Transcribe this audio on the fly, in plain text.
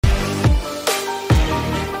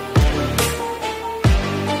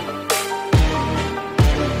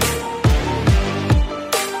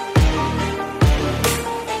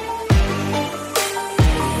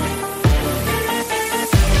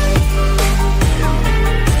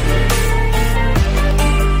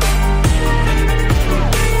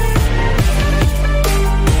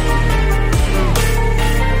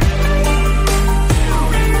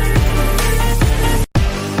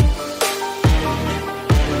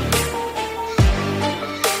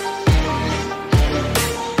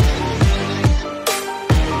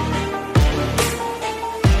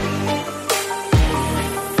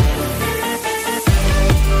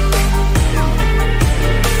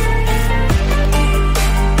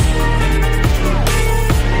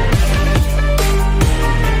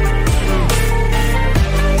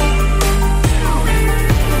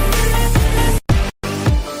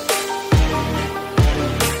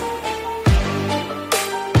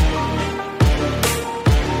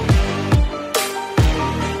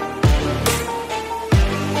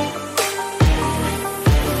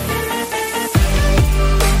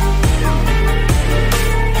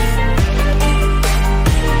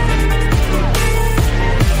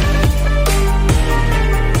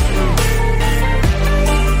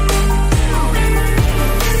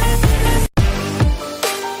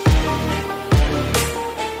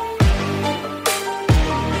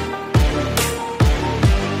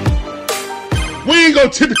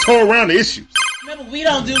gonna tiptoe around the issues. Remember, we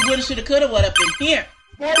don't do woulda, shoulda, coulda, what up in here.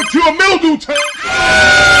 Barbecue and mildew time.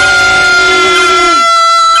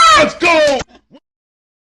 Let's go.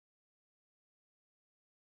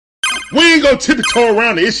 We ain't gonna tiptoe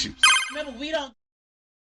around the issues. Remember, we don't.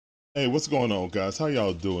 Hey, what's going on, guys? How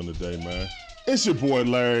y'all doing today, man? It's your boy,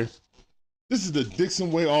 Larry. This is the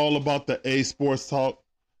Dixon Way, all about the A Sports Talk.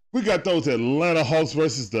 We got those Atlanta Hawks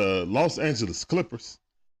versus the Los Angeles Clippers.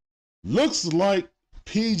 Looks like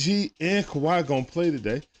PG and Kawhi gonna play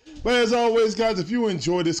today. But as always, guys, if you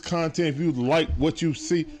enjoy this content, if you like what you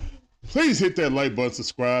see, please hit that like button,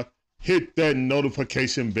 subscribe, hit that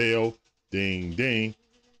notification bell, ding, ding.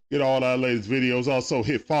 Get all our latest videos. Also,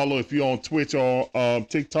 hit follow if you're on Twitch or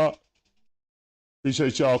TikTok.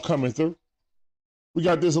 Appreciate y'all coming through. We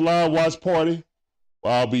got this live watch party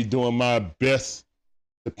where I'll be doing my best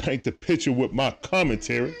to paint the picture with my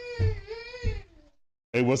commentary.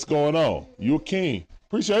 Hey, what's going on? You a king.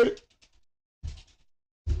 Appreciate it.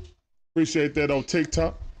 Appreciate that on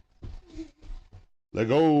TikTok. Let's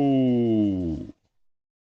go.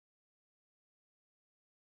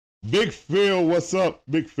 Big Phil, what's up,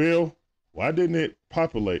 Big Phil? Why didn't it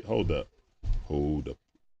populate? Hold up.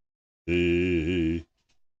 Hey.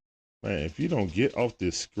 Man, if you don't get off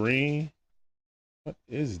this screen, what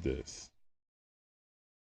is this?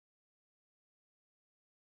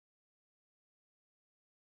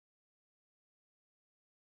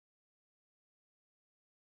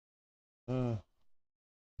 All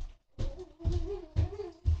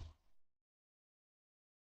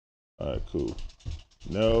right, cool.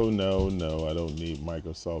 No, I don't need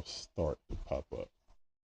Microsoft Start to pop up.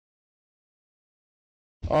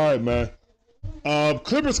 All right, man.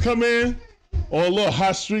 Clippers come in on a little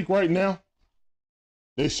hot streak right now.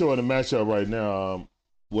 They showing the matchup right now.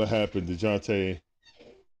 What happened to DeJounte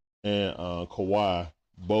and Kawhi,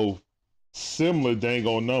 both similar dang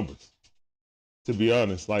on numbers. To be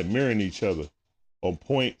honest, like mirroring each other on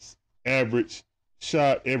points, average,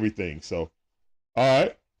 shot, everything. So, all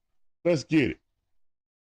right, let's get it.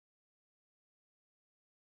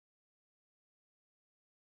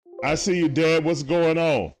 I see you, Dad. What's going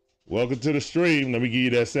on? Welcome to the stream. Let me give you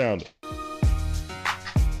that sounder.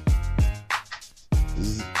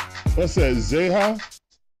 What's that, Zeha?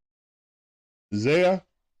 Zaya,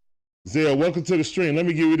 welcome to the stream. Let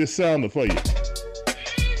me give you this sounder for you.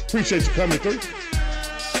 Appreciate you coming through.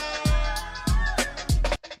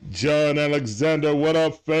 John Alexander, what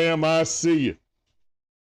up, fam? I see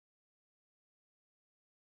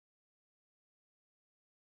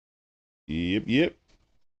you. Yep.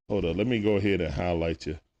 Hold on, let me go ahead and highlight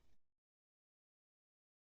you.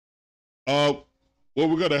 What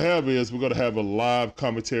we're gonna have is we're gonna have a live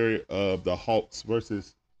commentary of the Hawks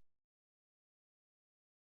versus.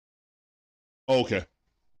 Okay.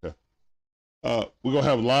 We're gonna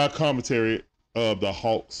have a live commentary of the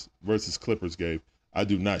Hawks versus Clippers game. I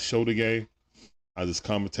do not show the game. I just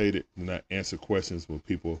commentate it and I answer questions when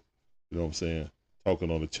people, you know what I'm saying,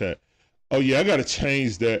 talking on the chat. Oh yeah, I gotta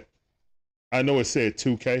change that. I know it said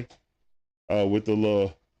 2K with the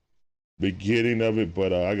little beginning of it,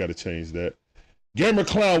 but I gotta change that. Gamer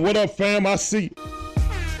Clown, what up, fam? I see you.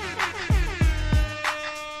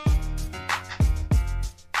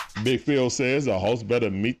 Big Phil says the Hawks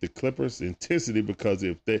better meet the Clippers' intensity because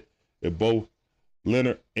if both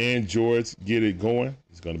Leonard and George get it going,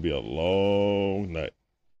 it's going to be a long night.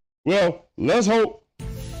 Well, let's hope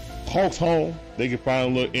Hawks home. They can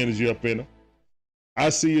find a little energy up in them. I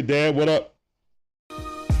see you, Dad. What up?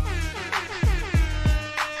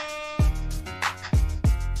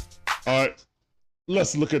 All right,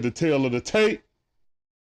 let's look at the tail of the tape.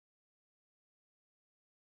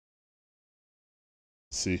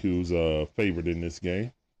 See who's favored in this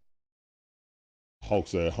game.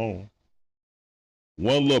 Hawks at home.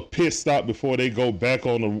 One little pit stop before they go back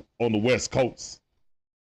on the West Coast.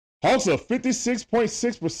 Hawks are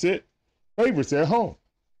 56.6% favorites at home.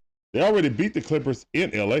 They already beat the Clippers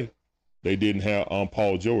in LA. They didn't have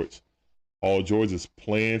Paul George. Paul George is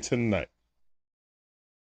playing tonight.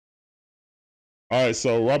 All right,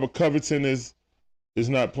 so Robert Covington is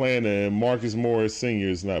not playing and Marcus Morris Sr.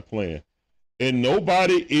 is not playing. And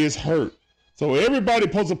nobody is hurt. So everybody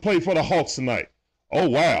supposed to play for the Hawks tonight. Oh,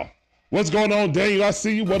 wow. What's going on, Daniel? I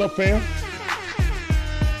see you. What up, fam?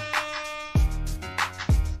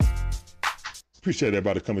 Appreciate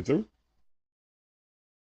everybody coming through.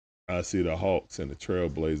 I see the Hawks and the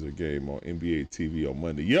Trailblazer game on NBA TV on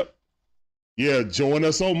Monday. Yep. Yeah, join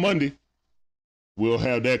us on Monday. We'll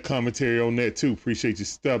have that commentary on that, too. Appreciate you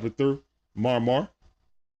stepping through. Mar.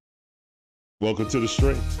 Welcome to the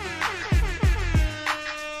stream.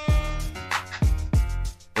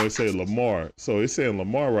 Or it say Lamar. So it's saying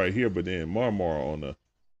Lamar right here, but then Marmar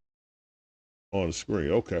on the screen.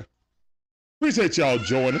 Okay. Appreciate y'all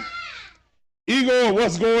joining. Igor,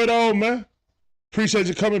 what's going on, man? Appreciate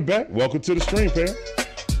you coming back. Welcome to the stream, fam.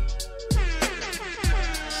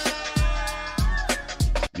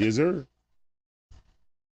 Yes, sir.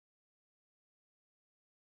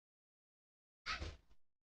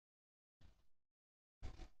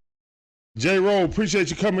 J Roll, appreciate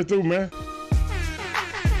you coming through, man.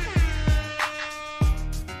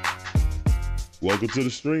 Welcome to the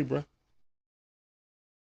stream, bro.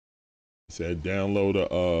 Said download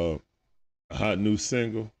a hot new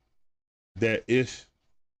single, That Ish,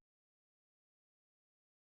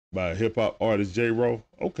 by hip hop artist J Roll.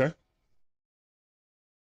 Okay.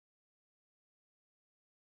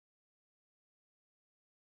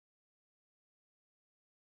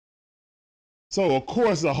 So of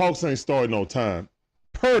course the Hawks ain't starting on time.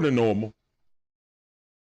 Per the normal.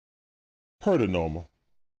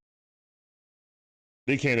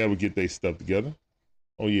 They can't ever get their stuff together.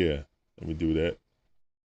 Oh yeah, let me do that.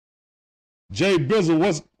 Jay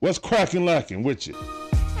Bizzle, what's cracking lacking with you?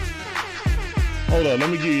 Hold on, let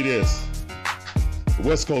me give you this. The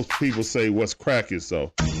West Coast people say what's cracking,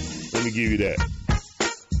 so let me give you that.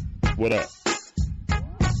 What up?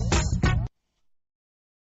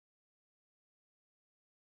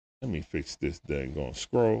 Let me fix this dang on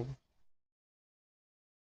scroll.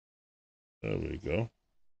 There we go.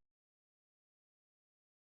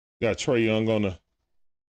 Got Trae Young on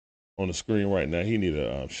the screen right now. He need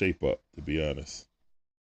to shape up, to be honest.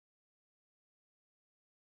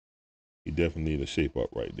 He definitely need to shape up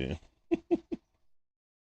right then.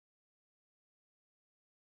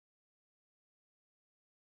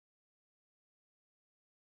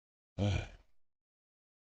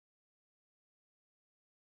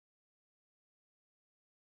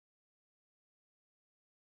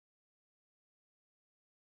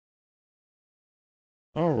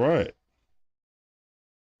 All right.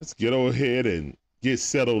 Let's get over ahead and get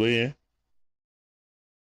settled in.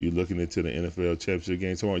 You're looking into the NFL championship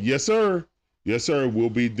game tomorrow. Yes, sir. Yes, sir. We'll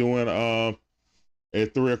be doing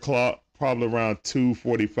at 3 o'clock, probably around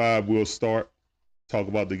 2:45 we'll start. Talk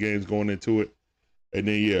about the games going into it. And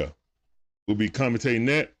then yeah, we'll be commentating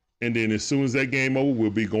that. And then as soon as that game over,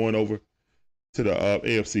 we'll be going over to the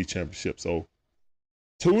AFC championship. So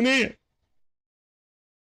tune in.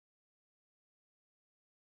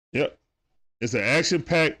 Yep. It's an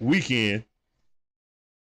action-packed weekend.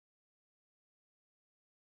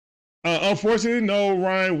 Unfortunately, no,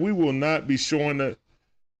 Ryan, we will not be showing that.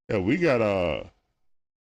 Yeah, we got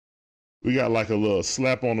like a little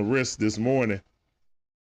slap on the wrist this morning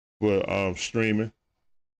for streaming.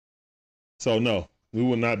 So no, we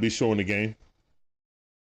will not be showing the game.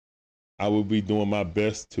 I will be doing my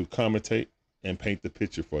best to commentate and paint the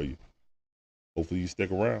picture for you. Hopefully you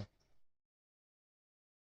stick around.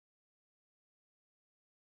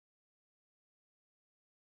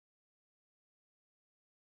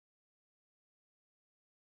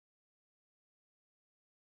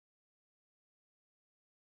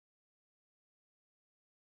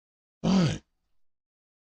 All right.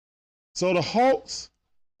 So the Hawks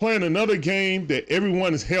playing another game that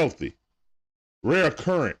everyone is healthy. Rare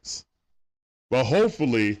occurrence. But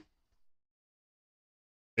hopefully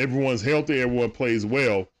everyone's healthy, everyone plays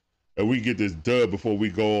well, and we get this dub before we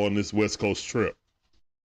go on this West Coast trip.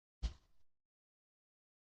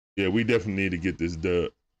 Yeah, we definitely need to get this dub.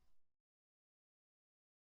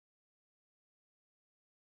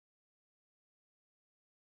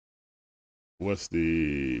 What's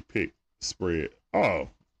the pick spread? Oh,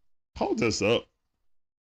 hold this up.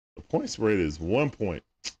 The point spread is 1 point.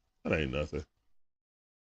 That ain't nothing.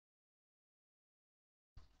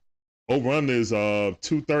 Over under is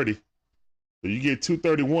 230. So you get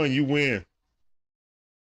 231, you win.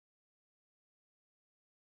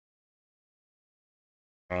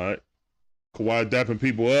 All right. Kawhi dapping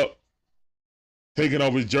people up. Taking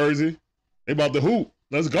off his jersey. They about to hoop.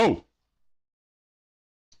 Let's go.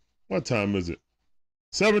 What time is it?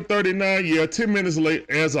 7:39. Yeah, 10 minutes late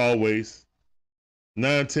as always.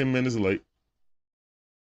 9-10 minutes late.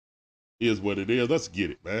 Is what it is. Let's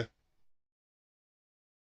get it, man.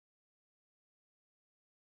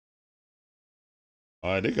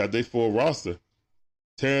 All right, they got their full roster.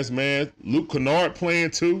 Terrence Mann, Luke Kennard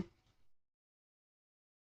playing too.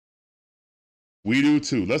 We do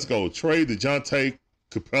too. Let's go. Trey, DeJounte,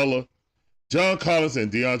 Capella, John Collins, and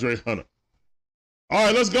DeAndre Hunter. All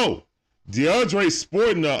right, let's go. DeAndre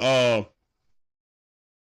sporting a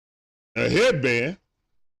headband.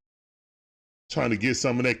 Trying to get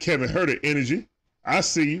some of that Kevin Huerter energy. I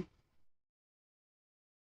see you.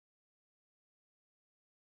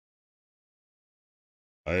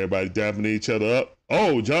 Everybody dapping each other up.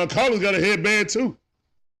 Oh, John Collins got a headband too.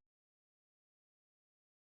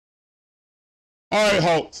 All right,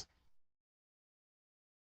 Hawks.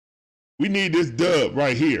 We need this dub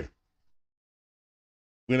right here.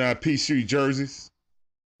 In our Peachtree jerseys.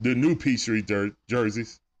 The new Peachtree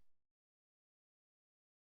jerseys.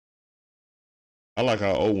 I like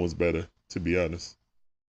our old ones better, to be honest.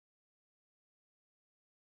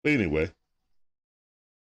 But anyway.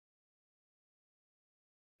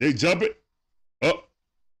 They jump it. Up.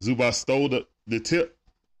 Zubac stole the tip.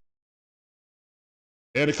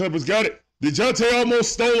 And the Clippers got it. DeJounte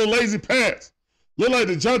almost stole a lazy pass. Look like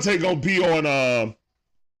DeJounte gonna be on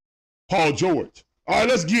Paul George. All right,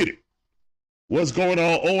 let's get it. What's going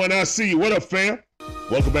on? Owen, I see you. What up, fam?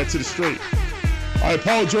 Welcome back to the stream. All right,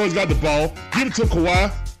 Paul George got the ball. Give it to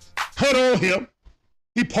Kawhi. Hunter on him.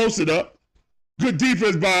 He posted up. Good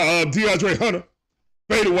defense by DeAndre Hunter.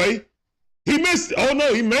 Fade away. He missed it. Oh,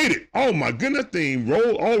 no, he made it. Oh, my goodness. Thing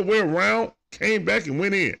rolled all the way around, came back and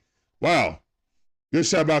went in. Wow. Good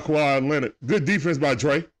shot by Kawhi Leonard. Good defense by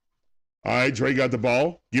Dre. All right, Dre got the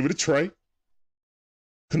ball. Give it to Trey.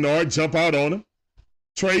 Kennard jump out on him.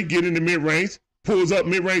 Trey get in the mid-range. Pulls up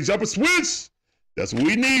mid-range jumper. Switch. That's what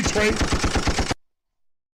we need, Trey.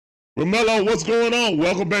 Romello, what's going on?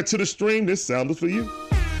 Welcome back to the stream. This sound is for you.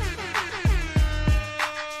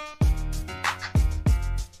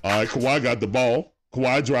 All right, Kawhi got the ball.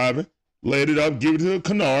 Kawhi driving. Laid it up. Give it to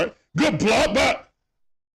Kennard. Good block by...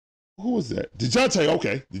 Who was that? DeJounte.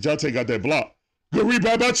 Okay. DeJounte got that block. Good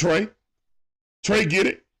rebound by Trey. Trey get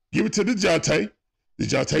it. Give it to DeJounte.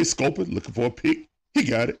 DeJounte scoping. Looking for a pick. He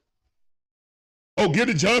got it. Oh, get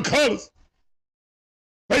it, John Collins.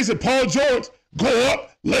 Facing Paul George. Go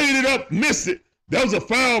up. Laid it up. Missed it. That was a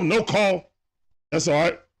foul. No call. That's all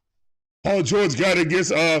right. Paul George got it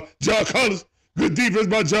against John Collins. Good defense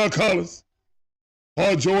by John Collins.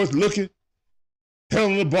 Paul George looking.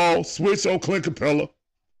 Handling the ball. Switch on Clint Capella.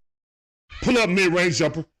 Pull up mid-range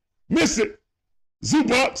jumper. Miss it.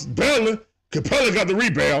 Zubac bailing. Capella got the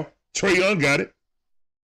rebound. Trae Young got it.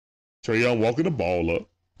 Trae Young walking the ball up.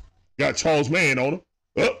 Got Charles Mann on him.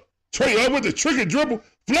 Up. Trae Young with the tricky dribble.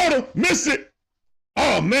 Floater. Missed it.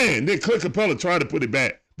 Oh, man. Then Clint Capella tried to put it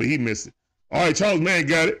back, but he missed it. All right, Charles Mann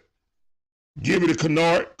got it. Give it to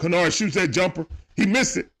Kennard. Kennard shoots that jumper. He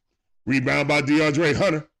missed it. Rebound by DeAndre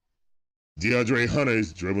Hunter. DeAndre Hunter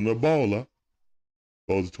is dribbling the ball up.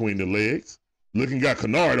 Goes between the legs. Looking, got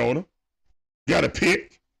Kennard on him. Got a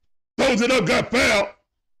pick. Throws it up, got fouled.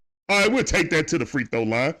 All right, we'll take that to the free throw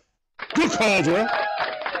line. Good calls, Ralph.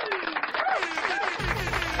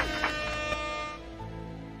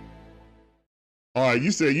 All right,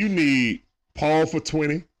 you said you need Paul for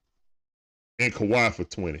 20 and Kawhi for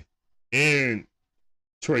 20 and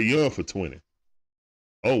Trae Young for 20.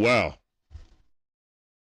 Oh, wow.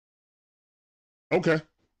 Okay.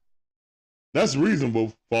 That's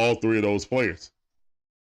reasonable for all three of those players.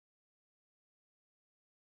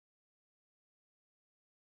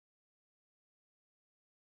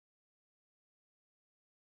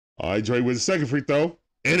 All right, Dre with the second free throw.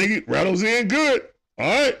 And he rattles in good. All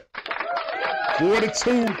right.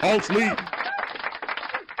 4-2, Hawks lead.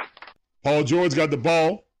 Paul George got the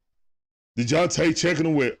ball. DeJounte checking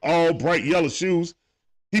him with all bright yellow shoes.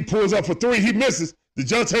 He pulls up for three. He misses.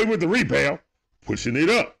 DeJounte with the rebound. Pushing it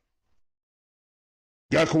up.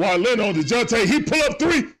 Got Kawhi Leonard on DeJounte. He pull up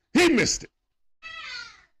three. He missed it.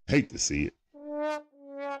 Hate to see it.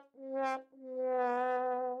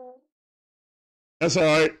 That's all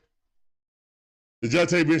right.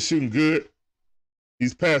 DeJounte been shooting good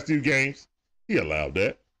these past few games. He allowed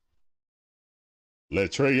that.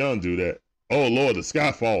 Let Trae Young do that. Oh, Lord, the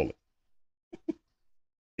sky falling.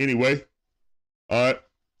 Anyway, all right,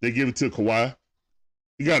 they give it to Kawhi.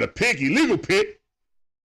 He got a pick, illegal pick.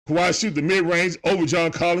 Kawhi shoot the mid-range over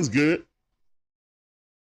John Collins, good.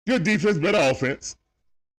 Good defense, better offense.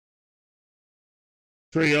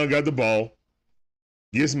 Trae Young got the ball.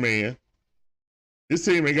 Yes, man. This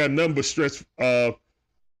team ain't got nothing but stretch.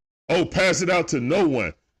 Pass it out to no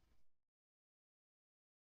one.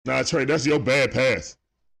 Nah, Trae, that's your bad pass.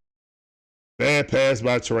 Bad pass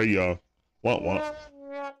by Trae Young. Want.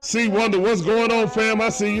 See, Wonder, what's going on, fam? I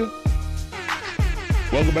see you.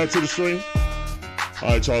 Welcome back to the stream. All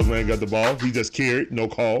right, Charles Mann got the ball. He just carried, no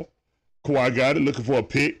call. Kawhi got it, looking for a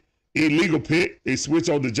pick. Illegal pick. They switch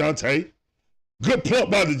on DeJounte. Good plump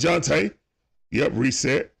by DeJounte. Yep,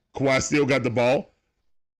 reset. Kawhi still got the ball.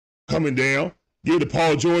 Coming down. Give it to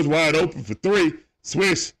Paul George wide open for three.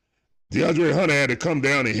 Swish. DeAndre Hunter had to come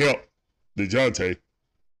down and help DeJounte.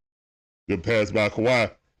 Good pass by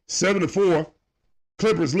Kawhi. 7-4.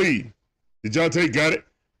 Clippers lead. DeJounte got it.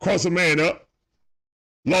 Cross a man up.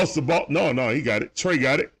 Lost the ball. No, he got it. Trey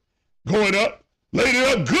got it. Going up. Laid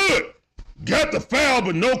it up good. Got the foul,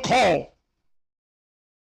 but no call.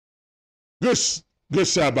 Good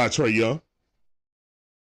shot by Trae Young.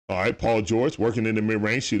 All right, Paul George working in the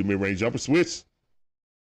mid-range. Shoot a mid-range jumper. Switch.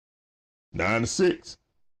 9-6.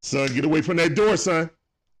 Son, get away from that door, son.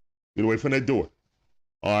 Get away from that door.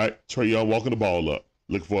 All right, Trae Young walking the ball up.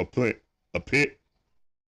 Looking for a pick.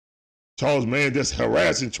 Charles Mann just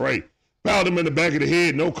harassing Trae. Fouled him in the back of the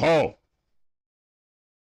head. No call.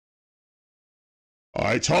 All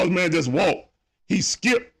right, Charles Mann just walked. He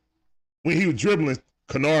skipped when he was dribbling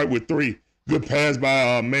Kennard with 3. Good pass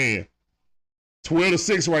by Mann.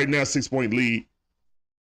 12-6 right now, 6-point lead.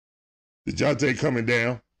 DeJounte coming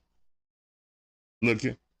down.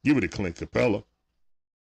 Looking. Give it to Clint Capella.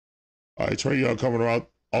 All right, Trae Young coming around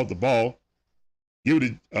off the ball. Give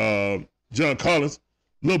it to John Collins.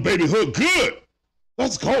 Little baby hook. Good.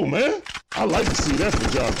 Let's go, man. I like to see that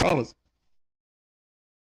from John Collins.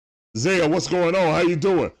 Zaya, what's going on? How you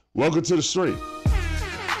doing? Welcome to the stream.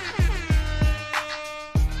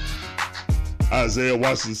 Isaiah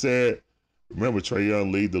Washington said, remember Trae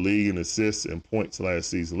Young lead the league in assists and points last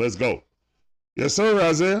season. Let's go. Yes, sir,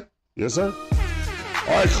 Isaiah. Yes, sir.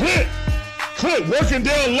 All right, Clint. Clint working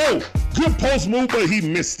down low. Good post move, but he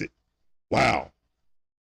missed it. Wow.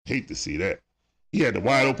 Hate to see that. He had the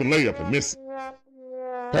wide open layup and missed it.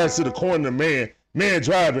 Pass to the corner, man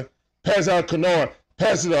driving. Pass out Kennard.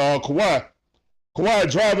 Pass it to Kawhi. Kawhi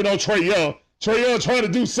driving on Trae Young. Trae Young trying to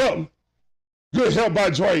do something. Good help by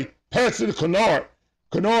Dre. Pass it to Kennard.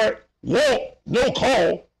 Kennard walk. No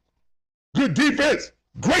call. Good defense.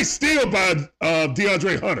 Great steal by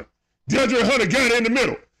DeAndre Hunter. DeAndre Hunter got it in the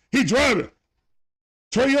middle. He driving.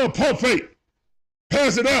 Trae Young pump fake.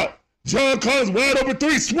 Pass it out. John Collins wide open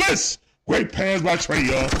 3. Swish. Great pass by Trae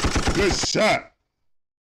Young. Good shot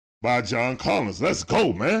by John Collins. Let's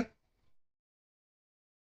go, man.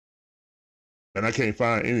 And I can't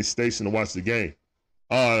find any station to watch the game.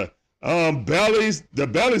 The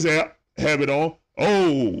Bally's app have it on.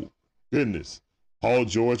 Oh, goodness. Paul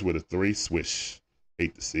George with a 3 swish.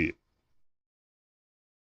 Hate to see it.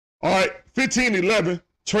 All right, 15-11.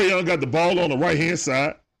 Trae Young got the ball on the right-hand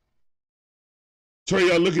side. Trae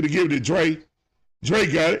Young looking to give it to Dre. Dre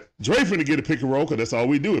got it. Dre finna get a pick and roll because that's all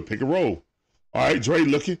we do is pick and roll. All right, Dre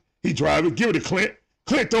looking. He driving. Give it to Clint.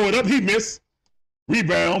 Clint throw it up. He missed.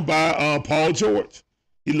 Rebound by Paul George.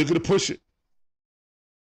 He looking to push it.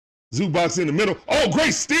 Zubac in the middle. Oh,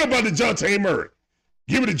 great steal by DeJounte Murray.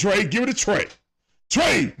 Give it to Dre. Give it to Trae.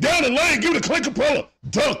 Trae, down the lane. Give it to Clint Capella.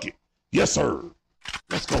 Dunk it. Yes, sir.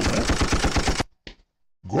 Let's go, man.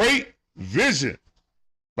 Great vision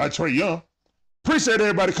by Trae Young. Appreciate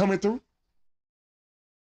everybody coming through.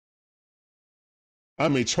 I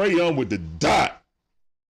mean, Trae Young with the dot.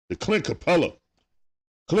 The Clint Capella.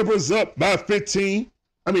 Clippers up by 15.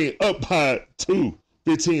 Up by 2.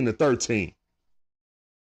 15-13.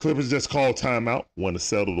 Clippers just called timeout. Want to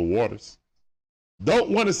settle the waters. Don't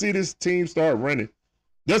want to see this team start running.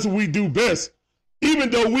 That's what we do best. Even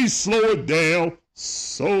though we slow it down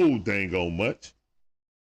so dang on much.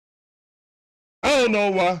 I don't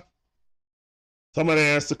know why. Somebody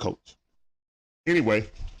asked the coach. Anyway,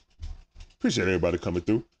 appreciate everybody coming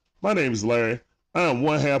through. My name is Larry. I am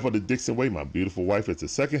one half of the Dixon Way. My beautiful wife is the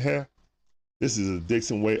second half. This is the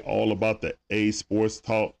Dixon Way, all about the A Sports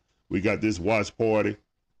Talk. We got this watch party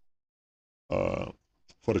for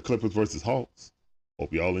the Clippers versus Hawks.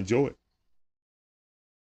 Hope y'all enjoy it.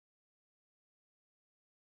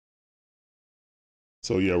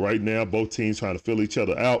 So, yeah, right now, both teams trying to fill each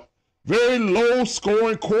other out. Very low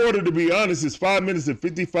scoring quarter, to be honest. It's 5 minutes and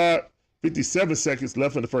 57 seconds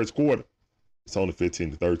left in the first quarter. It's only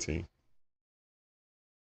 15-13.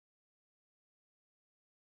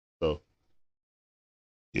 So,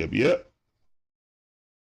 yep.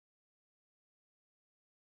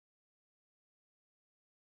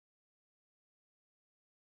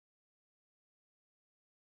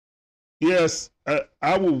 Yes,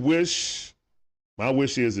 I would wish, my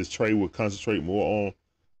wish is Trae would concentrate more on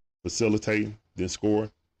facilitating than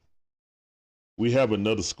scoring. We have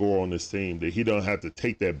another scorer on this team that he don't have to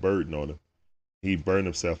take that burden on him. He burned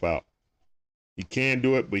himself out. He can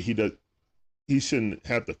do it, but he shouldn't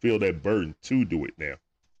have to feel that burden to do it now.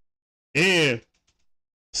 And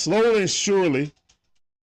slowly and surely,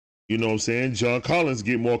 you know what I'm saying, John Collins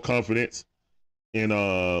get more confidence in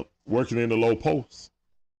working in the low post.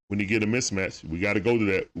 When you get a mismatch, we got to go to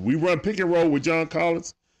that. We run pick and roll with John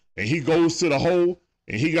Collins, and he goes to the hole,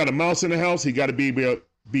 and he got a mouse in the house. He got to be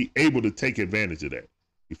able to take advantage of that.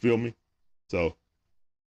 You feel me? So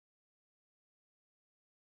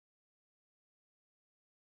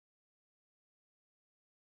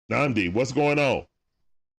Nandi, what's going on?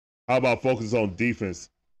 How about focus on defense?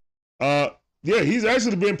 Yeah, he's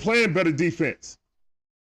actually been playing better defense.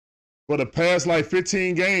 For the past like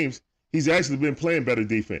 15 games, he's actually been playing better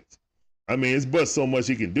defense. I mean, it's but so much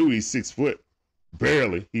he can do. He's 6 foot,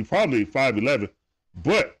 barely. He probably 5'11",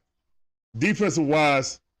 but defensive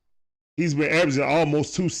wise, he's been averaging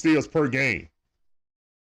almost 2 steals per game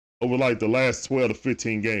over like the last 12 to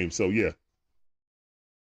 15 games. So yeah.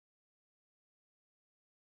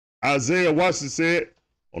 Isaiah Watson said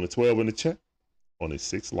on the 12 in the chat, on his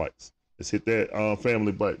 6 likes. Let's hit that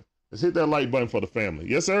family button. Let's hit that like button for the family.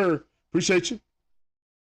 Yes, sir. Appreciate you.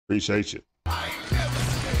 Appreciate you.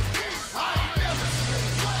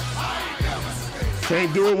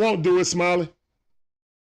 Can't do it, won't do it, Smiley.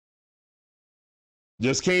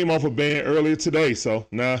 Just came off a ban earlier today, so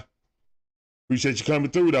nah. Appreciate you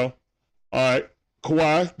coming through, though. All right.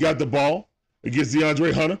 Kawhi got the ball against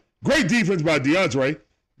DeAndre Hunter. Great defense by DeAndre.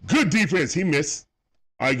 Good defense. He missed.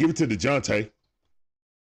 All right, give it to DeJounte.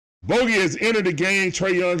 Bogey has entered the game.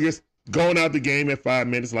 Trae Young is going out the game at 5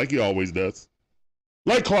 minutes like he always does.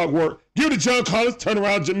 Like clockwork. Give it to John Collins. Turn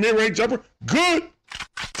around, mid-range jumper. Good.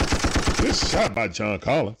 Good shot by John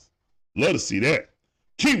Collins. Love to see that.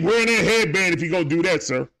 Keep wearing that headband if you're going to do that,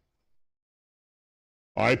 sir.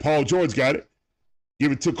 All right, Paul George got it.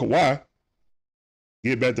 Give it to Kawhi.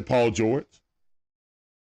 Get back to Paul George.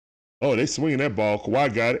 Oh, they swinging that ball.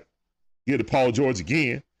 Kawhi got it. Get to Paul George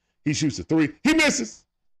again. He shoots a 3. He misses.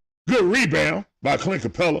 Good rebound by Clint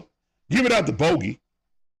Capella. Give it out to Bogey.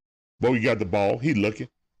 Bogey got the ball. He looking.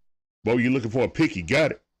 Bogey looking for a pick. He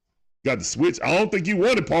got it. Got the switch. I don't think you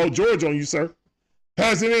wanted Paul George on you, sir.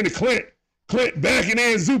 Pass it in to Clint. Clint backing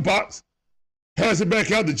in Zubox. Pass it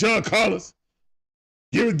back out to John Collins.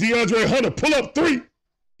 Give it to DeAndre Hunter. Pull up 3.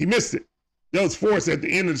 He missed it. That was forced at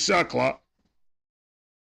the end of the shot clock.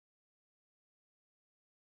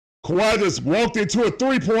 Kawhi just walked into a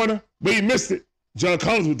 3-pointer, but he missed it. John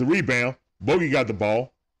Collins with the rebound. Bogey got the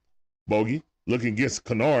ball. Bogey looking against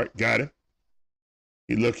Kennard. Got it.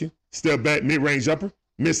 He looking. Step back, mid-range jumper.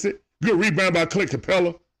 Missed it. Good rebound by Clint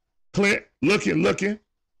Capella. Clint looking.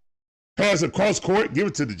 Pass across court. Give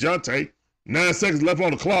it to DeJounte. 9 seconds left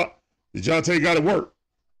on the clock. DeJounte got to work.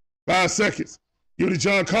 5 seconds. Give it to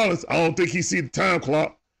John Collins. I don't think he see the time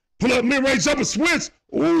clock. Pull up mid-range jumper. Switch.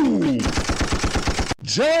 Ooh.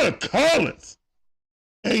 John Collins.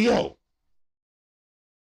 Hey, yo.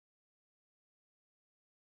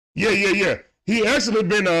 Yeah. He actually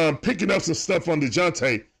been picking up some stuff on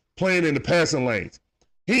DeJounte playing in the passing lanes.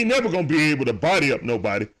 He ain't never going to be able to body up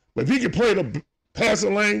nobody. But if he can play the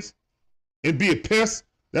passing lanes and be a pest,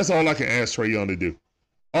 that's all I can ask Trae Young to do.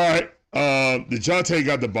 All right. DeJounte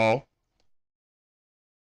got the ball.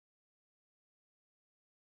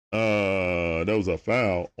 There was a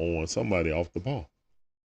foul on somebody off the ball.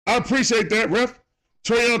 I appreciate that, ref.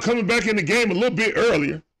 Trae Young coming back in the game a little bit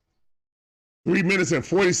earlier. 3 minutes and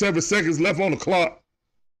 47 seconds left on the clock.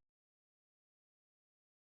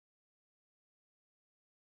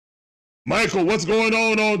 Michael, what's going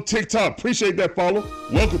on TikTok? Appreciate that follow.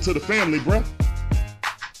 Welcome to the family, bruh.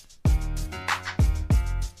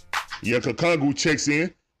 Yeah, Kakangu checks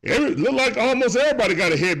in. Look like almost everybody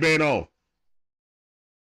got a headband on.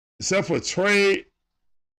 Except for Trae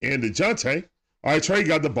and DeJounte. All right, Trae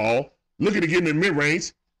got the ball. Looking to get in the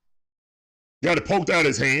mid-range. Got it poked out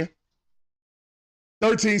his hand.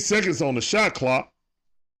 13 seconds on the shot clock.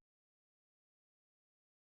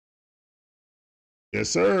 Yes,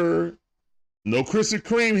 sir. No Krispy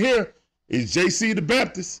Kreme here. It's JC the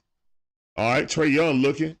Baptist. All right, Trae Young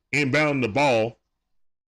looking. Inbounding the ball.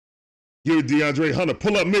 Give it DeAndre Hunter.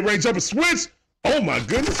 Pull up mid-range jumper. Switch. Oh, my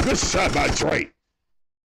goodness. Good shot by Drake.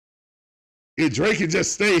 If Drake can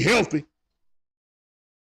just stay healthy.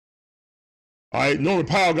 All right, Norman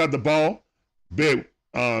Powell got the ball. No,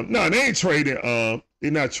 they ain't trading.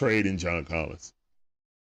 They're not trading John Collins.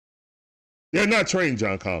 They're not trading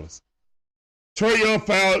John Collins. Trae Young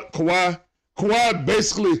fouled Kawhi. Kawhi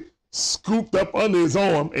basically scooped up under his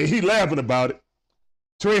arm, and he laughing about it.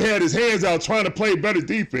 Trae had his hands out trying to play better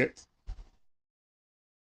defense.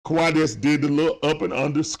 Kawhi just did the little up and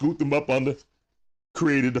under, scooped him up under,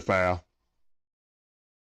 created the foul.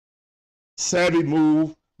 Savvy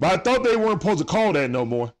move. But I thought they weren't supposed to call that no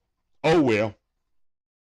more. Oh, well.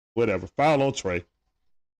 Whatever. Foul on Trae.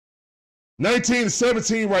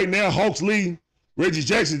 19-17 right now. Hawks leading. Reggie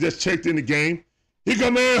Jackson just checked in the game. Here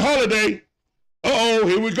come Aaron Holiday. Uh-oh,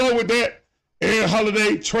 here we go with that. Aaron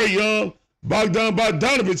Holiday, Trae Young, Bogdan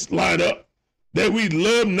Bogdanovic lineup that we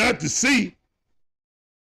love not to see.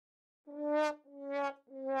 All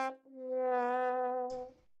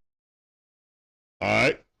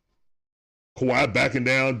right. Kawhi backing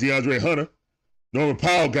down DeAndre Hunter. Norman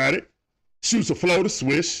Powell got it. Shoots a floater,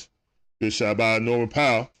 swish. Good shot by Norman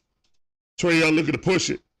Powell. Trae Young looking to push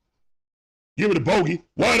it. Give it a bogey.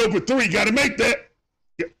 Wide open three. Got to make that.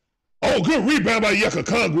 Oh, good rebound by Yucca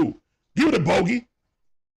Kongwu. Give it a bogey.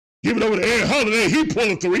 Give it over to Aaron Holiday. He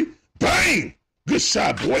pull a three. Bang! Good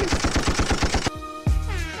shot, boy.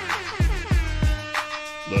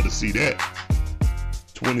 Love to see that.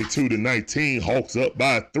 22-19. Hawks up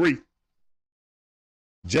by 3.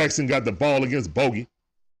 Jackson got the ball against Bogey.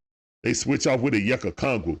 They switch off with a Yucca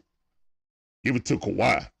Kongwu. Give it to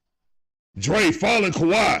Kawhi. Dre following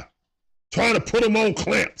Kawhi. Trying to put him on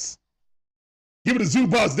clamps. Give it to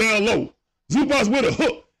Zubac down low. Zubac with a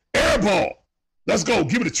hook. Air ball. Let's go.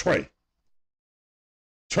 Give it to Trae.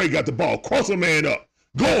 Trae got the ball. Cross a man up.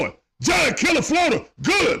 Going. Giant killer floater.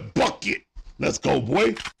 Good. Bucket. Let's go,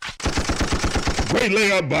 boy. Great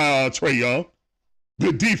layup by Trae Young.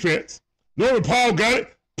 Good defense. Norman Powell got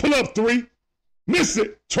it. Pull up 3. Miss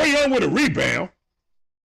it. Trae Young with a rebound.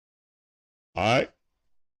 All right.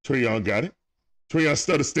 Trae Young got it. Trae Young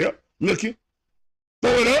stutter step. Looking.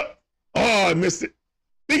 Throw it up. Oh, I missed it.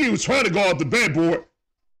 Think he was trying to go off the backboard.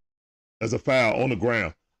 That's a foul on the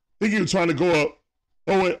ground. Think he was trying to go up,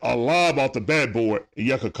 throw it a lob off the backboard, and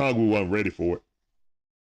Yucca Kongwu wasn't ready for it.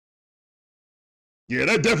 Yeah,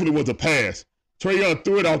 that definitely was a pass. Trae Young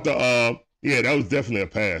threw it out the, yeah, that was definitely a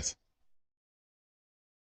pass.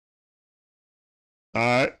 All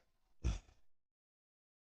right.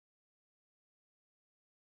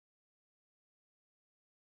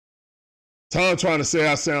 Tom trying to say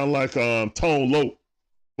I sound like Tone Loc,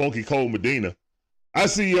 Funky Cold Medina. I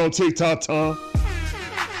see you on TikTok, Tom.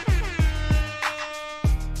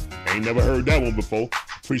 Ain't never heard that one before.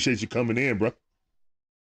 Appreciate you coming in, bro.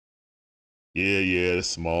 Yeah, it's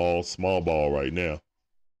small ball right now.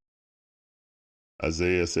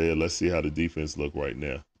 Isaiah said, let's see how the defense look right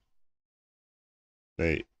now.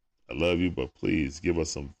 Nate, I love you, but please give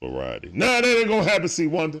us some variety. Nah, that ain't gonna happen, C.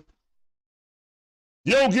 Wonder.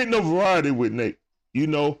 You don't get no variety with Nate. You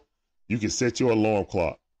know, you can set your alarm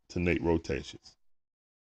clock to Nate rotations.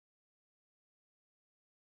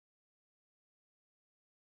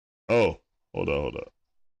 Oh, hold up.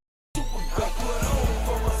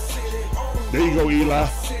 There you go, Eli.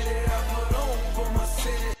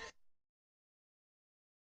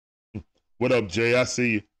 What up, Jay? I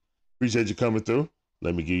see you. Appreciate you coming through.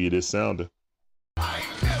 Let me give you this sounder.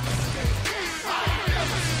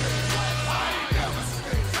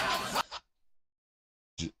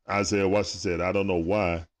 Isaiah Washington said, I don't know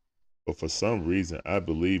why, but for some reason, I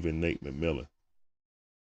believe in Nate McMillan.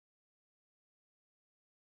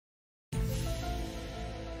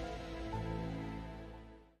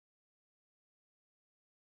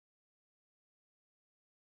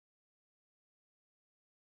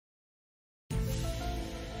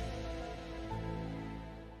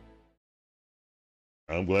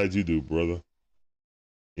 I'm glad you do, brother.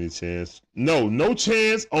 Any chance? No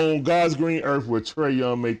chance on God's green earth where Trae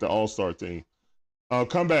Young make the All-Star team.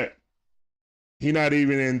 Come back. He not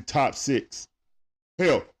even in top 6.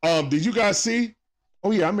 Hell, did you guys see?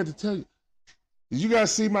 Oh yeah, I meant to tell you. Did you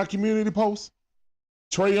guys see my community post?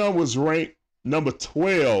 Trae Young was ranked number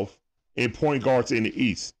 12 in point guards in the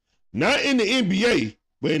East. Not in the NBA,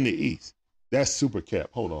 but in the East. That's super cap.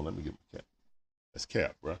 Hold on, let me get my cap. That's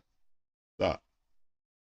cap, bro.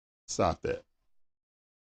 Stop that.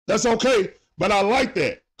 That's okay, but I like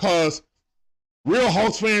that because real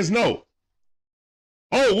Hawks fans know.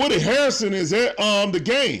 Oh, Woody Harrelson is at the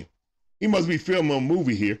game. He must be filming a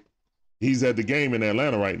movie here. He's at the game in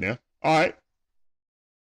Atlanta right now. All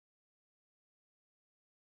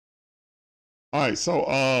right,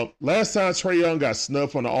 so last time Trae Young got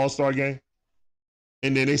snubbed from the All-Star game,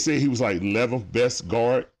 and then they said he was like 11th best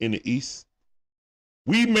guard in the East.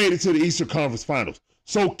 We made it to the Eastern Conference Finals.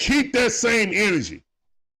 So keep that same energy.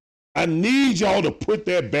 I need y'all to put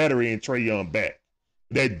that battery in Trae Young back.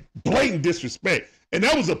 That blatant disrespect. And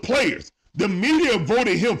that was the players. The media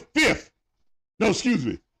voted him 5th. No, excuse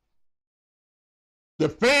me. The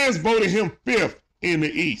fans voted him 5th in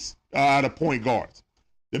the East out of point guards.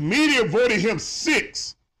 The media voted him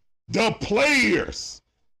 6th. The players,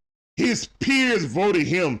 his peers voted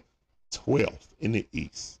him 12th in the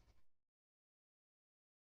East.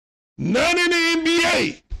 None in the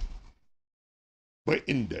NBA, but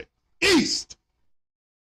in the East.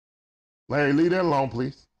 Larry, leave that alone,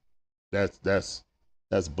 please. That's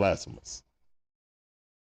blasphemous.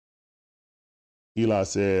 Eli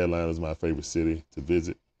said Atlanta's my favorite city to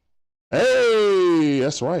visit. Hey,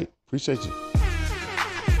 that's right. Appreciate you.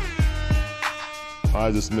 I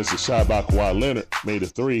just missed a shot by Kawhi Leonard. Made a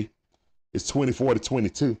 3. It's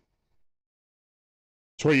 24-22.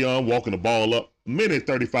 Trae Young walking the ball up. A minute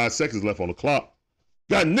 35 seconds left on the clock.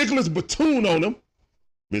 Got Nicholas Batum on him.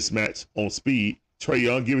 Mismatch on speed. Trae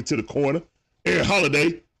Young give it to the corner. Aaron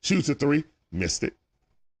Holiday shoots a three. Missed it.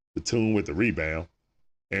 Batum with the rebound.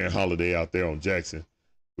 Aaron Holiday out there on Jackson.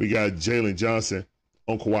 We got Jalen Johnson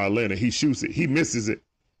on Kawhi Leonard. He shoots it. He misses it.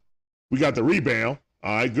 We got the rebound.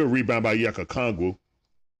 All right, good rebound by Yucca Kongwu.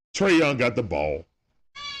 Trae Young got the ball.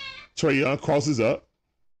 Trae Young crosses up.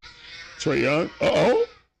 Trae Young,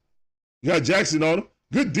 you got Jackson on him.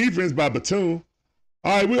 Good defense by Batum.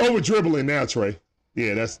 All right, we're over dribbling now, Trae.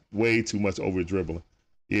 Yeah, that's way too much over dribbling.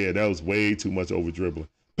 Yeah, that was way too much over dribbling.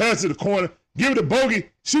 Pass to the corner, give it to Bogey,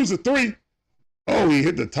 shoots a three. Oh, he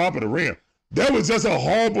hit the top of the rim. That was just a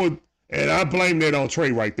horrible, and I blame that on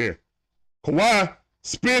Trae right there. Kawhi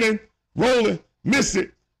spinning, rolling, missed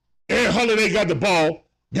it. Aaron Holiday got the ball,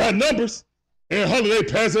 got numbers. Aaron Holiday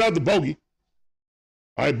passed it out to Bogey.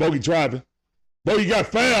 All right, Bogey driving. Bogey got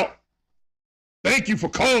fouled. Thank you for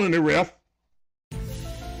calling it, ref.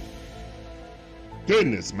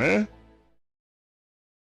 Goodness, man.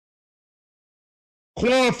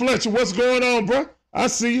 Quan Fletcher, what's going on, bro? I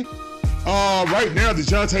see you. Right now,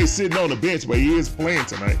 DeJounte's sitting on the bench, but he is playing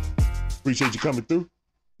tonight. Appreciate you coming through.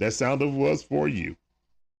 That sound of was for you.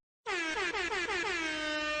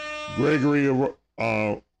 Gregory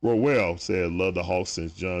Rowell said, love the Hawks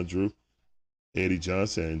since John Drew, Eddie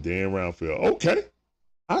Johnson, and Dan Roundfield. Okay.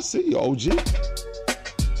 I see you, OG.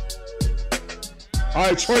 All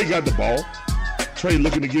right, Trae got the ball. Trae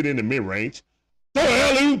looking to get in the mid-range. Throw the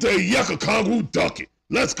alley-oop to Yucca Kongwu, duck it.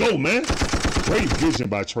 Let's go, man. Great vision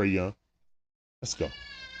by Trae Young. Let's go.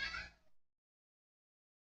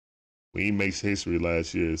 He makes history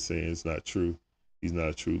last year saying it's not true. He's not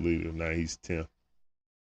a true leader. Now he's 10.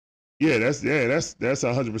 Yeah, that's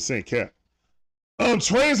 100% cap.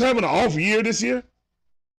 Trae's having an off year this year.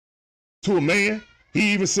 To a man.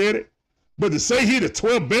 He even said it. But to say he the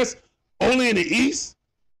 12th best only in the East?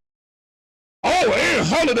 Oh, Aaron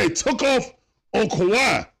Holiday took off on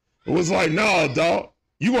Kawhi. It was like, nah, dog.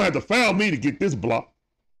 You're going to have to foul me to get this block.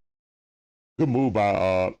 Good move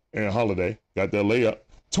by Aaron Holiday. Got that layup.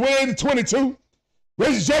 28-22.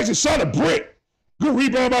 Reggie Jackson shot a brick. Good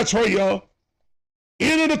rebound by Trae Young.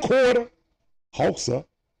 End of the quarter. Hawks up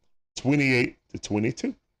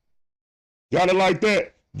 28-22. Got it like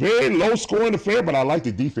that. Very low scoring affair, but I like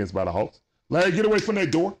the defense by the Hawks. Larry, get away from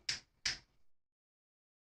that door.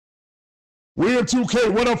 William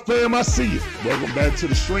 2K, what up, fam? I see you. Welcome back to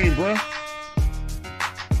the stream, bro.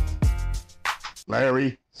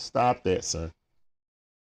 Larry, stop that, son.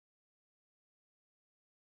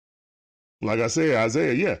 Like I said,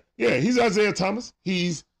 Isaiah, yeah, he's Isaiah Thomas.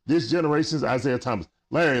 He's this generation's Isaiah Thomas.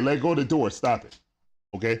 Larry, let go of the door. Stop it.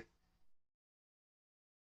 Okay?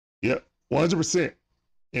 Yep, 100%.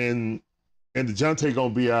 And DeJounte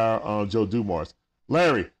gonna be our Joe Dumars.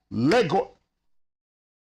 Larry, let go.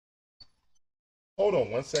 Hold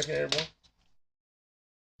on 1 second, everyone.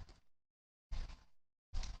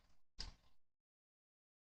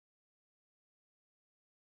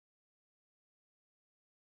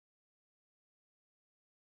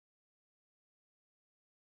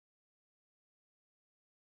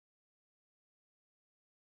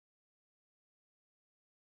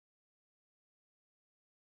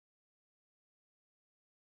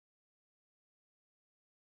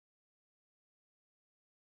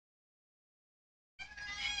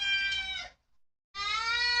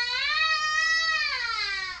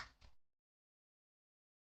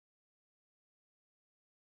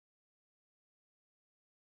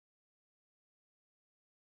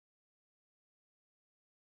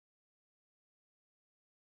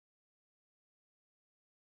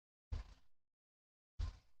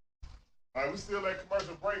 All right, we still at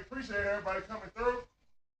commercial break. Appreciate everybody coming through.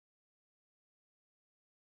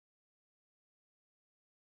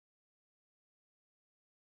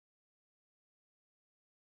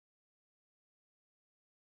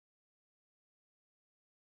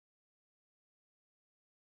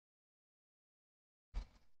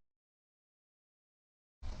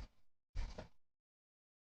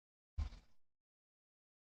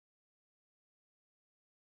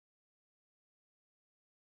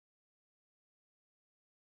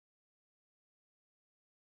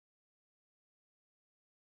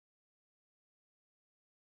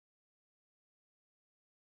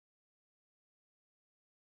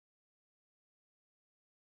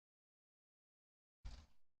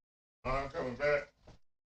 I'm coming back.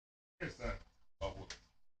 Here's that. Oh,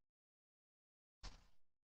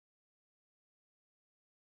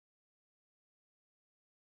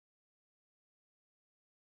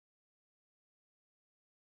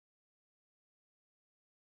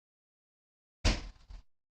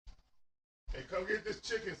 come get this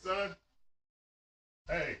chicken, son.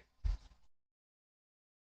 Hey.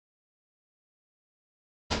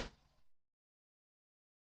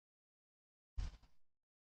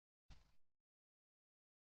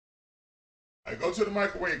 All right, go to the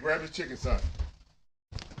microwave, grab the chicken, son.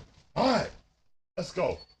 All right, let's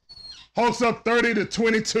go. Hawks up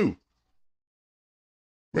 30-22.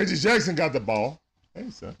 Reggie Jackson got the ball. Hey,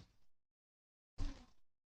 son.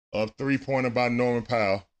 Up 3-pointer by Norman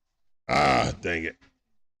Powell. Ah, dang it.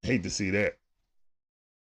 Hate to see that.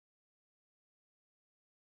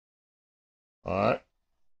 All right.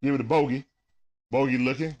 Give it to Bogey. Bogey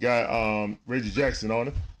looking. Got Reggie Jackson on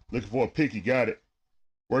it. Looking for a pick. He got it.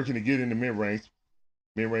 Working to get in the mid-range.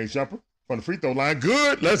 Mid-range jumper from the free throw line.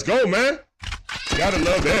 Good. Let's go, man. Gotta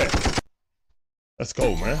love that. Let's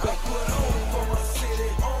go, man.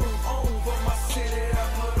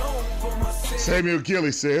 Samuel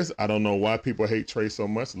Gilly says, I don't know why people hate Trey so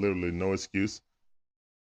much. Literally no excuse.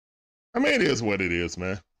 I mean, it is what it is,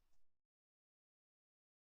 man.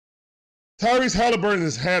 Tyrese Halliburton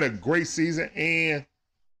has had a great season and,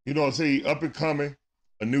 you know, say up and coming,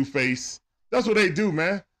 a new face. That's what they do,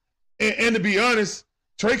 man. And to be honest,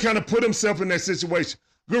 Trey kind of put himself in that situation.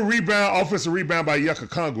 Good rebound, offensive rebound by Yucca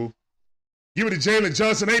Kongu. Give it to Jalen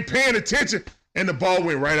Johnson. Ain't paying attention, and the ball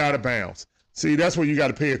went right out of bounds. See, that's where you got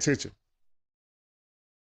to pay attention.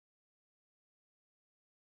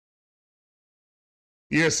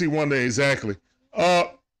 Yeah, see, one day, exactly. And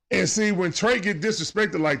see, when Trey get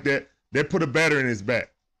disrespected like that, they put a batter in his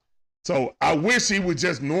back. So I wish he would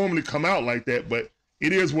just normally come out like that, but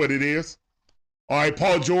it is what it is. All right,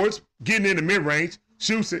 Paul George getting in the mid-range,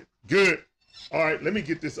 shoots it, good. All right, let me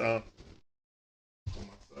get this on my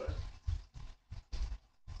side.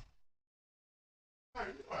 All right,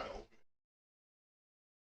 you know how to open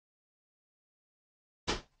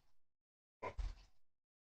it.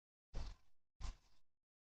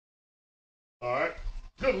 All right,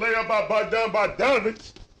 good layup by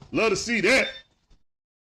Bogdanovich. Love to see that.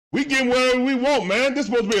 We getting wherever we want, man. This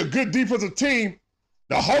is supposed to be a good defensive team.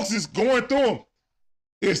 The Hawks is going through them.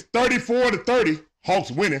 It's 34-30.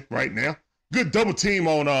 Hawks winning right now. Good double team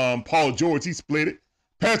on Paul George. He split it.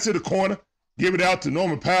 Pass to the corner. Give it out to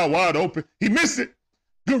Norman Powell wide open. He missed it.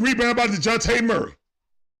 Good rebound by DeJounte Murray.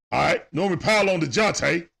 All right. Norman Powell on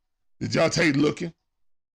DeJounte. DeJounte looking.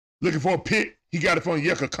 Looking for a pick. He got it from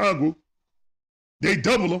Yucca Kongu. They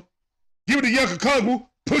double him. Give it to Yucca Kongu.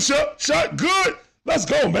 Push up. Shot. Good. Let's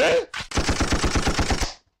go, man.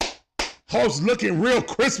 Hawks looking real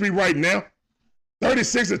crispy right now.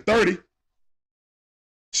 36-30.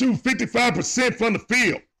 Shooting 55% from the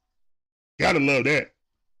field. Gotta love that.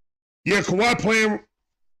 Yeah, Kawhi playing.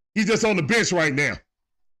 He's just on the bench right now.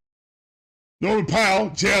 Norman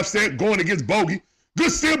Powell, jab step, going against Bogey.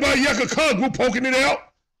 Good steal by Yucca Kongu, poking it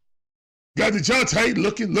out. Got DeJounte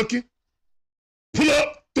looking. Pull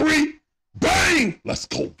up, three. Bang! Let's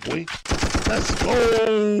go, boy. Let's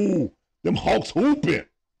go. Them Hawks hooping.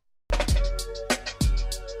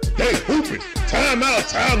 They hooping. Timeout,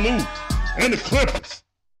 Ty Lue, and the Clippers.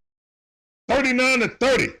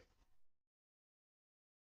 39-30.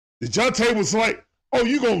 DeJounte was like, oh,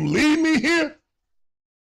 you gonna leave me here?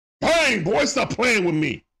 Bang, boy, stop playing with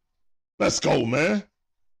me. Let's go, man.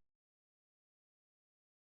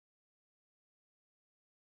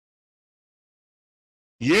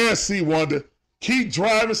 Yeah, see, Wonder. Keep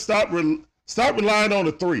driving, stop relying on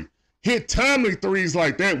the three. Hit timely threes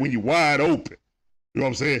like that when you're wide open. You know what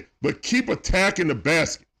I'm saying? But keep attacking the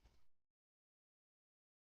basket.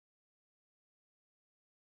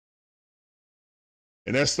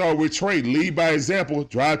 And that start with Trey. Lead by example,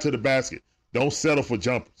 drive to the basket. Don't settle for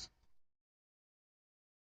jumpers.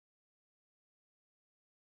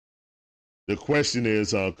 The question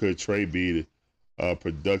is, could Trey be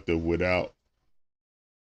productive without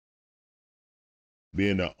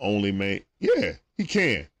being the only man? Yeah, he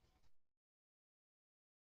can.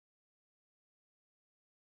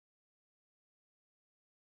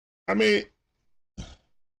 I mean,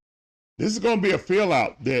 this is going to be a feel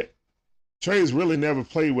out that Trey's really never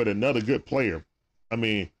played with another good player. I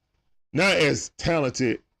mean, not as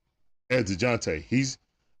talented as DeJounte.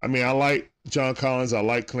 I like John Collins. I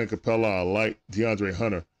like Clint Capella. I like DeAndre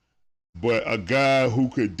Hunter. But a guy who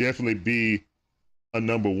could definitely be a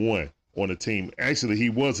number one on the team. Actually, he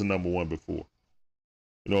was a number one before.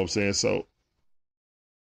 You know what I'm saying? So,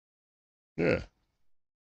 yeah.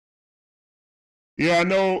 Yeah, I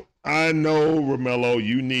know, Romello,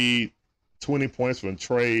 you need 20 points from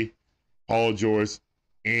Trey, Paul George,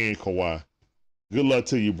 and Kawhi. Good luck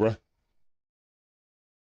to you, bro.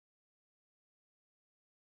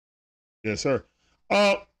 Yes, sir.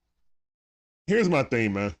 Here's my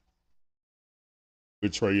thing, man.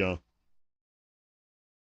 with Trae Young.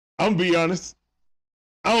 I'm gonna be honest.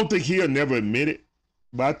 I don't think he'll never admit it,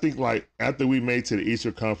 but I think like after we made to the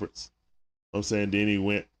Eastern Conference, I'm saying then he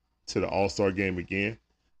went to the All-Star game again.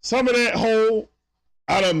 Some of that whole,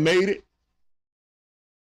 I done made it.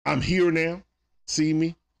 I'm here now. See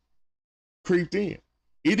me? Creeped in.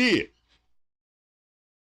 He did.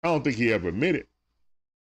 I don't think he ever admitted.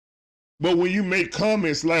 But when you make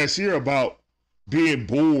comments last year about being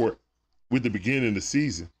bored with the beginning of the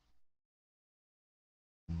season,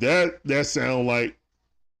 that sound like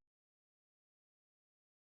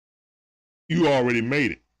you already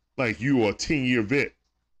made it. Like you are a 10-year vet.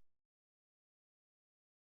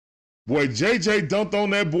 Boy, JJ dunked on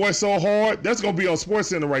that boy so hard. That's going to be on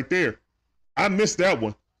SportsCenter right there. I missed that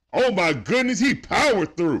one. Oh my goodness, he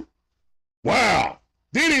powered through. Wow.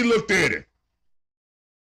 Then he looked at it.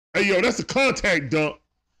 Hey, yo, that's a contact dunk.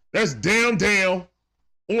 That's down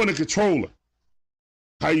on the controller.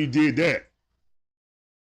 How you did that?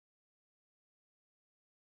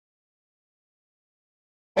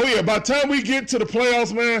 Oh, yeah, by the time we get to the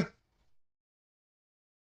playoffs, man,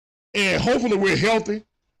 and hopefully we're healthy,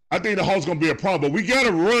 I think the Hawks going to be a problem. But we got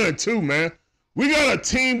to run, too, man. We got a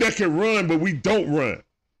team that can run, but we don't run.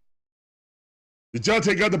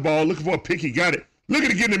 DeJounte got the ball, looking for a pick. He got it. Look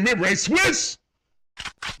at it getting in the mid-range. Switch!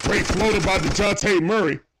 Great floater by DeJounte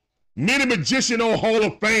Murray. Mini magician on Hall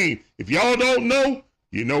of Fame. If y'all don't know,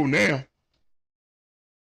 you know now.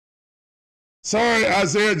 Sorry,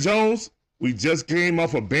 Isaiah Jones. We just came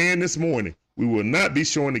off a ban this morning. We will not be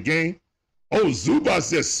showing the game. Oh, Zubac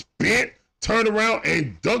just spent, turned around,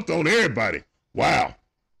 and dunked on everybody. Wow.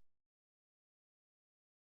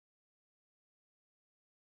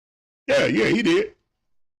 Yeah, he did.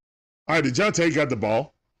 All right, DeJounte got the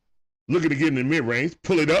ball. Looking to get in the mid-range.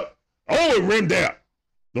 Pull it up. Oh, it rimmed out.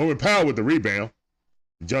 Norman Powell with the rebound.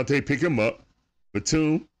 DeJounte pick him up.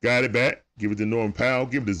 Batum got it back. Give it to Norman Powell.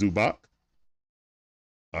 Give it to Zubac.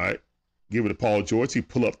 All right. Give it to Paul George. He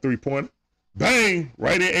pull up three-pointer. Bang!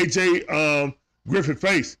 Right in A.J. Griffin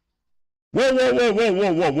face. Whoa.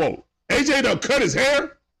 A.J. done cut his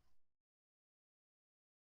hair?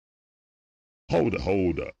 Hold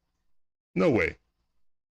up. No way.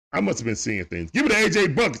 I must have been seeing things. Give it to A.J.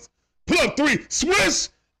 Buckets. Pull up three. Swish!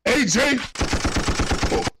 A.J.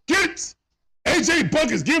 Oh, get it! A.J.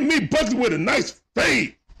 Buckets giving me buckets with a nice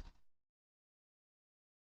fade.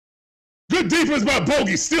 Good defense by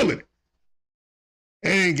Bogey, stealing it.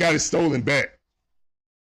 And got it stolen back.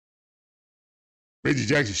 Reggie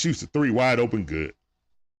Jackson shoots a three wide open, good.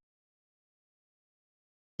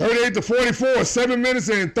 38-44, 7 minutes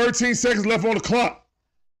and 13 seconds left on the clock.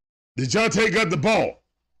 DeJounte got the ball.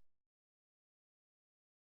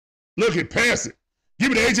 Look at pass it.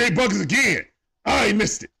 Give it to A.J. Buckets again. Ah, he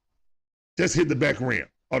missed it. Just hit the back rim,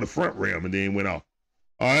 or the front rim, and then went off.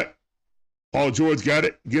 All right. Paul George got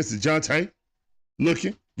it against DeJounte.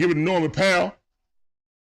 Looking. Give it to Norman Powell.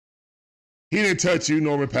 He didn't touch you,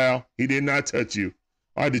 Norman Powell. He did not touch you.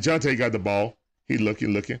 All right, DeJounte got the ball. He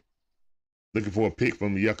looking. Looking for a pick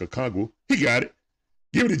from Yucca Kongu. He got it.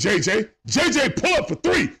 Give it to JJ. JJ pull up for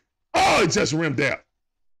three. Oh, it just rimmed out.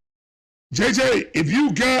 JJ, if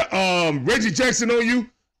you got Reggie Jackson on you,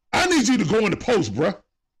 I need you to go in the post, bruh.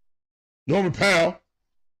 Norman Powell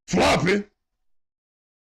flopping.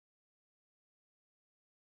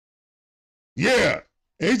 Yeah,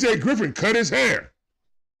 A.J. Griffin cut his hair.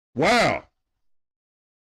 Wow.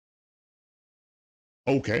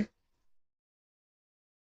 Okay.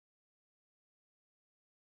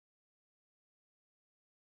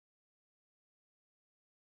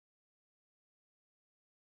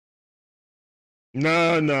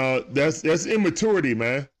 No, that's immaturity,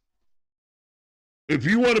 man. If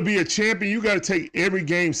you want to be a champion, you got to take every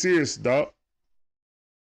game serious, dog.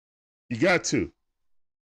 You got to.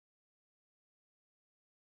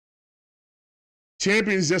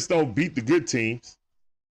 Champions just don't beat the good teams.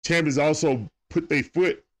 Champions also put their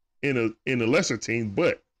foot in a lesser team,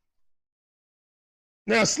 but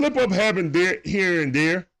now slip up happen there here and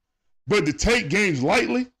there, but to take games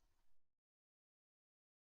lightly,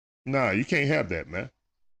 nah, you can't have that, man.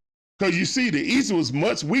 Because you see, the East was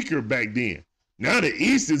much weaker back then. Now the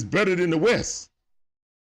East is better than the West.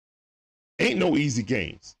 Ain't no easy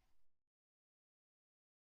games.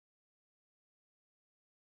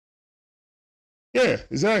 Yeah,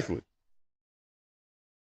 exactly.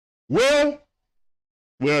 Well,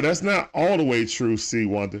 that's not all the way true, C.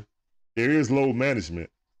 Wonder. There is load management.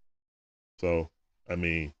 So, I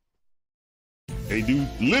mean, they do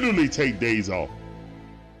literally take days off.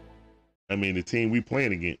 I mean, the team we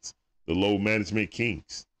playing against, the load management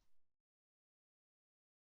kings.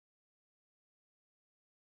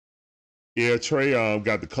 Yeah, Trey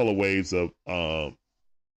got the color waves of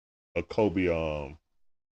Kobe.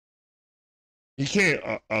 He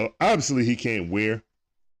can't obviously he can't wear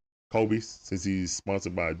Kobe's since he's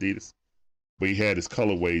sponsored by Adidas, but he had his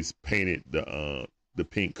colorways painted the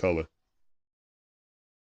pink color.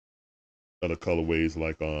 Other colorways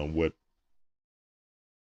like what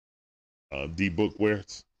D Book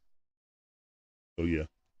wears. So yeah,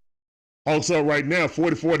 Hawks up right now,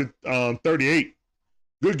 44 to 38.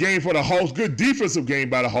 Good game for the Hawks. Good defensive game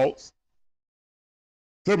by the Hawks.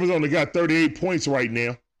 Clippers only got 38 points right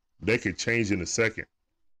now. They could change in a second.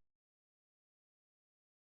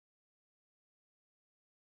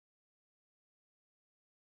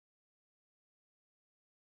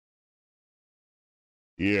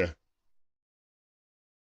 Yeah.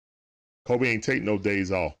 Kobe ain't take no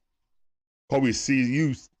days off. Kobe sees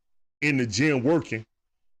you in the gym working,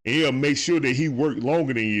 and he'll make sure that he worked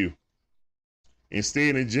longer than you. And stay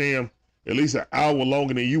in the gym at least an hour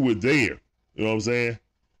longer than you were there. You know what I'm saying?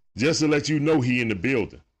 Just to let you know he in the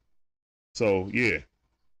building. So, yeah.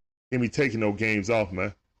 Can't be taking no games off,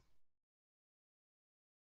 man.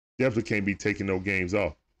 Definitely can't be taking no games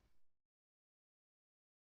off.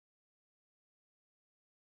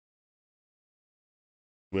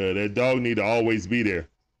 Well, that dog need to always be there.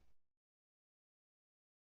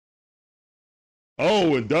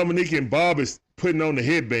 Oh, and Dominique and Bob is putting on the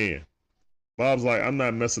headband. Bob's like, I'm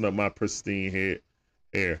not messing up my pristine hair.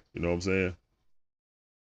 You know what I'm saying?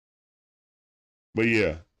 But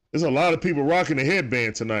yeah, there's a lot of people rocking the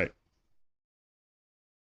headband tonight.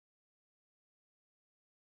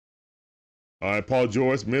 All right, Paul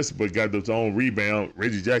George missed, but got his own rebound.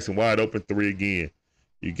 Reggie Jackson wide open 3 again.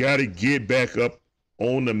 You got to get back up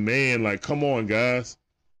on the man. Like, come on, guys.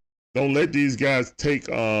 Don't let these guys take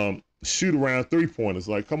shoot around 3-pointers.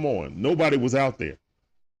 Like, come on. Nobody was out there.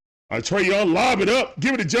 All right, Trae Young, lob it up.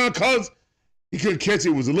 Give it to John Collins. He couldn't catch it.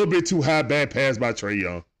 It was a little bit too high. Bad pass by Trae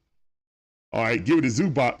Young. All right, give it to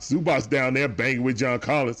Zubac. Zubac's down there banging with John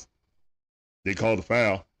Collins. They called the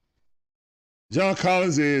foul. John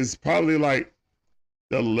Collins is probably like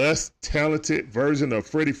the less talented version of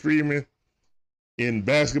Freddie Freeman in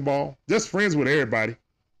basketball. Just friends with everybody.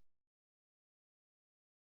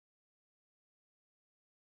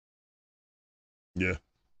 Yeah.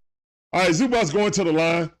 All right, Zubac's going to the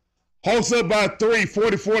line. Hawks up by 3,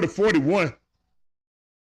 44 to 41.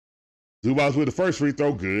 Zubac's with the first free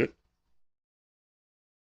throw. Good.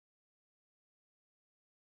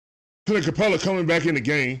 Clint Capella coming back in the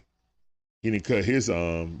game. He didn't cut his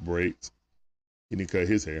braids. He didn't cut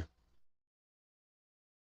his hair.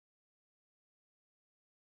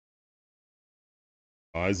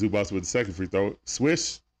 All right, Zubac's with the second free throw.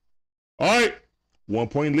 Swish. All right.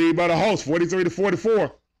 1-point lead by the Hawks, 43 to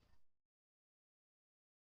 44.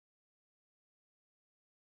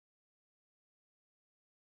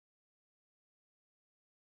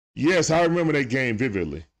 Yes, I remember that game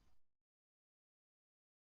vividly.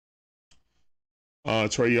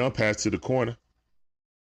 Trae Young passed to the corner.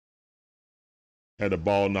 Had the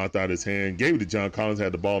ball knocked out of his hand. Gave it to John Collins,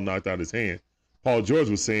 had the ball knocked out of his hand. Paul George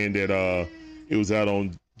was saying that it was out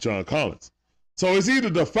on John Collins. So it's either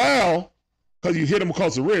the foul, because you hit him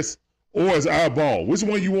across the wrist, or it's our ball. Which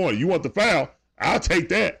one you want? You want the foul? I'll take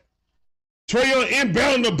that. Trae Young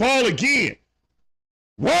inbounding the ball again.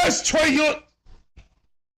 Why is Trae Young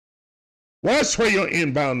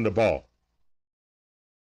inbounding the ball?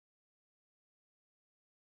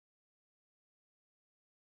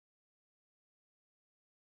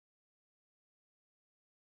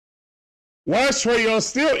 Why is Trae Young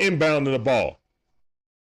still inbounding the ball?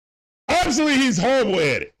 Obviously, he's horrible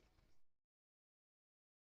at it.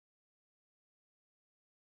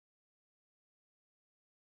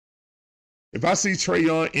 If I see Trae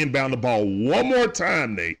Young inbound the ball one more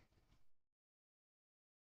time, Nate.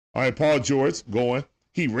 All right, Paul George going.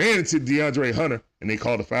 He ran into DeAndre Hunter, and they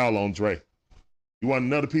called a foul on Dre. You want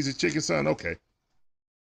another piece of chicken, son? Okay.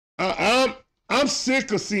 I'm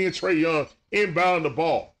sick of seeing Trae Young inbound the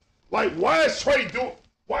ball. Like, why is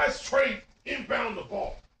Trae inbound the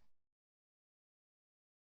ball?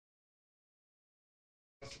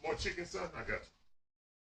 Want some more chicken, son? I got you.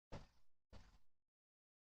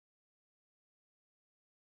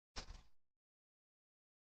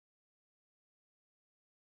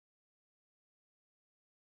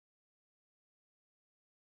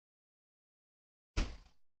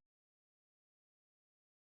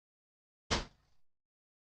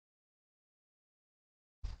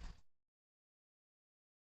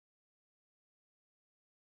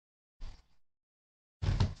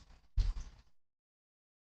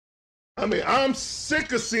 I mean, I'm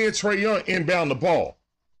sick of seeing Trae Young inbound the ball.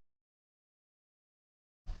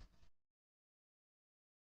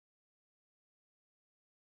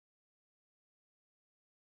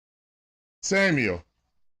 Samuel,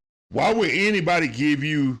 why would anybody give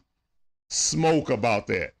you smoke about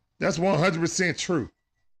that? That's 100% true.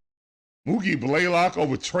 Mookie Blaylock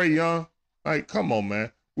over Trae Young? Like, come on,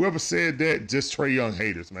 man. Whoever said that, just Trae Young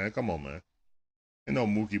haters, man. Come on, man. Ain't no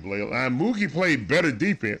Mookie Blaylock. Mookie played better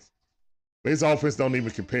defense, but his offense don't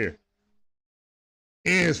even compare.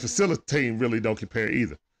 And his facilitating really don't compare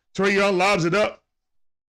either. Trae Young lobs it up,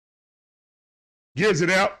 gives it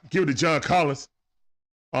out, give it to John Collins.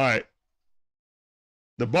 All right.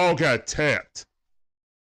 The ball got tapped.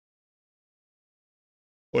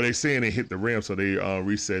 Or they saying they hit the rim, so they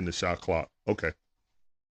resetting the shot clock. Okay.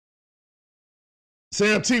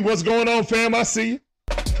 Sam T, what's going on, fam? I see you.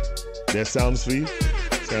 That sounds for you.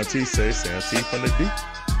 Sam T says, Sam T from the D.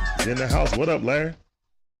 He's in the house. What up, Larry?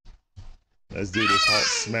 Let's do this.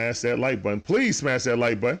 Smash that like button. Please smash that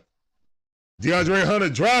like button. DeAndre Hunter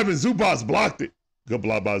driving. Zubac blocked it. Good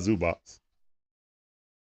block by Zubac.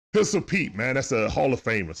 Pistol Pete, man. That's a Hall of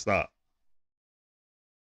Famer. Stop.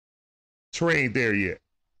 Trae ain't there yet.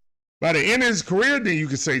 By the end of his career, then you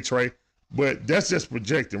can say Trae. But that's just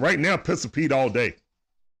projecting. Right now, Pistol Pete all day.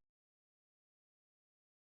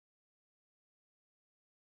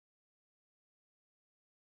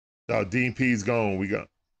 Oh, Dean P's gone. We got.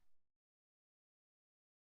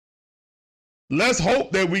 Let's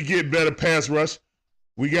hope that we get better pass rush.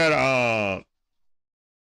 We got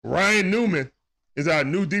Ryan Newman is our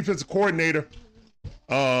new defensive coordinator,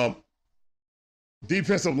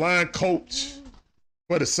 defensive line coach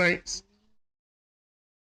for the Saints.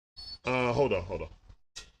 Hold on.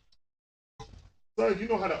 Son, you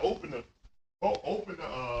know how to open the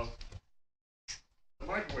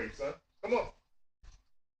microwave, son. Come on.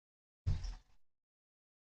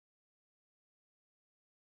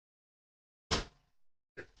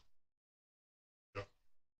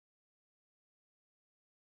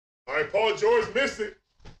 All right, Paul George missed it.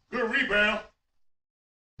 Good rebound.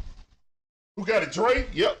 Who got it? Dre?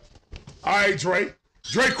 Yep. All right, Dre.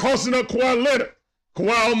 Dre crossing up Kawhi Leonard.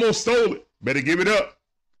 Kawhi almost stole it. Better give it up.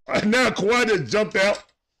 Right now, Kawhi just jumped out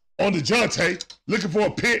on DeJounte, looking for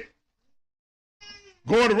a pick.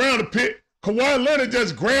 Going around the pick. Kawhi Leonard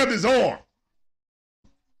just grabbed his arm.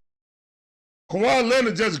 Kawhi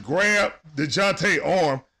Leonard just grabbed DeJounte's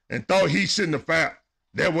arm and thought he shouldn't have fouled.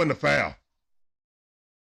 That wasn't a foul.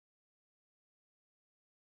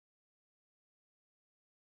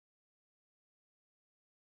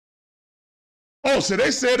 Oh, so they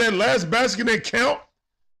said that last basket didn't count,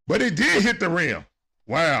 but it did hit the rim.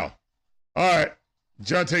 Wow. All right.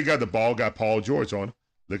 Jonte got the ball, got Paul George on him,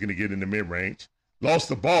 looking to get in the mid-range. Lost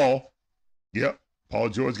the ball. Yep. Paul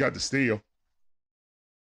George got the steal.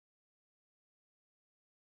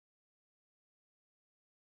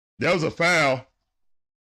 That was a foul.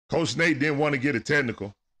 Coach Nate didn't want to get a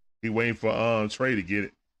technical. He waiting for Trae to get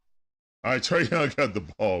it. All right, Trae Young got the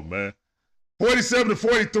ball, man.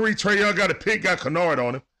 47-43, Trae Young got a pick, got Kennard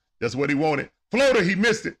on him. That's what he wanted. Floater, he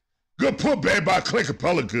missed it. Good putback by Clint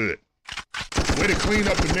Capella, good. Way to clean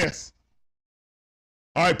up the mess.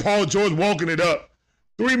 All right, Paul George walking it up.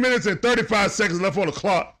 3 minutes and 35 seconds left on the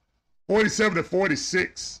clock.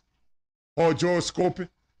 47-46. Paul George scorpion.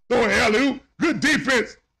 Throwing alley-oop. Good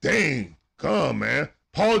defense. Dang. Come on, man.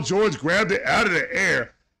 Paul George grabbed it out of the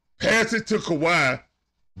air, passed it to Kawhi.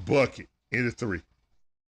 Bucket. Into three.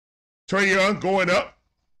 Trae Young going up.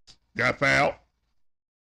 Got fouled.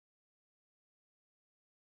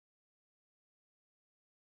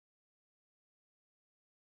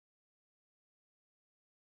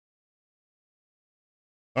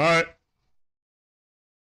 All right.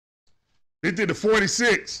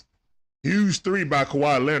 50-46. Huge three by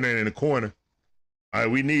Kawhi Leonard in the corner. All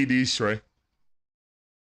right, we need these, Trae.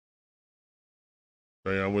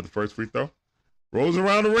 Trae Young with the first free throw. Rolls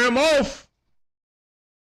around the rim off.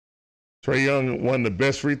 Trae Young, one of the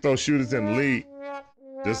best free throw shooters in the league.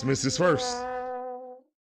 Just missed his first.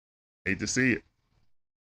 Hate to see it.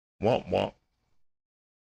 Womp womp.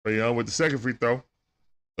 Trae Young with the second free throw.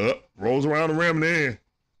 Up, rolls around the rim and in.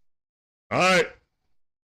 All right.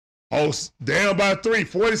 Host down by 3,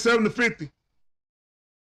 47-50.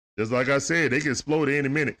 Just like I said, they can explode at any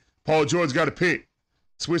minute. Paul George got a pick.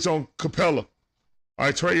 Switch on Capella. All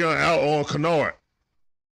right, Trae Young out on Kennard.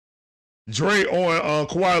 Dre on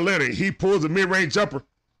Kawhi Leonard. He pulls a mid-range jumper.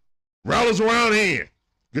 Rattles around in.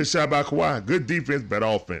 Good shot by Kawhi. Good defense, better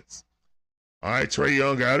offense. All right, Trae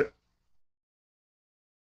Young got it.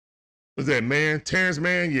 What's that, man? Terrence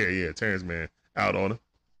Mann? Yeah, Terrence Mann. Out on him.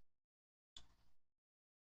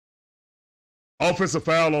 Offensive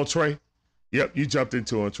foul on Trae. Yep, you jumped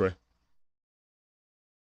into him, Trae.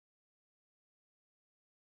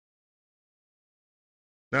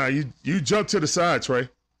 Now, you jumped to the side, Trae.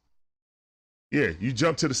 Yeah, you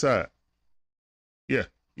jump to the side. Yeah,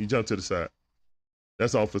 you jump to the side.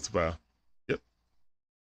 That's offensive foul. Yep.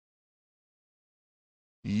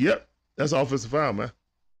 Yep. That's offensive foul, man.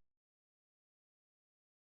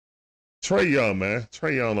 Trae Young, man.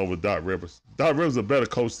 Trae Young over Doc Rivers. Doc Rivers is a better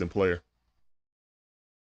coach than player.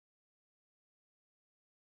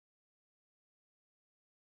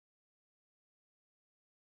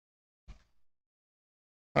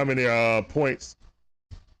 How many points?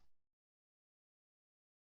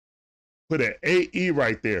 Put an AE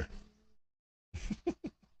right there.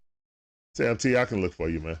 Sam T, I can look for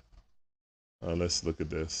you, man. Let's look at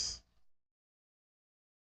this.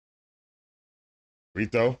 Free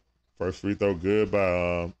throw. First free throw good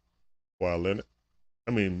by Kawhi Leonard.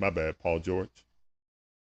 I mean, my bad, Paul George.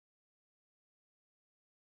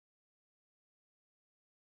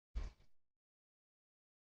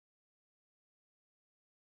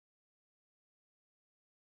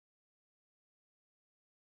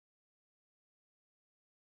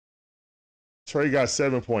 Trae got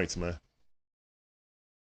 7 points, man.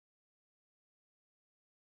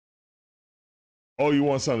 Oh, you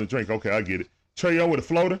want something to drink? Okay, I get it. Trae Young with a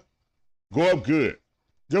floater. Go up good.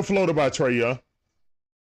 Good floater by Trae Young.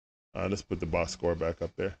 Let's put the box score back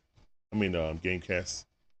up there. I mean, Gamecast.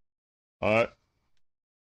 All right.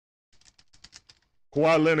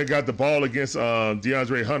 Kawhi Leonard got the ball against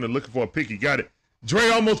DeAndre Hunter, looking for a pick. He got it.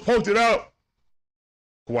 Dre almost poked it out.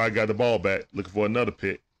 Kawhi got the ball back, looking for another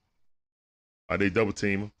pick. All right, they double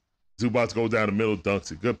team him. Zubac goes down the middle,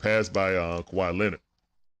 dunks it. Good pass by Kawhi Leonard.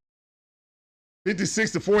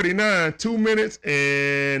 56-49, 2 minutes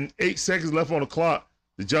and 8 seconds left on the clock.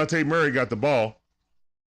 DeJounte Murray got the ball.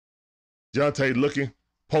 DeJounte looking,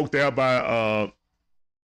 poked out by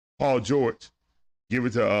Paul George. Give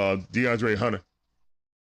it to DeAndre Hunter.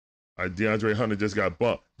 All right, DeAndre Hunter just got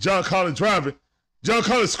bumped. John Collins driving. John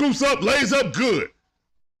Collins scoops up, lays up good.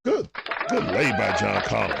 Good lay by John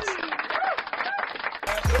Collins.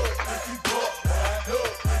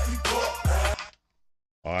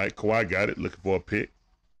 All right, Kawhi got it, looking for a pick.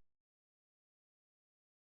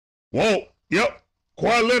 Walt, yep.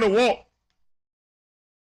 Kawhi Leonard, Walt.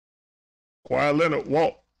 Kawhi Leonard,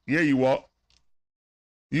 Walt. Yeah, you walk.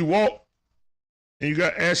 You walk. And you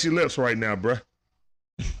got ashy lips right now, bruh.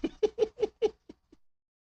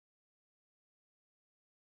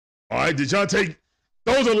 All right, DeJounte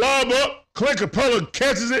throws a lob up. Clint Capella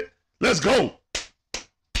catches it. Let's go.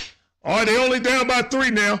 All right, they only down by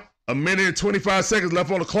 3 now. 1 minute and 25 seconds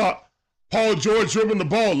left on the clock. Paul George dribbling the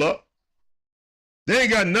ball up. They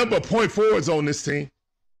ain't got nothing but point forwards on this team.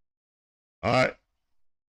 All right.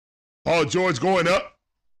 Paul George going up.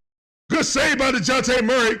 Good save by DeJounte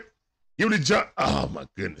Murray. Give it to John. Oh, my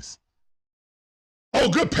goodness. Oh,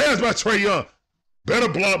 good pass by Trae Young. Better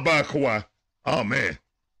block by Kawhi. Oh, man.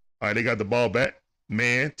 All right, they got the ball back.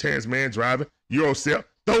 Terrence Mann driving. Euro step.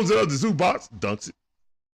 Throws it up to Zubac. Dunks it.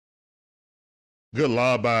 Good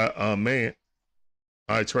lob by Mann.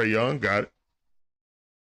 All right, Trae Young got it.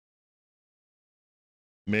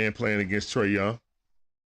 Mann playing against Trae Young.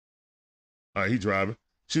 All right, he driving.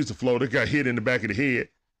 Shoots a floater. Got hit in the back of the head.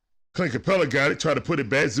 Clint Capella got it. Tried to put it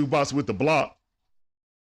back. Zubac with the block.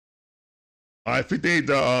 All right,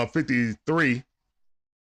 58-53.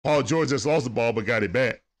 Paul George just lost the ball but got it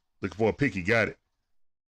back. Looking for a pick. He got it.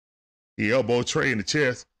 He elbowed Trae in the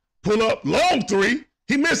chest. Pull up. Long 3.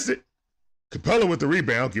 He missed it. Capella with the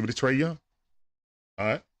rebound. Give it to Trae Young. All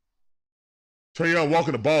right. Trae Young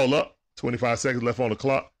walking the ball up. 25 seconds left on the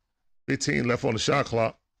clock. 15 left on the shot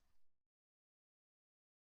clock.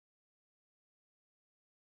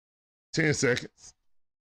 10 seconds.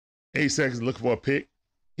 8 seconds looking for a pick.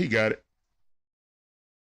 He got it.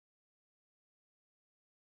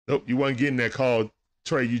 Nope, you wasn't getting that call.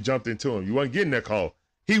 Trae, you jumped into him. You wasn't getting that call.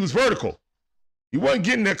 He was vertical. You wasn't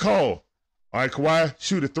getting that call. All right, Kawhi,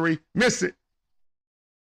 shoot a 3. Missed it.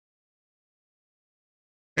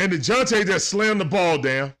 And DeJounte just slammed the ball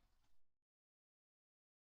down.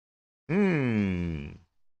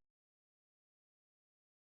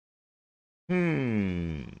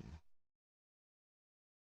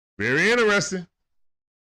 Very interesting.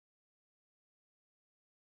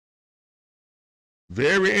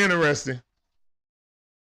 Very interesting.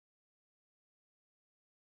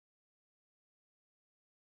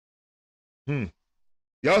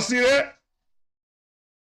 Y'all see that?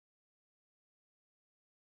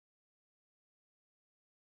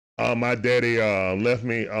 My daddy left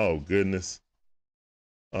me. Oh, goodness.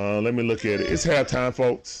 Let me look at it. It's halftime,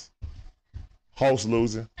 folks. Hawks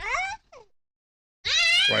losing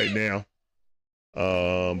right now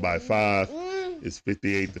by 5. It's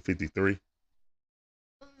 58-53.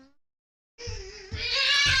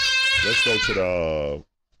 Let's go to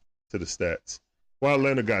the stats. Well,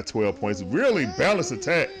 Leonard got 12 points. Really balanced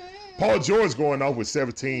attack. Paul George going off with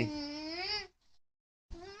 17.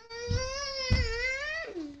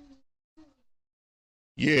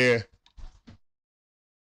 Yeah.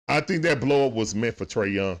 I think that blow up was meant for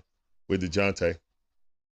Trae Young with DeJounte.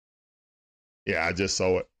 Yeah, I just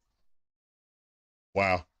saw it.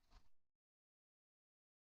 Wow.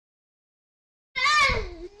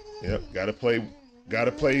 Yep, gotta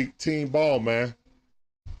play team ball, man.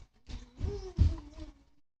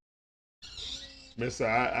 Mister,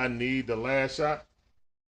 I need the last shot.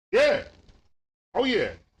 Yeah. Oh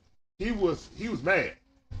yeah. He was mad.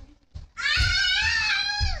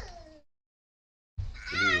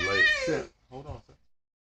 Hold on, sir.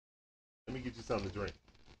 Let me get you something to drink.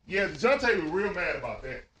 Yeah, DeJounte was real mad about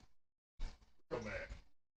that. Real mad.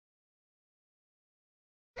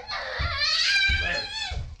 Damn,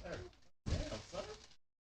 son.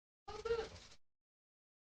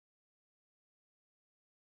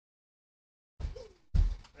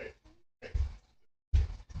 Hey, hey.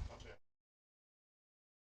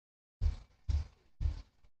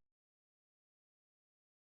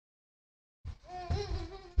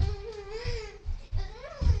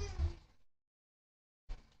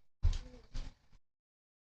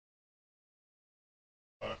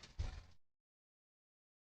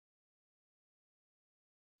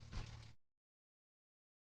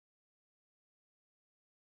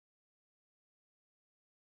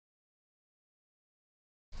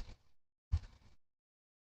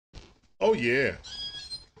 Oh yeah.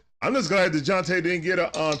 I'm just glad DeJounte didn't get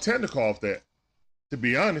a technical off that, to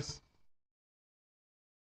be honest.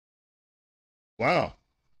 Wow.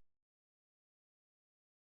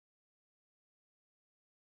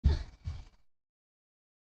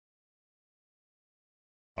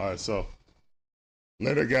 All right, so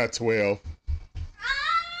Leonard got 12,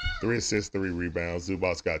 3 assists, 3 rebounds.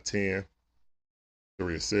 Zubac got 10,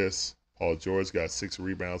 3 assists. Paul George got 6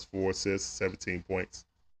 rebounds, 4 assists, 17 points.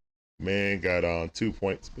 Man got 2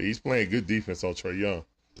 points, but he's playing good defense on Trae Young.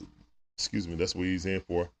 Excuse me, that's what he's in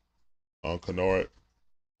for. Kennard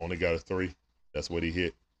only got a 3. That's what he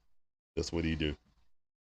hit. That's what he do.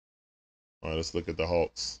 All right, let's look at the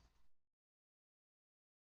Hawks.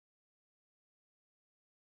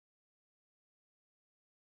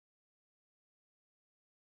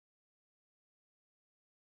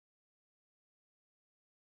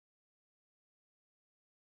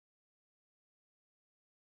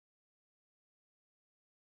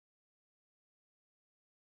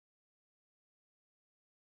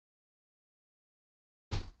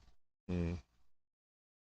 Mm.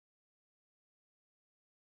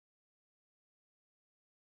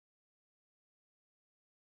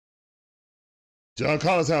 John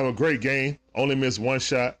Collins having a great game. Only missed 1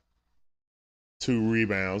 shot, 2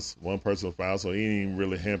 rebounds, 1 personal foul, so he ain't even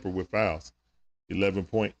really hampered with fouls. 11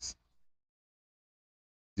 points.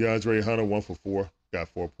 DeAndre Hunter 1 for 4, got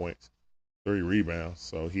 4 points, 3 rebounds,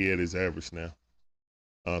 so he had his average now.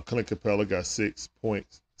 Clint Capella got 6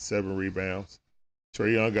 points, 7 rebounds.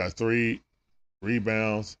 Trae Young got 3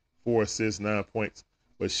 rebounds, 4 assists, 9 points,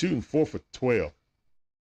 but shooting 4 for 12.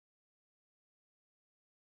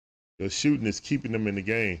 The shooting is keeping them in the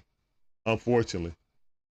game, unfortunately.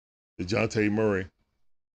 DeJounte Murray.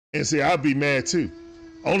 And see, I'd be mad too.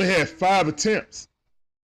 Only had 5 attempts.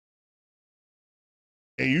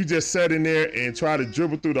 And you just sat in there and try to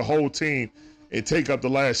dribble through the whole team and take up the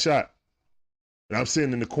last shot. And I'm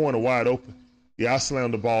sitting in the corner wide open. Yeah, I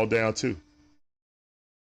slammed the ball down too.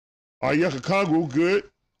 Yuka Kongu, good.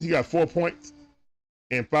 He got 4 points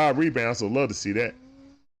and 5 rebounds, so love to see that.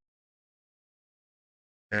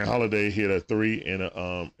 And Holiday hit a 3 and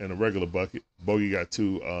a regular bucket. Bogey got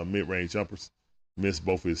 2 mid-range jumpers. Missed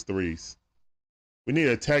both of his 3s. We need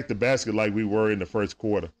to attack the basket like we were in the first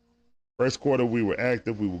quarter. First quarter, we were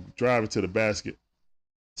active. We were driving to the basket.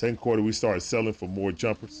 Second quarter, we started selling for more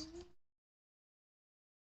jumpers.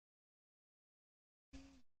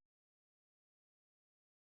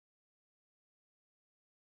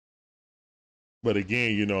 But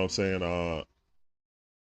again, you know what I'm saying?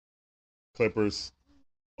 Clippers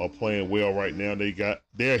are playing well right now.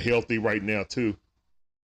 They're healthy right now too.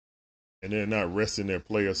 And they're not resting their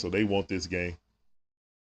players, so they want this game.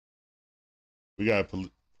 We got to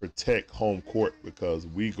protect home court because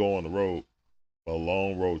we go on the road for a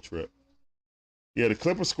long road trip. Yeah, the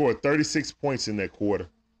Clippers scored 36 points in that quarter.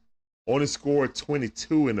 Only scored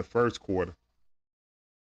 22 in the first quarter.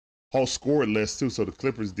 Hawks scored less too, so the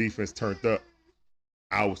Clippers defense turned up.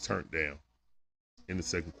 I was turned down in the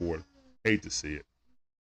second quarter. Hate to see it.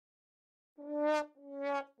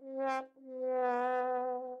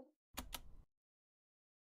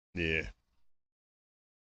 Yeah.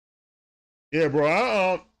 Yeah,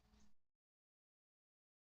 bro.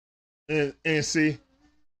 And see,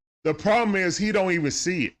 the problem is he don't even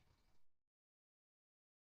see it.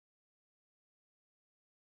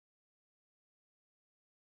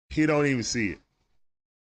 He don't even see it.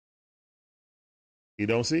 He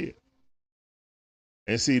don't see it.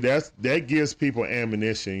 And see, that gives people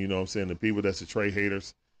ammunition, you know what I'm saying? The people that's the trade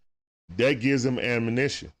haters, that gives them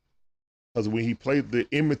ammunition. Because when he played the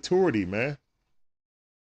immaturity, man,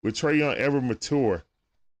 will Trae Young ever mature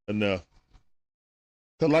enough?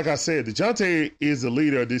 Because like I said, DeJounte is the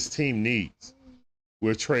leader this team needs.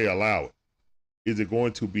 Will Trae allow it? Is it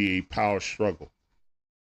going to be a power struggle?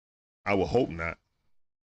 I would hope not.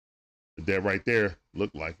 But that right there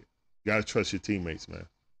looked like it. You got to trust your teammates, man.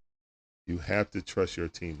 You have to trust your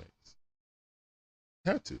teammates.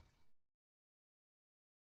 You have to.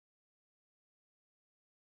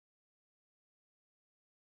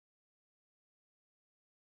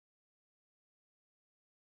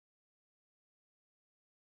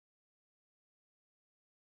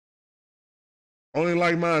 Only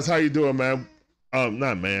like mine's how you doing, man?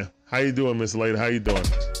 Not man. How you doing, Miss Lady? How you doing?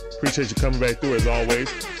 Appreciate you coming back through as always.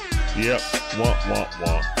 Yep. Womp, womp,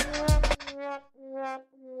 womp.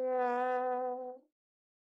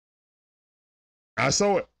 I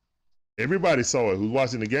saw it. Everybody saw it who's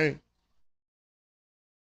watching the game.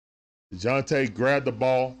 DeJounte grabbed the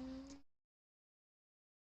ball,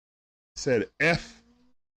 said F,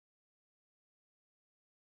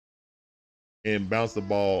 and bounced the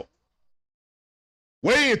ball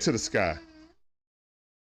way into the sky.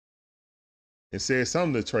 And said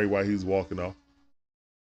something to Trae while he was walking off.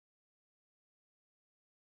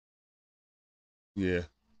 Yeah.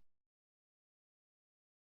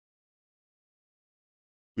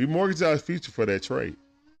 We mortgaged our future for that trade.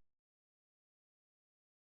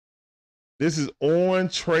 This is on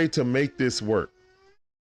Trae to make this work.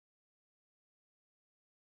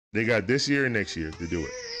 They got this year and next year to do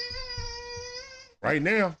it. Right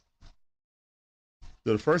now,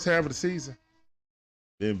 to the first half of the season,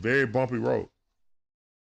 been very bumpy road.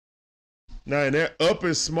 Now in that Up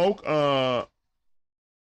in Smoke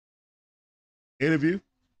interview,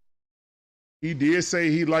 he did say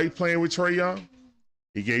he liked playing with Trae Young.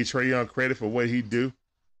 He gave Trae Young credit for what he do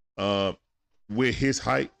with his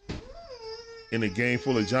height in a game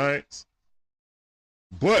full of giants.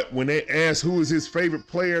 But when they asked who was his favorite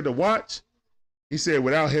player to watch, he said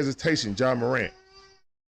without hesitation, Ja Morant.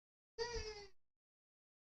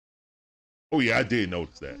 Oh yeah, I did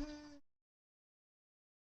notice that.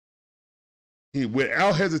 He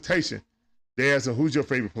without hesitation, they asked him who's your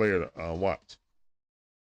favorite player to watch.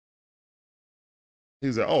 He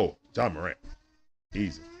was like, oh, Ja Morant.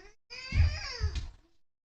 Easy.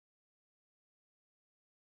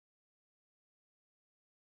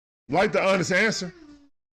 Like the honest answer.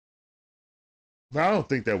 But I don't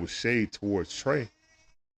think that was shade towards Trae.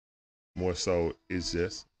 More so, it's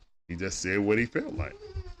just, he just said what he felt like.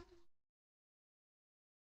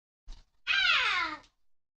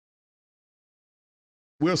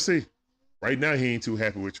 We'll see. Right now, he ain't too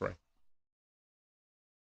happy with Trae.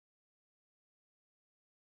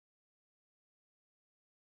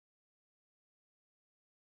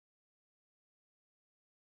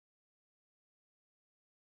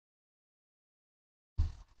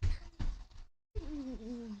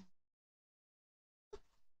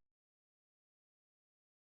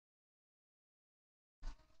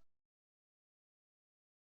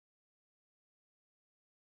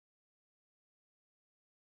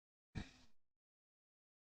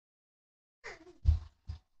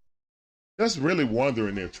 Just really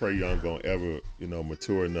wondering if Trae Young gonna ever,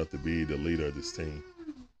 mature enough to be the leader of this team.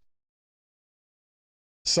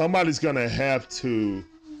 Somebody's gonna have to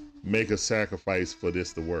make a sacrifice for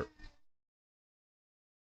this to work.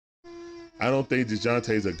 I don't think DeJounte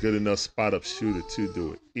is a good enough spot up shooter to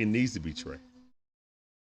do it. It needs to be Trae.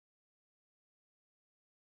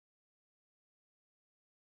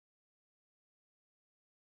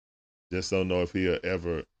 Just don't know if he'll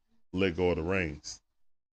ever let go of the reins.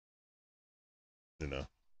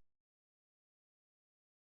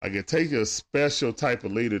 I can take a special type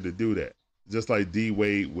of leader to do that. Just like D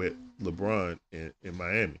Wade with LeBron in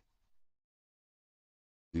Miami.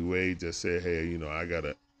 D Wade just said, hey,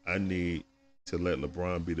 I need to let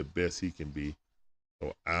LeBron be the best he can be.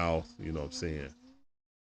 So I'll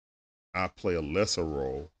play a lesser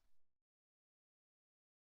role.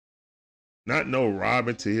 Not no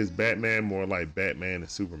Robin to his Batman, more like Batman and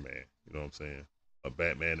Superman. You know what I'm saying?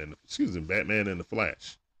 Batman and the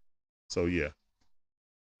Flash. So yeah.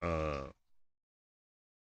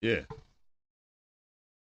 Yeah.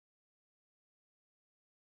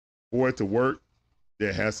 For it to work,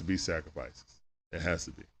 there has to be sacrifices. There has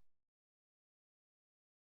to be.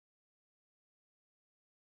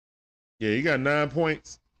 Yeah, he got 9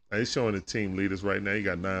 points. He's showing the team leaders right now. He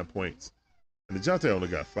got 9 points. And DeJounte only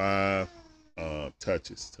got 5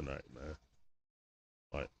 touches tonight, man.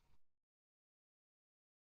 Like,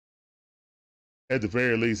 at the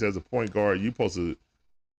very least, as a point guard, you're supposed to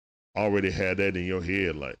already have that in your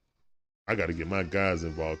head. Like, I got to get my guys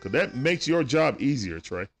involved. Because that makes your job easier,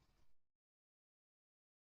 Trey.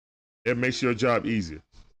 It makes your job easier.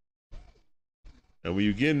 And when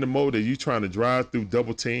you get in the mode that you're trying to drive through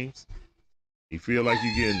double teams, you feel like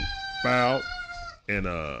you're getting fouled, and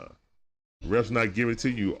refs not giving it to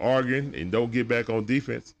you, arguing, and don't get back on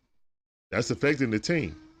defense, that's affecting the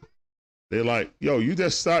team. They're like, yo, you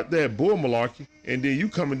just start that bull malarkey, and then you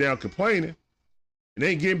coming down complaining, and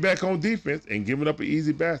ain't getting back on defense and giving up an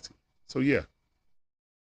easy basket. So, yeah.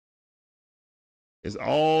 It's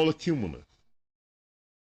all accumulative.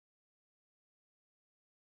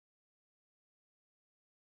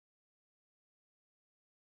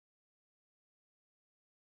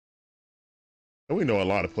 And we know a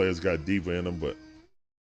lot of players got diva in them, but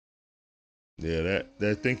yeah,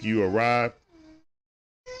 that think you arrived,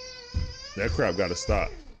 that crap got to stop.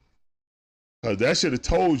 Because that should have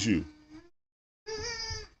told you.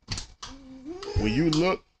 When you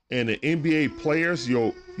look and the NBA players,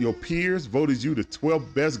 your peers voted you the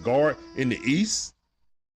 12th best guard in the East,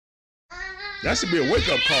 that should be a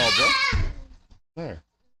wake-up call, bro. There,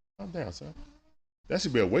 calm down, sir. That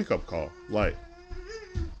should be a wake-up call. Like,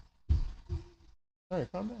 all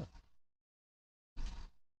right, calm down.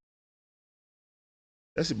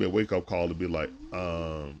 That should be a wake-up call to be like,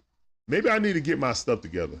 maybe I need to get my stuff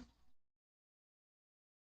together.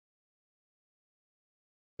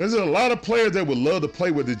 There's a lot of players that would love to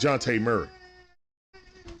play with DeJounte Murray.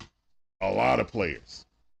 A lot of players.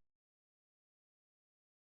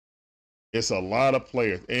 It's a lot of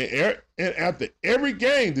players. And after every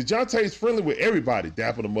game, DeJounte is friendly with everybody,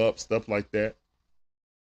 dapping them up, stuff like that.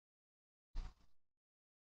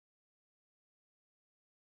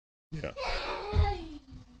 Yeah.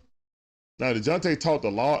 Now, DeJounte talked a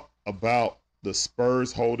lot about the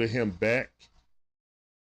Spurs holding him back.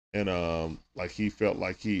 And like he felt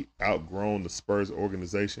like he outgrown the Spurs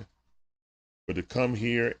organization. But to come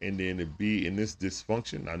here and then to be in this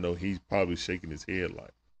dysfunction, I know he's probably shaking his head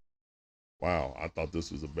like, wow, I thought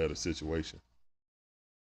this was a better situation.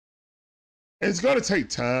 And it's going to take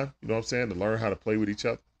time, you know what I'm saying, to learn how to play with each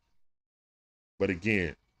other. But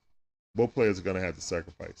again, both players are going to have to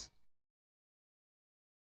sacrifice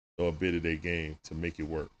a bit of their game to make it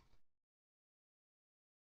work.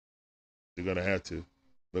 They're going to have to,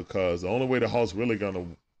 because the only way the Hawks really going to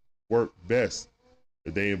work best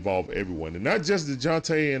is they involve everyone, and not just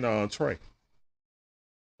DeJounte and Trey.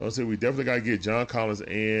 I'll say we definitely got to get John Collins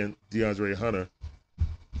and DeAndre Hunter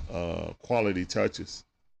quality touches,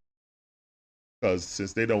 because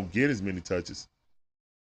since they don't get as many touches,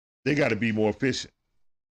 they got to be more efficient,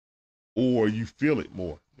 or you feel it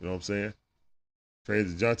more. You know what I'm saying? Trey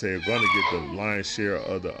and DeJounte are going to get the lion's share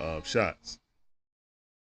of the shots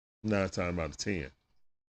 9 times out of 10.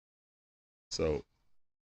 So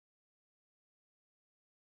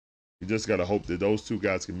you just got to hope that those two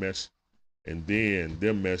guys can mesh, and then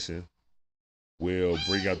them meshing will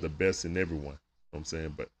bring out the best in everyone. You know what I'm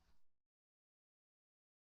saying? But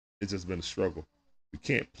it's just been a struggle. We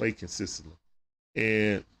can't play consistently.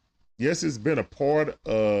 And yes, it's been a part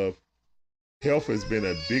of health, has been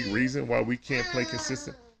a big reason why we can't play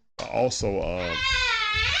consistent. But also,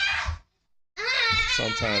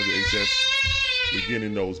 sometimes it's just we get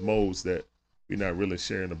in those modes that we're not really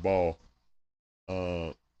sharing the ball.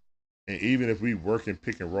 And even if we work and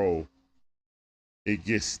pick and roll, it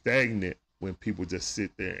gets stagnant when people just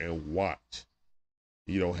sit there and watch.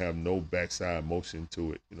 You don't have no backside motion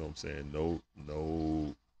to it. You know what I'm saying?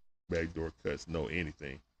 No backdoor cuts, no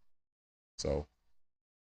anything. So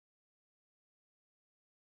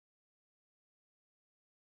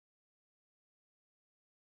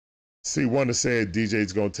see, Wonder said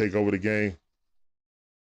DJ's gonna take over the game.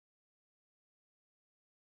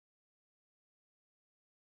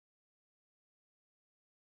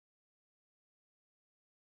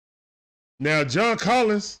 Now, John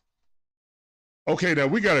Collins, okay, now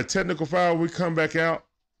we got a technical foul. We come back out.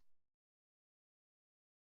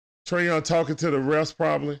 Trae Young talking to the refs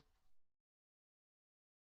probably.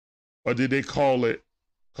 Or did they call it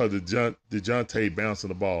because of DeJounte bouncing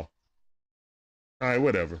the ball? All right,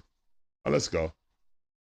 whatever. Let's go.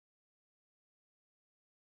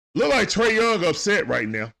 Look like Trae Young upset right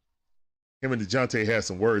now. Him and DeJounte had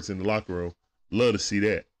some words in the locker room. Love to see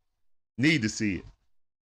that. Need to see it.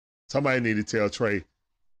 Somebody need to tell Trey,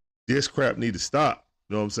 this crap need to stop.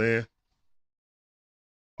 You know what I'm saying?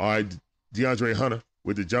 All right, DeAndre Hunter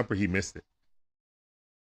with the jumper, he missed it.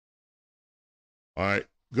 All right,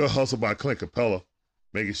 good hustle by Clint Capella,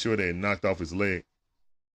 making sure they knocked off his leg.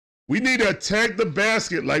 We need to attack the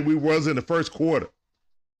basket like we was in the first quarter.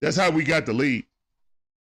 That's how we got the lead.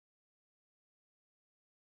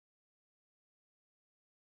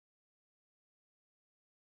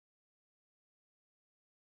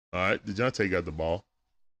 All right, DeJounte got the ball.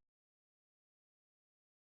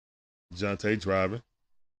 DeJounte driving.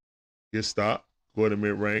 Get stopped. Go to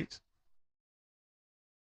mid-range.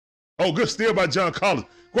 Oh, good steal by John Collins.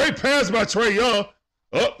 Great pass by Trae Young.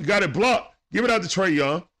 Oh, got it blocked. Give it out to Trae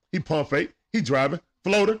Young. He pump fake. He driving.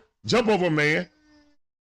 Floater. Jump over a man.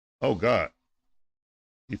 Oh, God.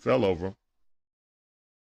 He fell over him.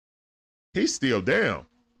 He's still down.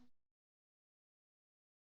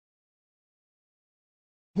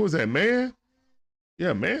 Who was that, man?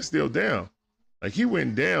 Yeah, man's still down. Like, he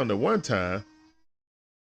went down the one time.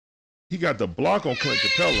 He got the block on Clint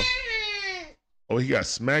Capella. Oh, he got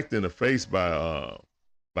smacked in the face by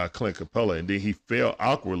Clint Capella, and then he fell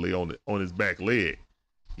awkwardly on his back leg.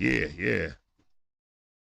 Yeah.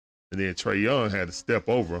 And then Trae Young had to step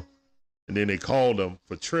over him, and then they called him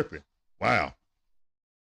for tripping. Wow.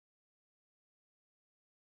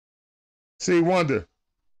 See, wonder,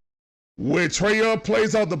 when Trae Young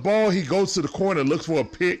plays out the ball, he goes to the corner, looks for a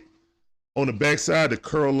pick on the backside to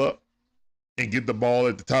curl up and get the ball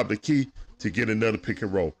at the top of the key to get another pick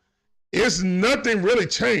and roll. It's nothing really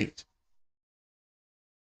changed.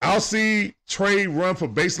 I'll see Trae run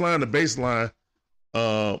from baseline to baseline.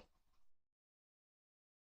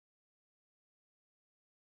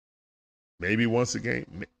 Maybe once a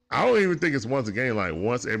game. I don't even think it's once a game, like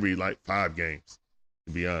once every 5 games,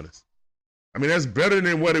 to be honest. I mean, that's better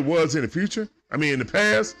than what it was in the future. I mean, in the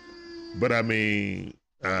past. But I mean,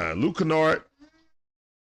 Luke Kennard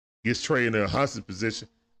gets Trae in a hostage position,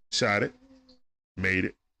 shot it, made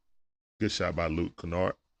it. Good shot by Luke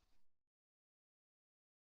Kennard.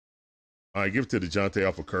 All right, give it to DeJounte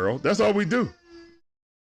off a curl. That's all we do.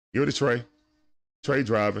 Give it to Trae. Trae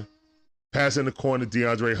driving. Pass in the corner,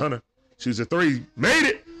 DeAndre Hunter. Shoots a 3. Made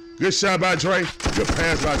it. Good shot by Trae. Good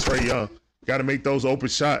pass by Trae Young. Got to make those open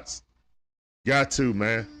shots. Got to,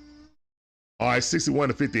 man. All right,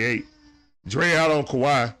 61-58. Dre out on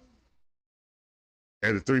Kawhi.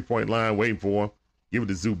 At the 3-point line, waiting for him. Give it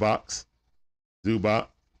to Zubac. Zubac.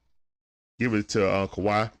 Give it to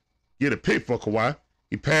Kawhi. Get a pick for Kawhi.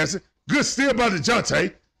 He passes it. Good steal by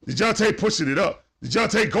DeJounte. DeJounte pushing it up.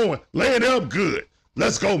 DeJounte going. Laying it up good.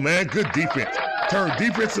 Let's go, man. Good defense. Turn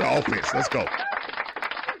defense to offense. Let's go.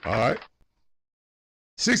 All right.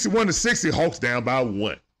 61-60. Hawks down by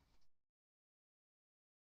 1.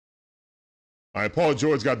 All right, Paul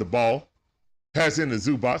George got the ball. Pass in to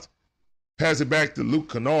Zubac. Pass it back to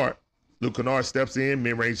Luke Kennard. Luke Kennard steps in,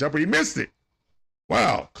 mid-range jumper. He missed it.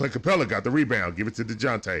 Wow. Clint Capella got the rebound. Give it to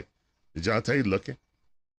DeJounte. DeJounte looking.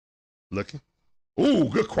 Ooh,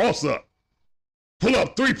 good cross up. Pull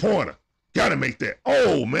up 3-pointer. Got to make that.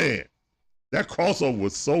 Oh, man. That crossover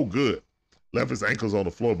was so good. Left his ankles on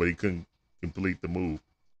the floor, but he couldn't complete the move.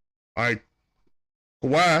 All right.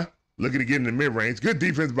 Kawhi looking to get in the mid-range. Good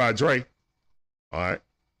defense by Dre. All right.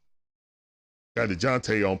 Got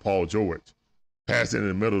DeJounte on Paul George. Pass in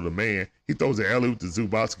the middle of the man. He throws an alley-oop to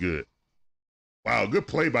Zubac. Good. Wow, good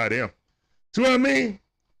play by them. See what I mean?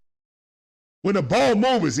 When the ball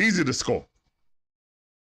moves, it's easy to score.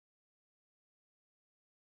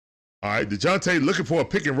 All right, DeJounte looking for a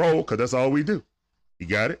pick and roll because that's all we do. He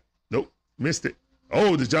got it. Nope, missed it.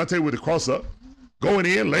 Oh, DeJounte with the cross up. Going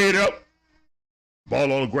in, lay it up.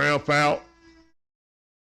 Ball on the ground, foul.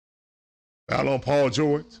 Foul on Paul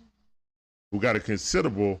George, who got a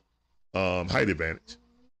considerable height advantage.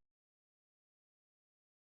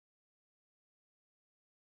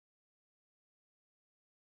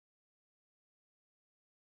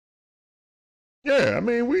 Yeah, I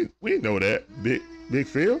mean, we know that, Big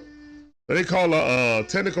Phil. But they call a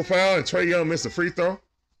technical foul and Trae Young missed a free throw.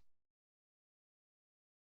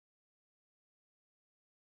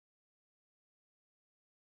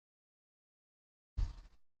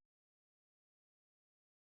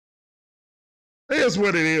 Here's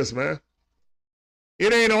what it is, man.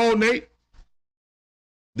 It ain't on Nate.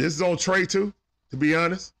 This is on Trae too, to be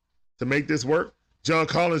honest, to make this work. John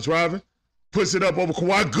Collins driving. Puts it up over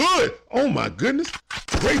Kawhi. Good. Oh, my goodness.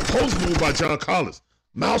 Great post move by John Collins.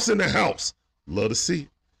 Mouse in the house. Love to see.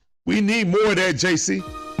 We need more of that, JC.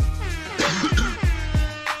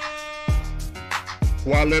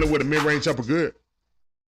 Kawhi Leonard with a mid-range jumper. Good.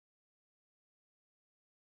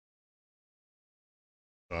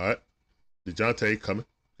 All right. DeJounte coming.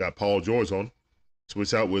 Got Paul George on him.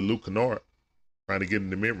 Switch out with Luke Kennard. Trying to get in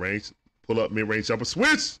the mid-range. Pull up mid-range jumper.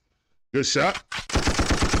 Switch! Good shot.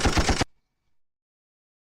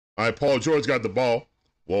 All right, Paul George got the ball.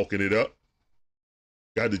 Walking it up.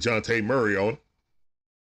 Got DeJounte Murray on him.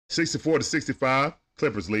 64-65.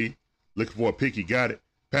 Clippers lead. Looking for a pick. He got it.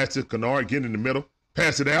 Pass to Kennard. Get in the middle.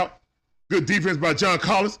 Pass it out. Good defense by John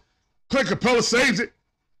Collins. Clint Capella saves it.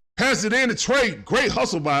 Pass it in to Trey. Great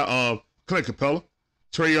hustle by Clint Capella.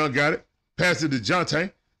 Trae Young got it. Pass it to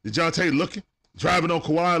DeJounte. DeJounte looking. Driving on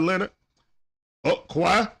Kawhi Leonard. Oh,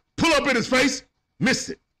 Kawhi. Pull up in his face. Missed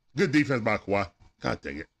it. Good defense by Kawhi. God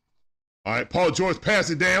dang it. All right, Paul George pass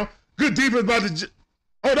it down. Good defense by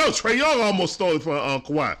oh, no. Trae Young almost stole it from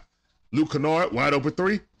Kawhi. Luke Kennard, wide open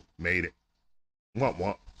three. Made it. Womp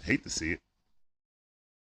womp. Hate to see it.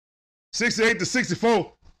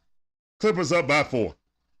 68-64. Clippers up by 4.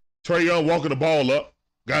 Trae Young walking the ball up.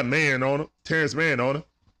 Got man on him. Terrence Mann on him.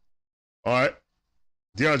 All right.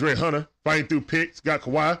 DeAndre Hunter fighting through picks. Got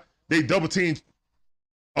Kawhi. They double team.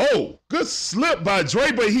 Oh, good slip by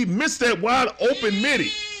Dre, but he missed that wide open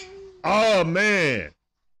midi. Oh, man.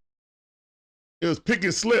 It was pick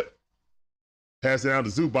and slip. Pass it down to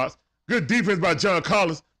Zubac. Good defense by John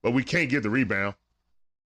Collins, but we can't get the rebound.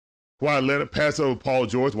 Kawhi Leonard pass over Paul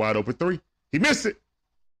George, wide open three. He missed it.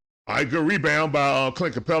 All right, good rebound by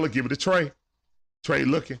Clint Capella. Give it to Trey. Trey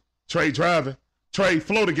looking. Trey driving. Trey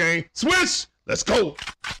float the game. Switch. Let's go.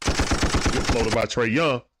 Good floater by Trae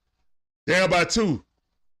Young. Down by 2.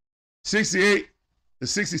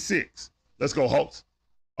 68-66. Let's go, Hawks.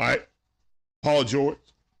 All right. Paul George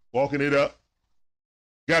walking it up.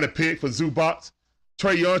 Got a pick for Zubac.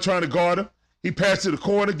 Trae Young trying to guard him. He passed to the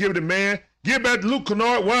corner. Give it to man. Get back to Luke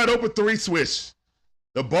Kennard. Wide open three. Swish.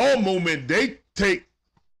 The ball movement, they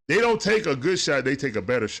don't take a good shot. They take a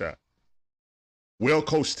better shot.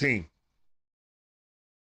 Well-coached team.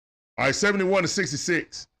 All right,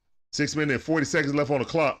 71-66. 6 minutes and 40 seconds left on the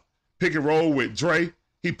clock. Pick and roll with Dre.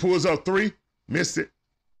 He pulls up three. Missed it.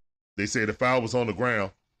 They say the foul was on the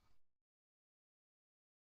ground.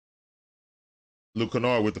 Luke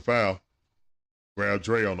Kennard with the foul. Grab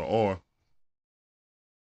Dre on the arm.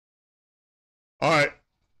 All right.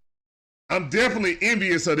 I'm definitely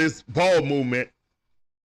envious of this ball movement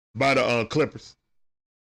by the Clippers.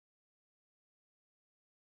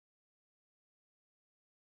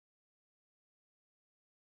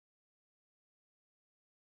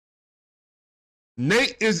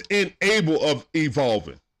 Nate is incapable of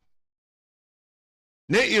evolving.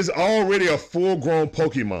 Nate is already a full-grown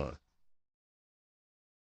Pokemon.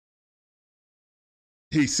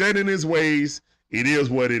 He's set in his ways. It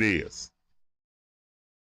is what it is.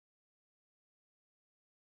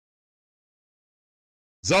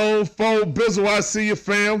 Zone 4, Bizzle, I see you,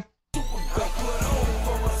 fam.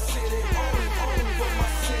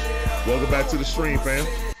 Welcome back to the stream, fam.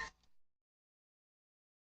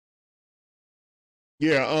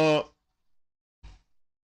 Yeah,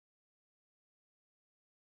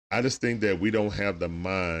 I just think that we don't have the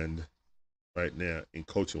mind right now in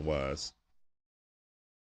coaching wise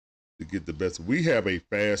to get the best. We have a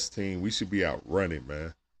fast team. We should be out running,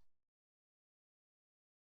 man.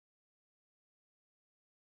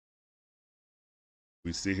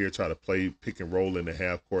 We sit here, try to play pick and roll in the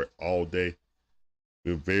half court all day.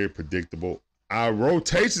 We're very predictable. Our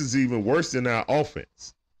rotation is even worse than our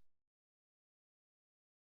offense.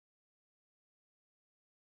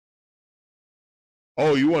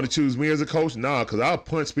 Oh, you want to choose me as a coach? Nah, because I'll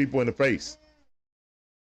punch people in the face.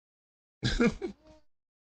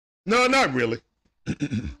 No, not really.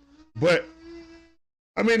 But,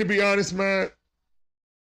 I mean, to be honest, man,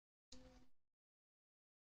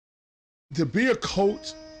 to be a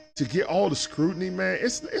coach, to get all the scrutiny, man,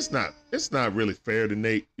 it's not really fair to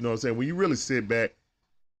Nate. You know what I'm saying? When you really sit back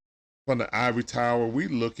from the ivory tower, we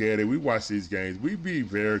look at it, we watch these games, we be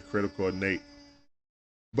very critical of Nate.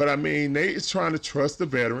 But I mean, Nate is trying to trust the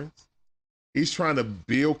veterans. He's trying to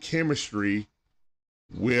build chemistry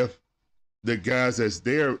with the guys that's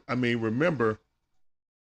there. I mean, remember,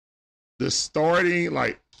 the starting,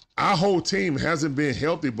 like, our whole team hasn't been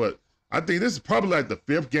healthy, but I think this is probably like the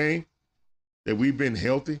 5th game that we've been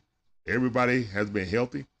healthy. Everybody has been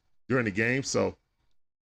healthy during the game. So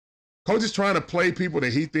coach is trying to play people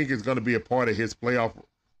that he thinks is going to be a part of his playoff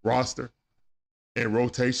roster and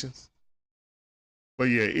rotations. But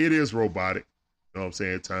yeah, it is robotic. You know what I'm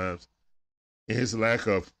saying? At times. And his lack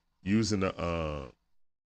of using the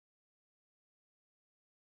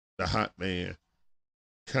hot man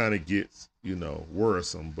kind of gets,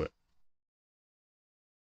 worrisome. But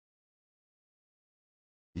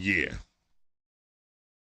yeah.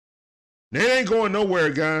 They ain't going nowhere,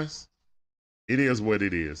 guys. It is what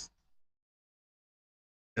it is.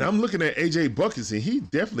 And I'm looking at AJ Buckets, and he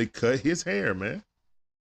definitely cut his hair, man.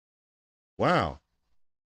 Wow.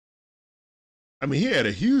 I mean, he had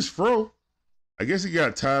a huge fro. I guess he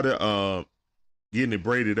got tired of getting it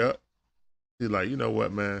braided up. He's like, you know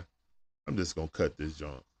what, man? I'm just going to cut this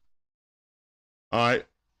joint. All right.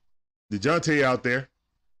 DeJounte out there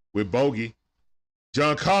with Bogey.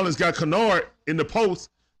 John Collins got Kennard in the post.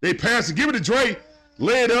 They pass it, give it to Dre.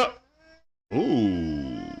 Lay it up.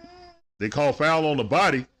 Ooh. They call foul on the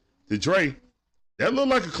body to Dre. That looked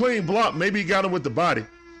like a clean block. Maybe he got him with the body.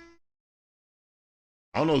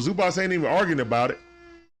 I don't know. Zubac ain't even arguing about it.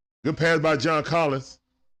 Good pass by John Collins.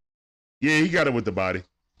 Yeah, he got it with the body.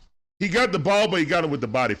 He got the ball, but he got it with the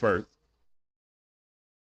body first.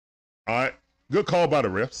 All right. Good call by the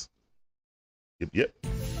refs. Yep.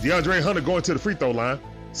 DeAndre Hunter going to the free throw line.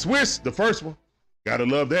 Swish, the first one. Gotta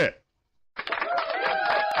love that.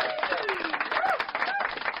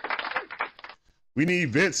 We need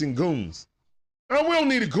vets and goons. We don't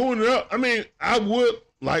need to goon it up. I mean, I would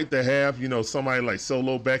like to have, somebody like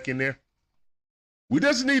Solo back in there. We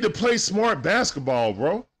just need to play smart basketball,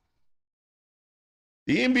 bro.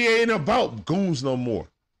 The NBA ain't about goons no more.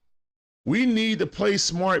 We need to play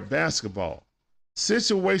smart basketball.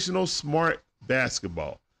 Situational smart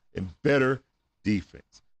basketball and better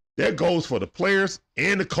defense. That goes for the players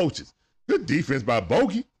and the coaches. Good defense by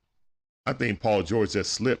Bogey. I think Paul George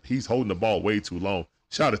just slipped. He's holding the ball way too long.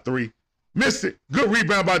 Shot a three. Missed it. Good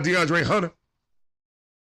rebound by DeAndre Hunter.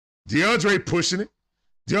 DeAndre pushing it.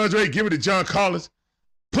 DeAndre give it to John Collins.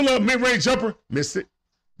 Pull up mid-range jumper. Missed it.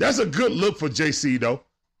 That's a good look for JC, though.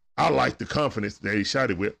 I like the confidence that he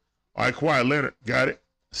shot it with. All right, Kawhi Leonard got it.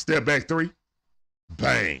 Step back three.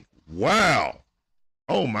 Bang. Wow.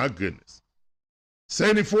 Oh, my goodness.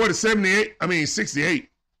 68.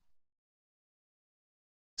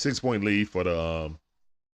 6-point lead for the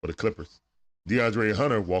Clippers. DeAndre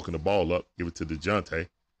Hunter walking the ball up. Give it to DeJounte.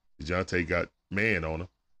 DeJounte got man on him.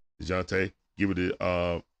 DeJounte give it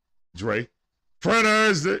to Dre. Front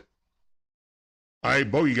irons it. All right,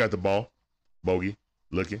 Bogey got the ball. Bogey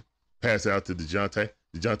looking. Pass out to DeJounte.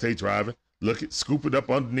 DeJounte driving. Looking. Scoop it up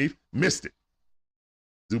underneath. Missed it.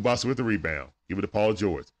 Zubac with the rebound. Give it to Paul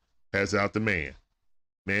George. Pass out to Man.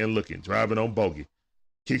 Man looking. Driving on Bogey.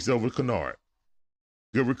 Kicks over to Kennard.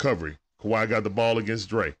 Good recovery. Kawhi got the ball against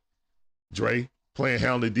Dre. Dre playing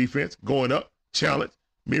hounded defense. Going up. Challenge.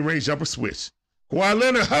 Mid-range jumper switch. Kawhi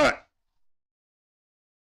Leonard hot.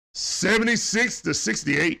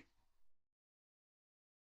 76-68.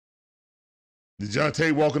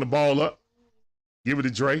 DeJounte walking the ball up. Give it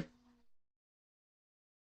to Dre.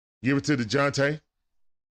 Give it to DeJounte.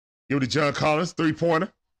 Give it to John Collins.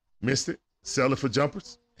 Three-pointer. Missed it. Sell it for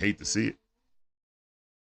jumpers. Hate to see it.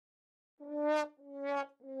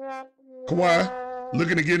 Kawhi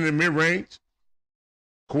looking to get in the mid-range.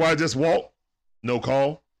 Kawhi just walked. No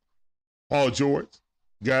call. Paul George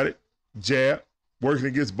got it. Jab. Working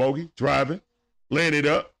against Bogey. Driving. Laying it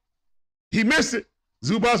up. He missed it.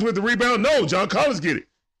 Zubac with the rebound. No, John Collins get it.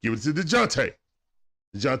 Give it to DeJounte.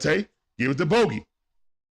 DeJounte, give it to Bogey.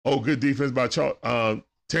 Oh, good defense by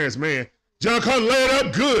Terrence Mann. John Collins lay it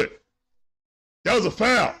up good. That was a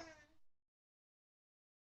foul.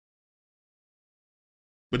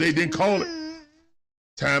 But they didn't call it.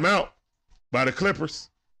 Timeout by the Clippers.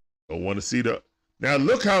 Don't want to see the. Now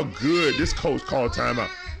look how good this coach called timeout.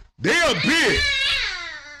 They are big.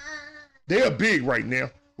 They are big right now.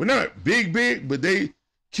 We're not big, but they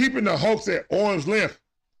keeping the Hawks at arm's length.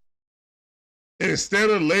 And instead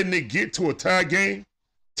of letting it get to a tie game,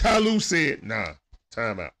 Ty Lue said, nah,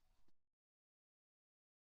 timeout.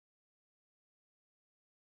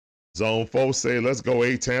 Zone 4 say, let's go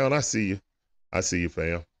A-Town. I see you. I see you,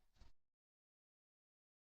 fam.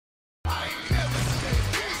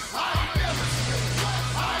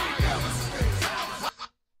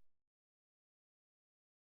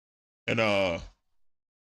 And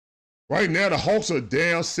right now the Hawks are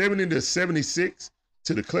down 70-76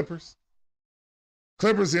 to the Clippers.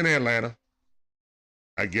 Clippers in Atlanta.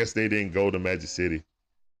 I guess they didn't go to Magic City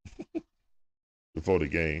before the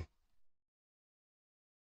game.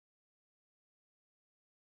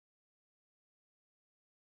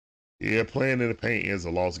 Yeah, playing in the paint is a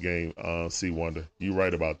lost game, C Wonder. You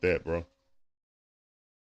right about that, bro.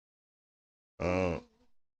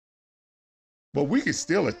 But we can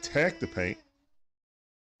still attack the paint.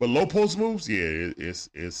 But low post moves, yeah,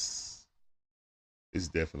 it's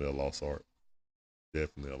definitely a lost art.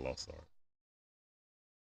 Definitely a lost art.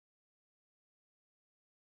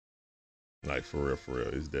 Like for real,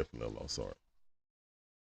 it's definitely a lost art.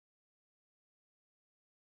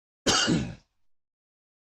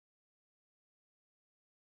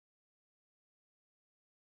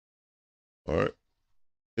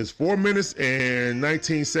 It's 4 minutes and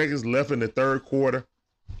 19 seconds left in the third quarter.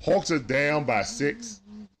 Hawks are down by 6.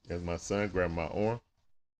 As my son grabbed my arm.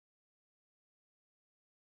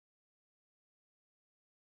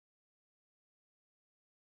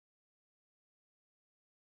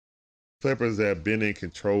 Clippers have been in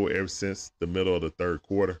control ever since the middle of the third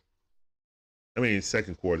quarter.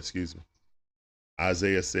 Second quarter, excuse me.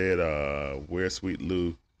 Isaiah said, where's Sweet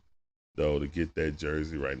Lou, though, to get that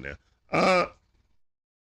jersey right now?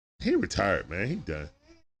 He retired, man. He done.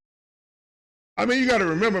 You got to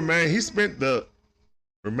remember, man, he spent the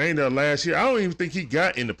remainder of last year. I don't even think he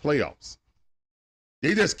got in the playoffs.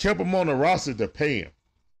 They just kept him on the roster to pay him. You know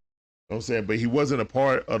what I'm saying? But he wasn't a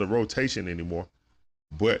part of the rotation anymore.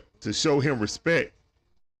 But to show him respect,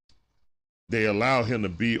 they allow him to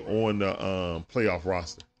be on the playoff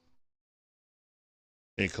roster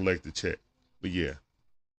and collect the check. But yeah,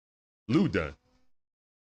 Lou done.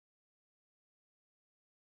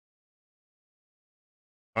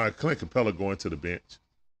 All right, Clint Capella going to the bench.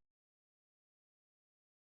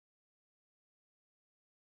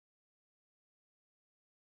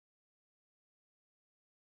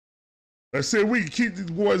 I said we can keep these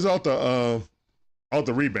boys out the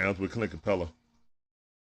rebounds with Clint Capella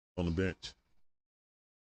on the bench.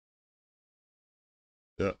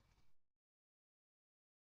 Yep.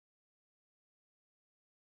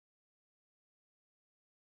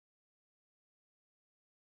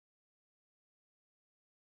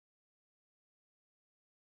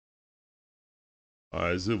 All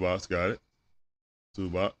right, Zubac got it.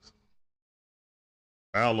 Zubac.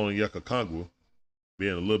 Foul on Yucca Kongwu.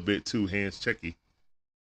 Being a little bit too hands checky.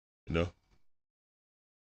 You know.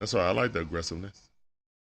 That's why I like the aggressiveness.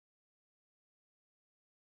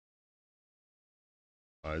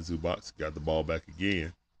 All right, Zubac got the ball back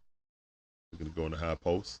again. Looking to go in the high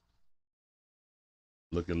post.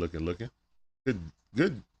 Looking.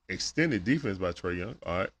 Good extended defense by Trae Young.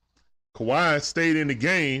 All right. Kawhi stayed in the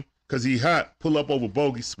game because he hot. Pull up over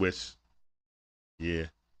Bogey, switch. Yeah.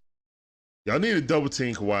 Y'all need to double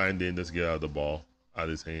team Kawhi and then just get out of the ball out of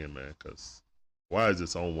his hand, man, because Kawhi is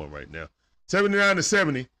just on one right now.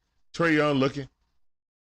 79-70. Trae Young looking.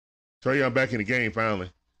 Trae Young back in the game finally.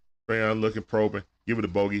 Trae Young looking, probing. Give it a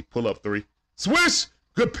Bogey. Pull up 3. Swish!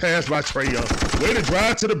 Good pass by Trae Young. Way to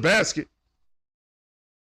drive to the basket.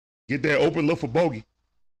 Get that open look for Bogey.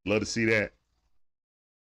 Love to see that.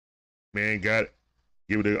 Man, got it.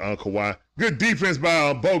 Give it to Kawhi. Good defense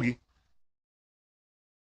by Bogey.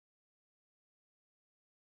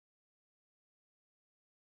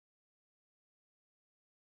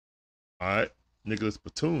 All right. Nicholas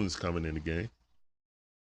Batum's coming in the game.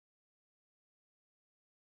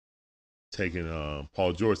 Taking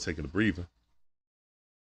Paul George taking a breather.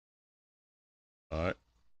 All right.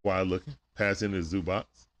 Kawhi looking. Pass into the Zubac.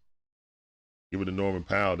 Give it to Norman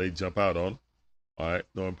Powell. They jump out on him. All right.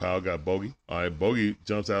 Norman Powell got Bogey. All right. Bogey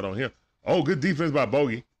jumps out on him. Oh, good defense by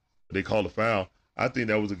Bogey. They called a foul. I think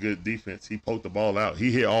that was a good defense. He poked the ball out.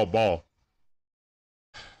 He hit all ball.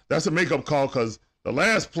 That's a makeup call because the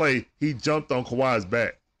last play, he jumped on Kawhi's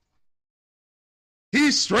back.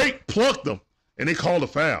 He straight plucked him, and they called a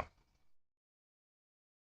foul.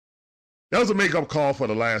 That was a makeup call for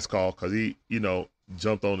the last call because he,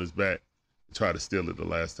 jumped on his back and tried to steal it the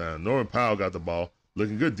last time. Norman Powell got the ball.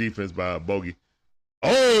 Looking good defense by Bogey.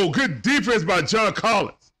 Oh, good defense by John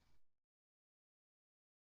Collins.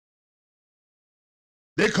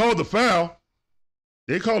 They called the foul.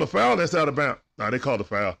 That's out of bounds. No, they called the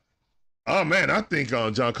foul. Oh, man, I think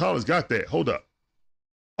John Collins got that. Hold up.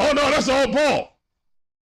 Oh, no, that's all ball.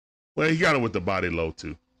 Well, he got him with the body low,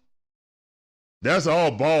 too. That's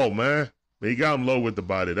all ball, man. But he got him low with the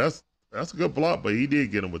body. That's a good block, but he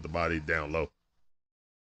did get him with the body down low.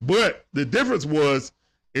 But the difference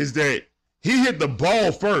is that he hit the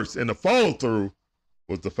ball first, and the follow-through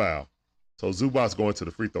was the foul. So Zubac going to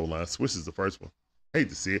the free throw line. Switches the first one. Hate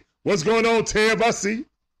to see it. What's going on, Tab? I see you.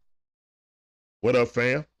 What up,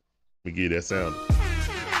 fam? Let me give you that sound.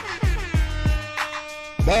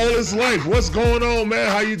 Ball is life. What's going on, man?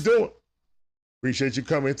 How you doing? Appreciate you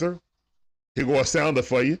coming through. Here go a sounder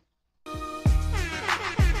for you.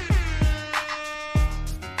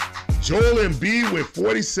 Joel Embiid with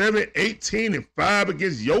 47, 18, and 5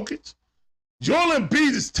 against Jokic. Joel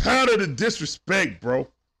Embiid is tired of the disrespect, bro.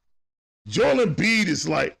 Joel Embiid is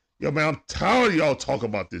like, yo, man, I'm tired of y'all talking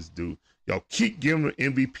about this dude. Y'all keep giving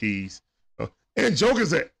him MVPs. And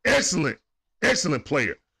Joker's an excellent, excellent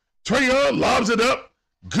player. Trae Young lobs it up.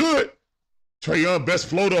 Good. Trae Young, best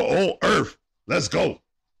floater on earth. Let's go.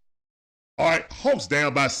 All right, Hawks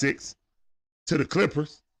down by 6 to the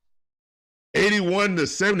Clippers.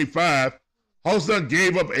 81-75. Hawks done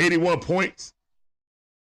gave up 81 points.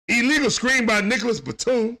 Illegal screen by Nicholas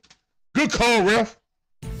Batum. Good call, ref.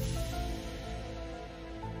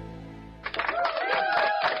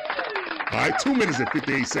 All right, 2 minutes and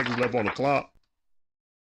 58 seconds left on the clock.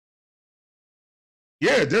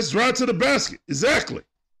 Yeah, just drive to the basket. Exactly.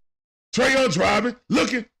 Trae Young driving,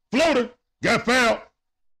 looking, floater, got fouled.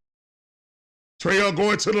 Trae Young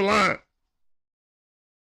going to the line.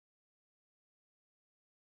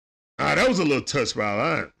 That was a little touch by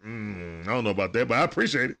line. I don't know about that, but I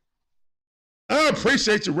appreciate it. I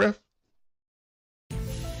appreciate you, ref.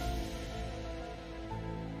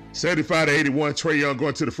 75-81, Trae Young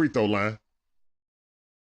going to the free throw line.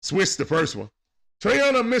 Switched the first one. Trae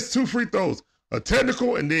Young missed 2 free throws, a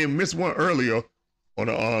technical and then missed one earlier on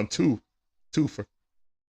a twofer.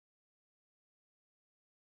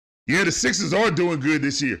 Yeah, the Sixers are doing good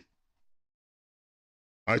this year.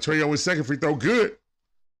 All right, Trae Young with second free throw, good.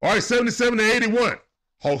 All right, 77-81.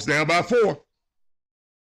 Hawks down by 4.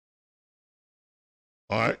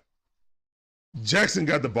 All right. Jackson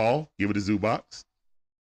got the ball. Give it to Zubac.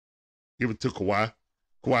 Give it to Kawhi.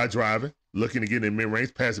 Kawhi driving, looking to get in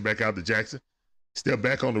mid-range, pass it back out to Jackson. Step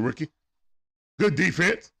back on the rookie. Good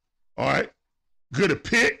defense. All right. Good at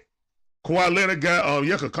pick. Kawhi Leonard got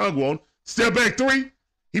Yucca Congo on. Step back 3.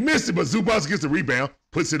 He missed it, but Zubac gets the rebound,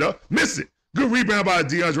 puts it up, missed it. Good rebound by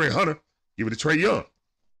DeAndre Hunter. Give it to Trae Young.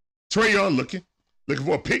 Trae Young looking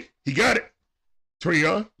for a pick. He got it. Trae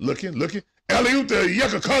Young looking. Alley-oop to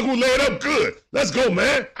Yucca Congo, laid up good. Let's go,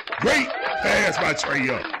 man. Great pass by Trae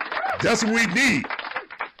Young. That's what we need.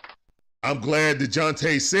 I'm glad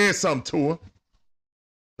DeJounte said something to him.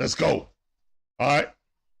 Let's go. All right.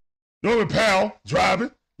 Norman Powell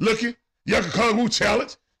driving, looking. Yucca Congo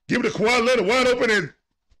challenge. Give it to Kawhi Leonard wide open. And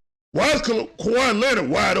why is Kawhi Leonard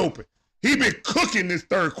wide open? He been cooking this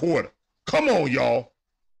third quarter. Come on, y'all.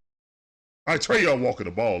 All right, Trae Young walking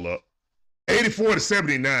the ball up.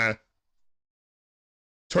 84-79.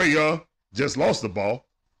 Trae Young just lost the ball.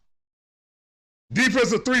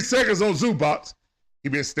 Defensive 3 seconds on Zubac. He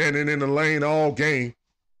been standing in the lane all game.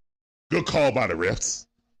 Good call by the refs.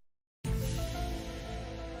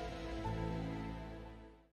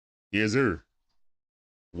 Yes, sir.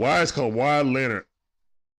 Why is Kawhi Leonard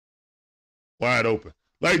wide open?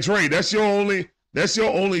 Like Dre, that's your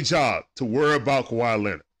only job, to worry about Kawhi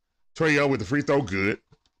Leonard. Trae Young with the free throw, good.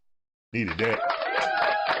 Needed that.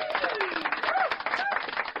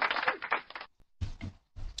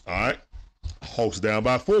 All right. Hawks down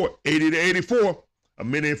by 4, 80-84. 1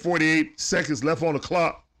 minute and 48 seconds left on the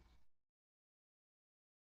clock.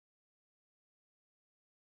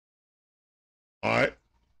 All right.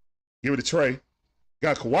 Give it to Trae.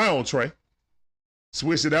 Got Kawhi on Trae.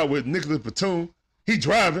 Switch it out with Nicholas Batum. He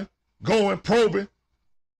driving, going, probing.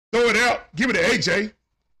 Throw it out. Give it to AJ.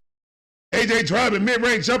 AJ driving,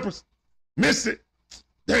 mid-range jumpers. Missed it.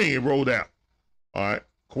 Dang, it rolled out. All right.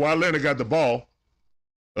 Kawhi Leonard got the ball.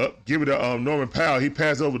 Up. Give it to Norman Powell. He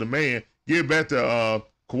passed over the man. Give it back to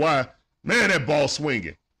Kawhi. Man, that ball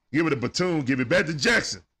swinging. Give it to Batum. Give it back to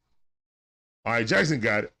Jackson. All right, Jackson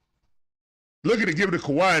got it. Looking to give it to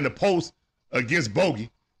Kawhi in the post against Bogey.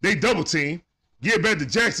 They double team. Give it back to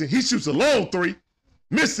Jackson. He shoots a long 3.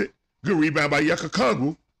 Missed it. Good rebound by Yucca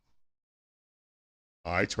Congo.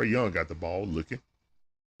 All right, Trae Young got the ball looking.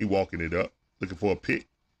 He walking it up, looking for a pick.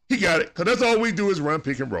 He got it, because that's all we do is run,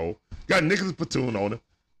 pick, and roll. Got Nicholas Batum on him.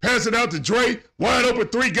 Pass it out to Dre. Wide open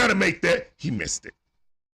 3. Got to make that. He missed it.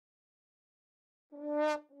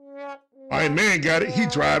 All right, man got it. He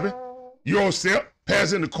driving. Euro step.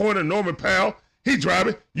 Pass in the corner. Norman Powell. He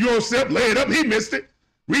driving. Euro step. Lay it up. He missed it.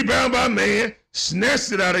 Rebound by man.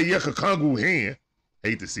 Snatched it out of Yucca Congo's hand.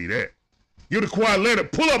 Hate to see that. Give it to Kawhi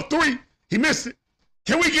Leonard. Pull up 3. He missed it.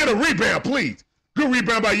 Can we get a rebound, please? Good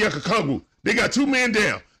rebound by Yucca Congo. They got 2 men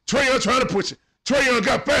down. Trae Young trying to push it. Trae Young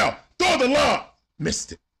got fouled. Throw the lob.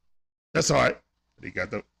 Missed it. That's all right. He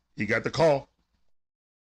got the call.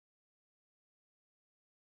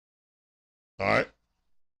 All right.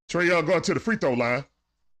 Trae Young going to the free throw line.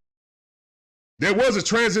 There was a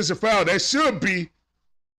transition foul. That should be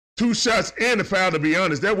 2 shots and a foul, to be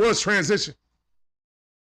honest. That was transition.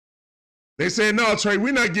 They said, no, Trae,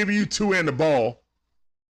 we're not giving you 2 and the ball,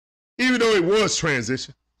 even though it was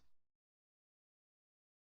transition.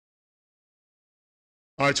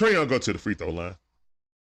 All right, Trae Young go to the free throw line.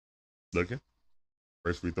 Looking.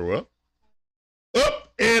 First free throw up.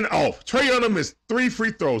 Up and off. Trae Young missed 3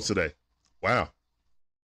 free throws today. Wow.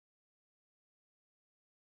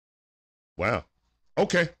 Wow.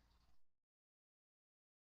 Okay.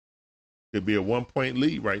 Could be a 1-point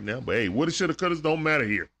lead right now, but hey, woulda, shoulda, coulda don't matter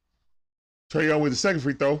here. Trae Young with the second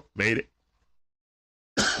free throw. Made it.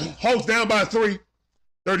 Hawks down by 3.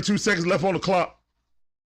 32 seconds left on the clock.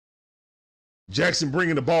 Jackson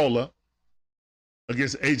bringing the ball up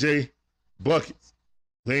against AJ Buckets.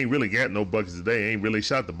 They ain't really got no buckets today. Ain't really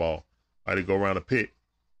shot the ball. All right, they go around the pick.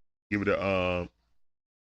 Give it a all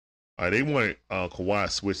right, they want Kawhi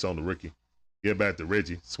switch on the rookie. Get back to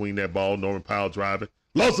Reggie. Swing that ball. Norman Powell driving.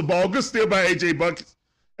 Lost the ball. Good steal by AJ Buckets.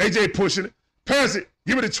 AJ pushing it. Pass it.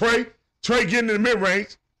 Give it to Trey. Trey getting in the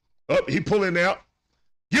mid-range. Up, he pulling out.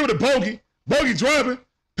 Give it to Bogey. Bogey driving.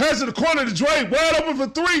 Pass it to the corner to Dre. Wide open for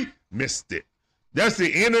three. Missed it. That's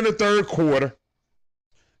the end of the third quarter.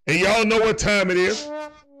 And y'all know what time it is.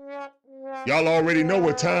 Y'all already know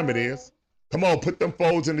what time it is. Come on, put them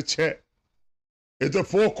folds in the chat. It's the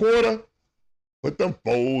fourth quarter. Put them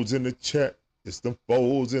folds in the chat. It's them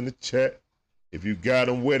folds in the chat. If you got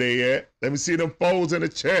them, where they at? Let me see them folds in the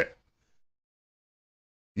chat.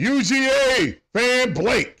 UGA fan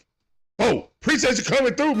Blake. Oh, appreciate you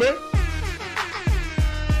coming through, man.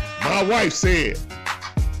 My wife said,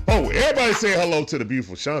 oh, everybody say hello to the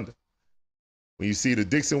beautiful Shonda. When you see the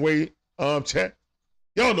Dixon Way chat,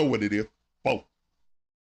 y'all know what it is. Oh.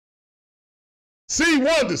 C.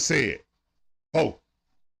 Wonder said, oh.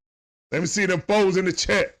 Let me see them foes in the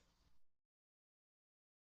chat.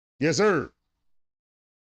 Yes, sir.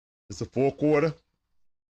 It's the fourth quarter. At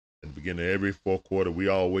the beginning of every fourth quarter, we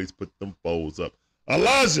always put them foes up.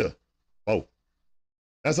 Elijah. Oh.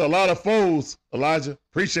 That's a lot of foes, Elijah.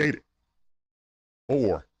 Appreciate it.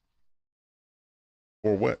 Four.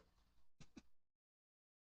 For what?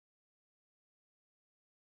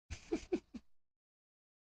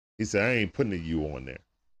 He said, I ain't putting a U on there.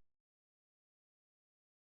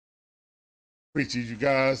 Appreciate you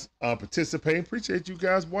guys participating. Appreciate you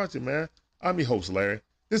guys watching, man. I'm your host, Larry.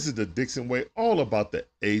 This is the Dixon Way, all about the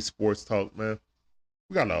A Sports Talk, man.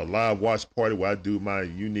 We got a live watch party where I do my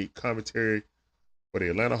unique commentary for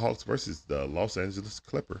the Atlanta Hawks versus the Los Angeles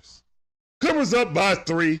Clippers. Clippers up by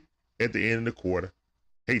 3 at the end of the quarter.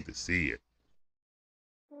 Hate to see it.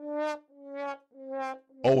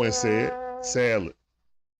 Owen said, sadly,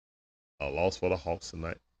 a loss for the Hawks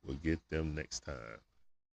tonight. We'll get them next time.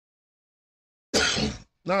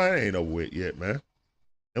 Nah, it ain't over with yet, man.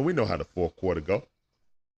 And we know how the fourth quarter go.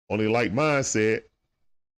 Only like mine said,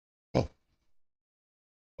 oh.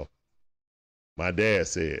 My dad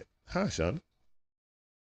said, hi, Shonda.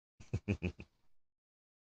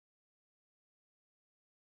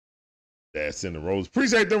 Dad sending roses.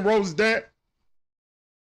 Appreciate them roses, Dad.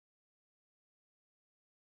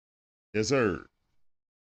 Yes, sir.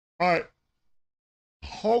 All right.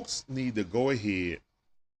 Hawks need to go ahead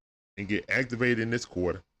and get activated in this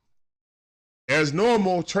quarter. As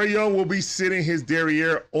normal, Trae Young will be sitting his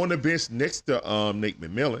derriere on the bench next to Nate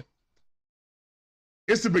McMillan.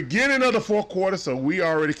 It's the beginning of the fourth quarter, so we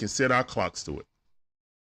already can set our clocks to it.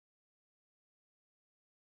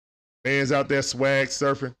 Fans out there swag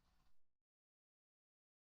surfing.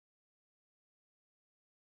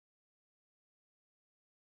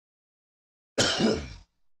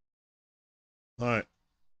 All right.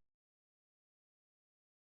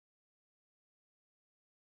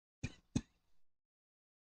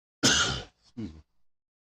 Excuse me.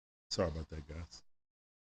 Sorry about that, guys.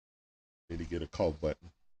 Need to get a call button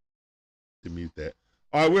to mute that.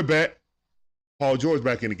 All right, we're back. Paul George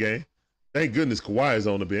back in the game. Thank goodness Kawhi is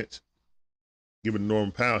on the bench. Give it to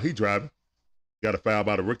Norman Powell. He driving. Got a foul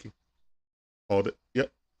by the rookie. Called it.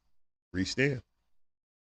 Yep. Reached in.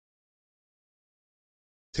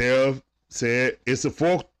 Tev said, it's the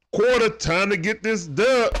fourth quarter. Time to get this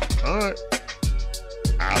dub. All right.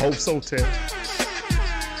 I hope so, Tev.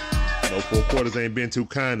 No four quarters ain't been too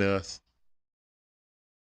kind to us.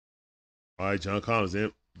 All right, John Collins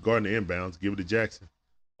guarding the inbounds. Give it to Jackson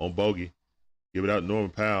on Bogey. Give it out to Norman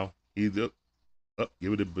Powell. He's up.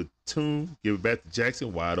 Give it to Batum. Give it back to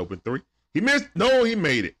Jackson. Wide open three. He missed. No, he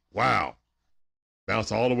made it. Wow.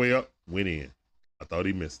 Bounced all the way up. Went in. I thought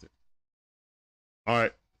he missed it. All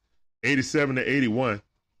right. 87-81.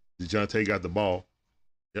 DeJounte got the ball.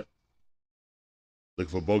 Yep.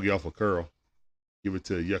 Looking for Bogey off a curl. Give it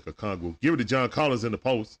to Yucca Kongu. Give it to John Collins in the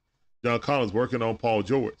post. John Collins working on Paul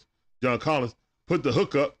George. John Collins put the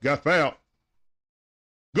hook up. Got fouled.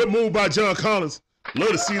 Good move by John Collins. Love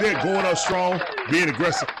to see that going up strong, being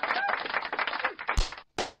aggressive.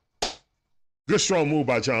 Good strong move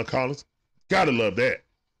by John Collins. Gotta love that.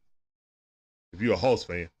 If you're a Hawks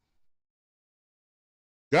fan.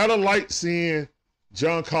 Gotta like seeing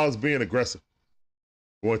John Collins being aggressive.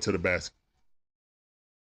 Going to the basket.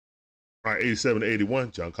 All right,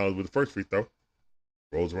 87-81. John Collins with the first free throw.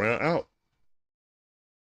 Rolls around out.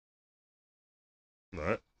 All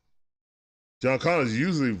right. John Collins is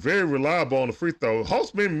usually very reliable on the free throw.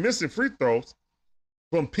 Hawks been missing free throws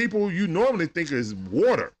from people you normally think is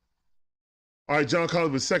water. All right, John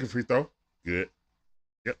Collins with second free throw. Good.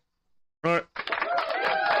 Yep. All right.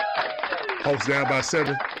 Hawks down by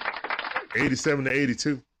 7,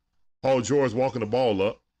 87-82. Paul George walking the ball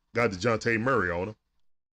up. Got DeJounte Murray on him.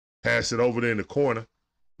 Pass it over there in the corner.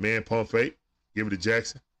 Man pump fake. Give it to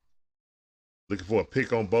Jackson. Looking for a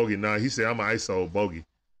pick on Bogey. Nah, he said, I'm an ISO Bogey.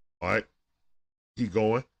 All right. Keep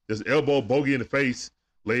going. Just elbow Bogey in the face.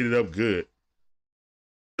 Laid it up good.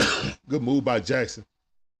 Good move by Jackson.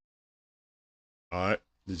 All right.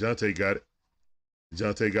 DeJounte got it.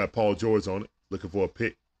 DeJounte got Paul George on it. Looking for a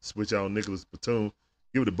pick. Switch out on Nicholas Batum.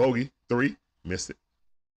 Give it to Bogey. 3. Missed it.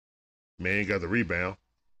 Man got the rebound.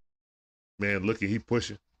 Man looking. He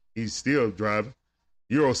pushing. He's still driving.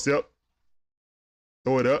 Euro step.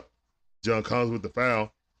 Throw it up. John Collins with the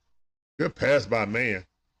foul. Good pass by Man.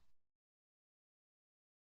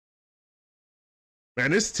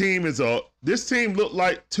 Man, this team look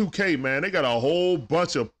like 2K, man. They got a whole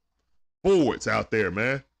bunch of forwards out there,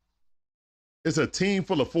 man. It's a team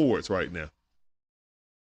full of forwards right now.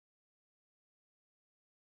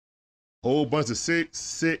 Whole bunch of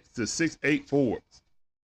 6'6" to 6'8" forwards.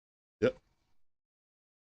 Yep.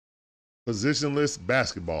 Positionless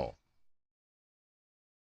basketball.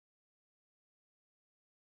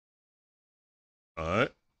 All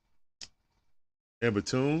right. And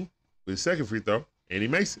Batum with his second free throw, and he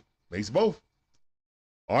makes it. Makes both.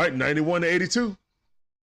 All right, 91-82.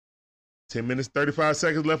 10 minutes, 35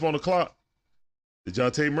 seconds left on the clock.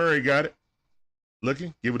 DeJounte Murray got it.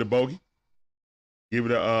 Looking, give it to Bogey. Give it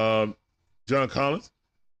to John Collins.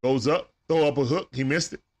 Goes up, throw up a hook. He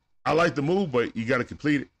missed it. I like the move, but you got to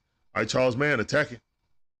complete it. All right, Charles Mann attacking.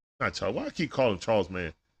 Not Charles. Why I keep calling Charles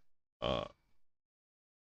Mann? All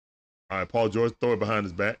right, Paul George, throw it behind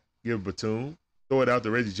his back. Give it Batum. Throw it out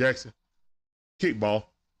to Reggie Jackson. Kick ball.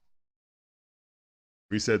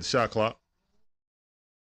 Reset the shot clock.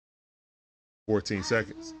 14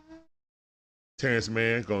 seconds. Terrence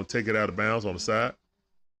Mann going to take it out of bounds on the side.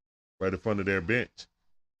 Right in front of their bench.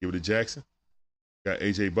 Give it to Jackson. Got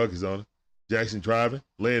A.J. Buckets on it. Jackson driving.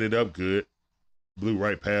 Laying it up good. Blew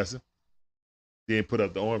right past him. Then put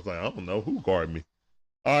up the arms like, I don't know who guarded me.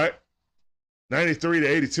 All right.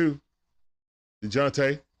 93-82.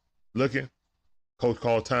 DeJounte looking. Coach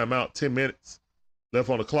called timeout. 10 minutes left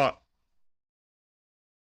on the clock.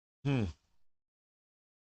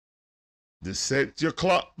 Just set your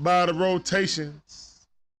clock by the rotations.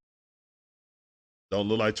 Don't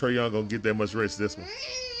look like Trae Young gonna get that much rest this one.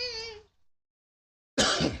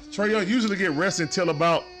 Trae Young usually get rest until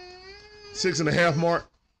about 6.5 mark,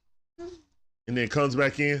 and then comes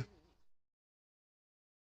back in.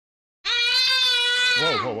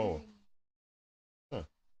 Whoa. Huh.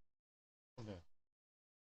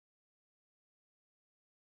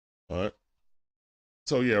 All right.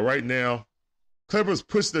 So yeah, right now, Clippers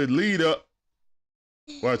pushed the lead up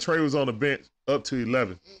while Trae was on the bench up to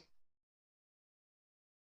 11.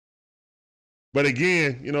 But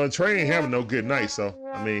again, you know, Trae ain't having no good night. So,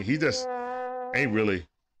 I mean, he just ain't really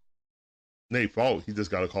Nate's fault. He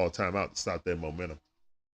just got to call a timeout to stop that momentum.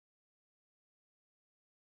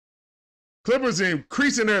 Clippers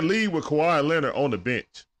increasing their lead with Kawhi Leonard on the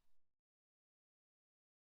bench.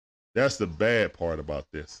 That's the bad part about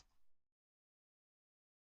this.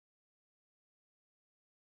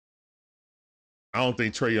 I don't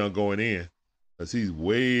think Trae Young going in because he's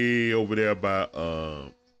way over there by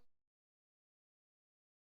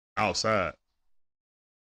outside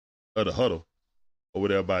of the huddle over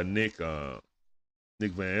there by Nick Van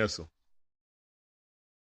Exel.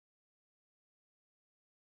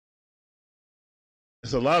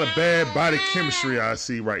 It's a lot of bad body chemistry I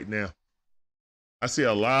see right now. I see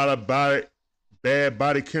a lot of bad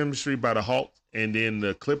body chemistry by the Hawks, and then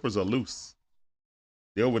the Clippers are loose.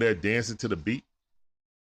 They're over there dancing to the beat.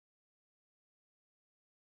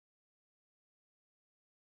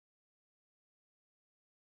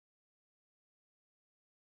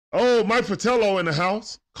 Oh, Mike Fratello in the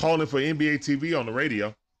house, calling for NBA TV on the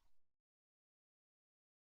radio.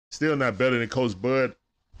 Still not better than Coach Bud.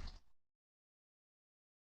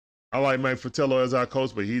 I like Mike Fratello as our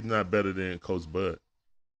coach, but he's not better than Coach Bud.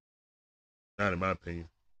 Not in my opinion.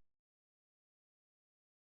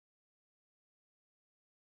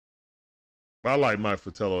 I like Mike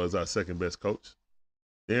Fratello as our second best coach.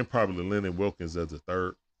 Then probably Lennon Wilkins as the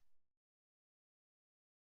third.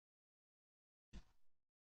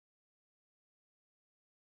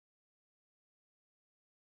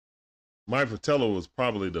 Mike Fratello was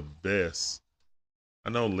probably the best. I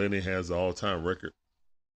know Lenny has the all-time record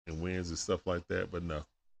in wins and stuff like that, but no.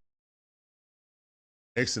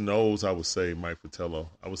 X and O's, I would say Mike Fratello.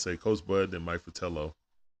 I would say Coach Bud, then Mike Fratello,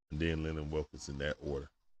 and then Lennon Wilkins in that order.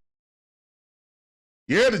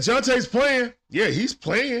 Yeah, DeJounte's playing. Yeah, he's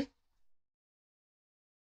playing.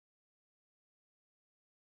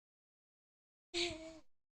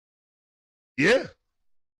 Yeah.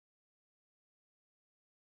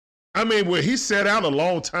 I mean, well, he sat out a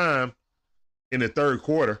long time in the third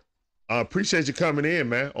quarter. I appreciate you coming in,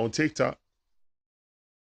 man, on TikTok.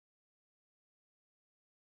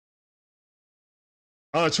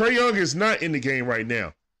 Trae Young is not in the game right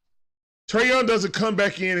now. Trae Young doesn't come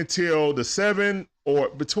back in until the 7 or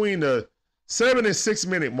between the 7 and 6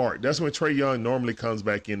 minute mark. That's when Trae Young normally comes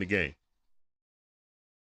back in the game.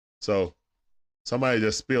 So somebody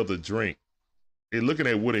just spilled a drink. They're looking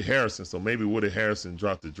at Woody Harrison, so maybe Woody Harrison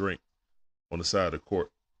dropped the drink on the side of the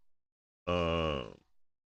court.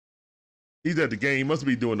 He's at the game. He must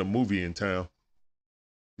be doing a movie in town.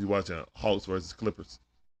 He's watching Hawks versus Clippers.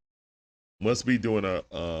 Must be doing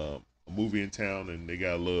a movie in town, and they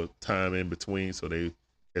got a little time in between, so they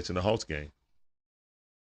catching the Hawks game.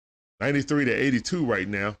 93-82 right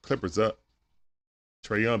now. Clippers up.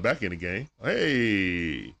 Trae Young back in the game.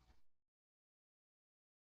 Hey.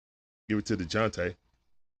 Give it to DeJounte.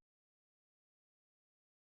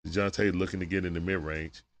 DeJounte looking to get in the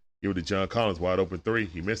mid-range. Give it to John Collins, wide open three.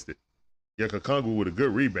 He missed it. Yucca Kongu with a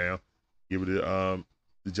good rebound. Give it to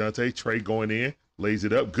DeJounte. Trae going in. Lays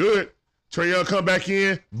it up. Good. Trae Young come back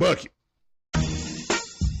in. Bucket.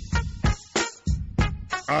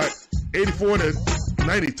 All right.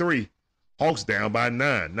 84-93. Hawks down by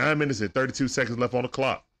 9. 9 minutes and 32 seconds left on the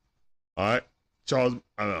clock. All right. Charles,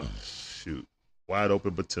 shoot. Wide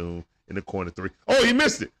open Batum in the corner three. Oh, he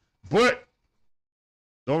missed it. But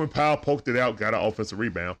Norman Powell poked it out, got an offensive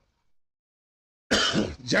rebound.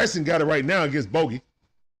 Jackson got it right now against Bogey.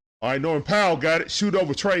 All right, Norman Powell got it. Shoot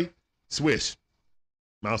over Trae. Swish.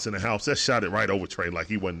 Mouse in the house. That shot it right over Trae like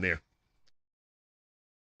he wasn't there.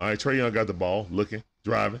 All right, Trae Young got the ball. Looking.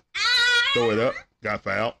 Driving. Throw it up. Got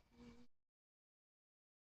fouled.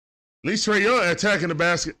 At least Trae Young attacking the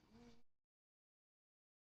basket.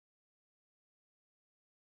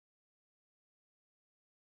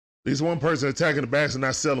 At least one person attacking the basket and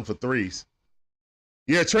not selling for threes.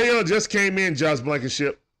 Yeah, Trae Young just came in, Josh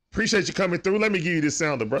Blankenship. Appreciate you coming through. Let me give you this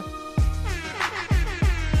sounder, bro.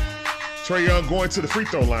 Trae Young going to the free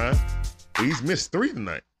throw line. He's missed 3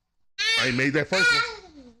 tonight. I ain't made that first one.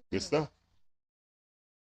 Good stuff.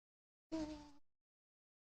 Hey,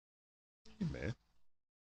 man.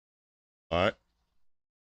 All right.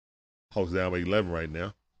 Hawks down by 11 right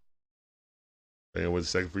now. And with the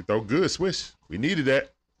second free throw. Good swish. We needed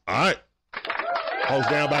that. All right. Hawks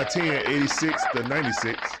down by 10,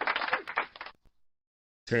 86-96.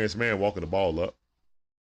 Terrence Mann walking the ball up.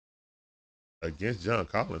 Against John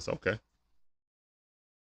Collins. Okay.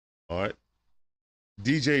 All right.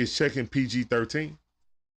 DJ is checking PG-13.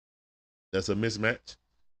 That's a mismatch.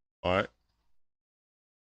 All right.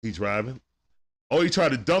 He's driving. Oh, he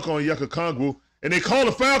tried to dunk on Yucca Kongu, and they called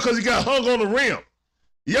a foul because he got hung on the rim.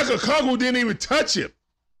 Yucca Kongu didn't even touch him.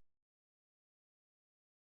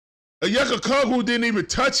 Yucca Kongu didn't even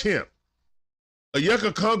touch him.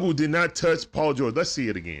 Yucca Kongu did not touch Paul George. Let's see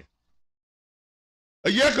it again.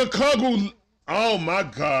 Yucca Kongu, oh my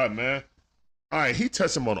God, man. All right, he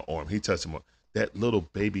touched him on the arm. He touched him on that little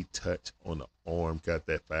baby touch on the arm, got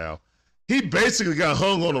that foul. He basically got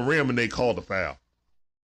hung on the rim and they called the foul.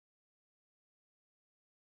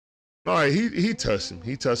 All right, he touched him.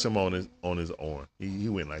 He touched him on his arm. He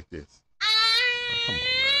went like this. Oh, come on,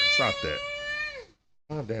 man. Stop that.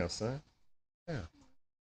 Calm down, son. Yeah.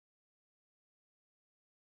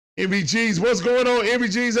 MVGs, what's going on?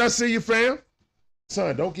 MVGs, I see you, fam.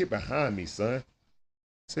 Son, don't get behind me, son.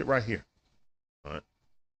 Sit right here. All right.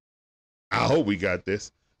 I hope we got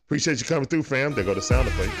this. Appreciate you coming through, fam. There go the sound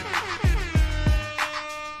effect.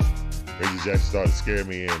 Reggie Jackson started to scare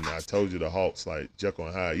me, and I told you the Hawks like Jekyll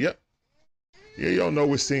and Hyde. Yep. Yeah, you don't know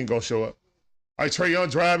which team gonna show up. All right, Trae Young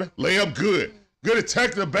driving. Layup good. Good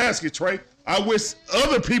attack to the basket, Trae. I wish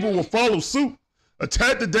other people would follow suit.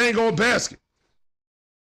 Attack the dang on basket.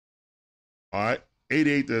 All right,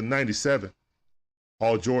 88-97.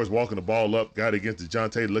 Paul George walking the ball up. Got it against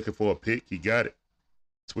DeJounte, looking for a pick. He got it.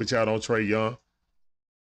 Switch out on Trae Young.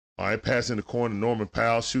 All right, pass in the corner. Norman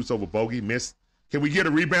Powell shoots over Bogey. Missed. Can we get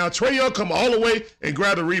a rebound? Trae Young come all the way and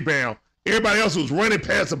grab the rebound. Everybody else was running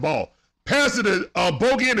past the ball. Pass it to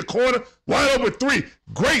Bogey in the corner. Wide open three.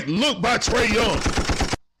 Great look by Trae Young.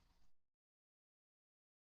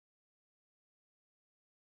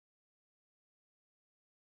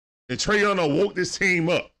 And Trae Young woke this team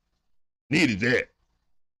up. Needed that.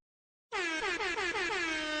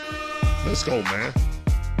 Let's go, man.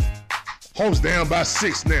 Hawks down by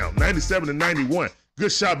 6 now. 97-91.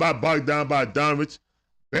 Good shot by Bogdan Bogdanovic.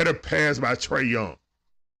 Better pass by Trae Young.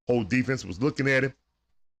 Whole defense was looking at him.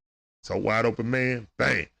 So wide open man,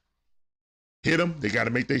 bang. Hit him. They got to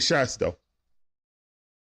make their shots, though.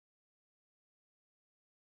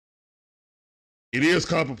 It is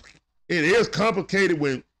complicated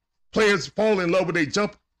when players fall in love with their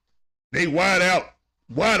jumper. They wide out,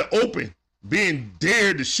 wide open, being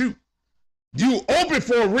dared to shoot. You open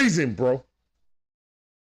for a reason, bro.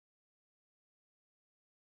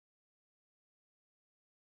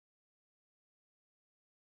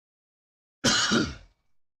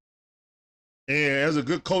 And as a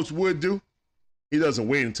good coach would do, he doesn't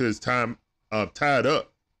wait until his time tied up.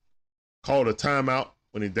 Called a timeout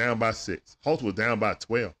when he's down by 6. Hawks was down by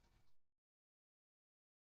 12.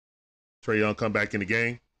 Trae Young come back in the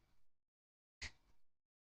game.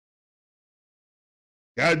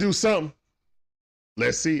 Gotta do something.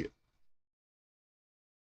 Let's see it.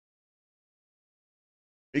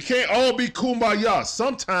 It can't all be kumbaya.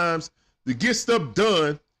 Sometimes to get stuff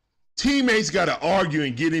done, teammates gotta argue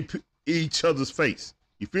and get in each other's face.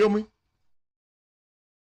 You feel me?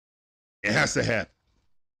 It has to happen.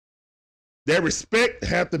 That respect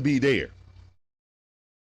have to be there.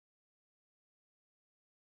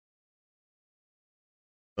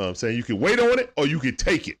 I'm saying you can wait on it or you can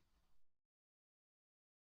take it.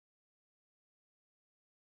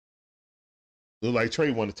 Look like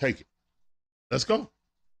Trae want to take it. Let's go.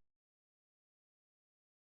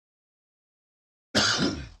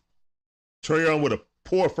 Trae Young with a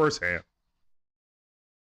poor first half.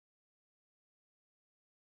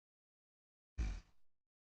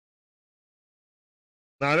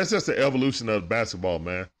 Now, that's just the evolution of basketball,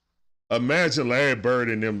 man. Imagine Larry Bird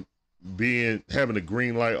and them having a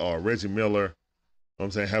green light, or Reggie Miller, you know what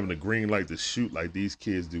I'm saying, having a green light to shoot like these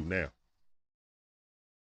kids do now.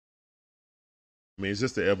 I mean, it's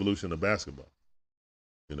just the evolution of basketball.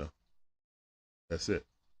 You know, that's it.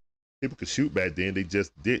 People could shoot back then, they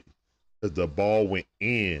just didn't. Because the ball went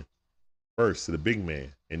in first to the big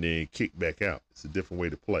man and then kicked back out. It's a different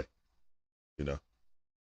way to play, you know.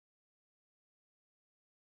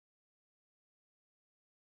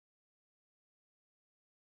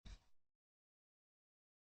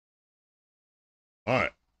 All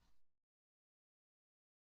right.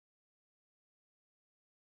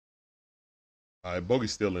 All right,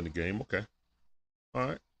 Bogey's still in the game. Okay. All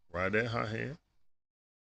right. Ride that hot hand.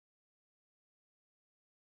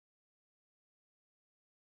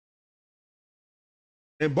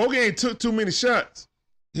 And Bogey ain't took too many shots.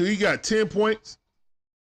 He got 10 points,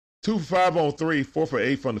 2 for 5 on 3, 4 for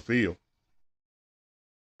 8 from the field.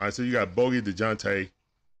 All right, so you got Bogey, DeJounte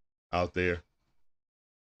out there.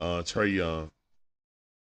 Trae Young.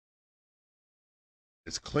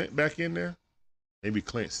 Is Clint back in there? Maybe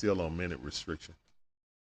Clint's still on minute restriction.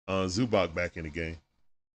 Zubac back in the game.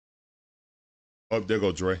 Oh, there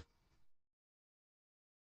go Dre.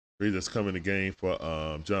 Dre that's coming in the game for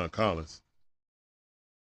John Collins.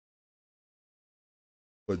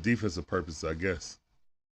 For defensive purposes, I guess.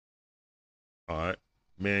 All right.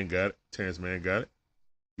 Man got it. Terrence Mann got it.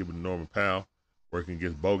 Give it to Norman Powell. Working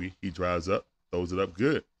against Bogey. He drives up. Throws it up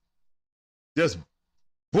good. Just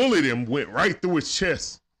bullied him. Went right through his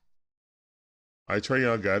chest. All right. Trae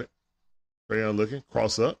Young got it. Trae Young looking.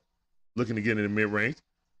 Cross up. Looking to get in the mid-range.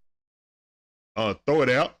 Throw it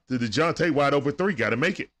out to DeJounte. Wide open 3. Got to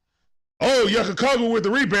make it. Oh, Yakakongu with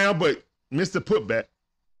the rebound, but missed the putback.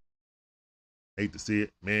 Hate to see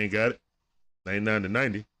it. Man got it.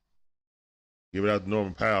 99-90. Give it out to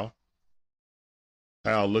Norman Powell.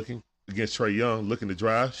 Powell looking against Trae Young, looking to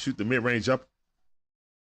drive, shoot the mid-range up.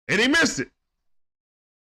 And he missed it.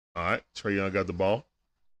 All right. Trae Young got the ball.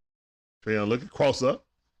 Trae Young looking. Cross up.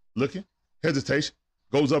 Looking. Hesitation.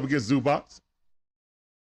 Goes up against Zubac.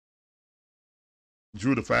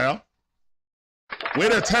 Drew the foul. Way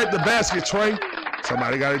to attack the basket, Trae.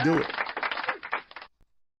 Somebody got to do it.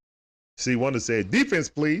 See, one that said, defense,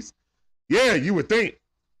 please. Yeah, you would think.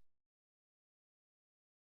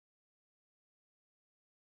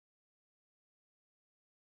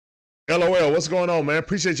 LOL, what's going on, man?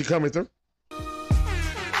 Appreciate you coming through.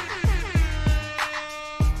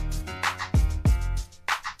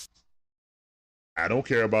 I don't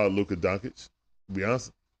care about Luka Doncic,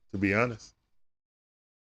 to be honest.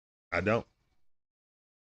 I don't.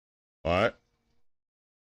 All right.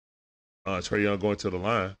 Trae Young going to the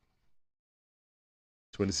line.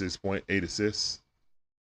 26.8 assists.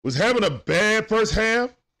 Was having a bad first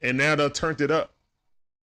half, and now they turned it up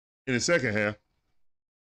in the second half.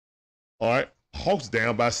 All right. Hawks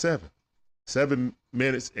down by 7. 7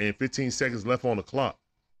 minutes and 15 seconds left on the clock.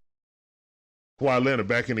 Kawhi Leonard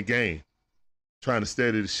back in the game, trying to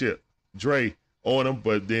steady the ship. Dre on them,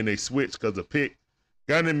 but then they switched because of pick.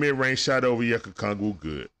 Got in the mid-range shot over Yakakongu,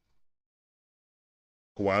 good.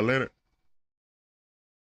 Kawhi Leonard.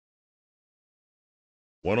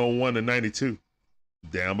 101 to 92.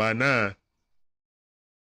 Down by 9.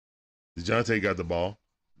 DeJounte got the ball.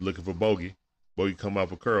 Looking for Bogey. Bogey come out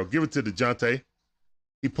for curl. Give it to DeJounte.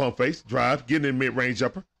 He pump face. Drive. Getting in mid-range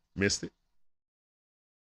jumper. Missed it.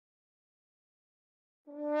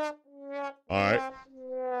 All right.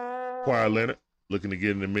 Kawhi Leonard. Looking to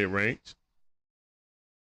get in the mid-range.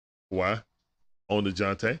 Kawhi. On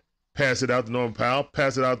DeJounte. Pass it out to Norman Powell.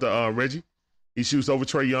 Pass it out to Reggie. He shoots over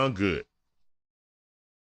Trae Young. Good.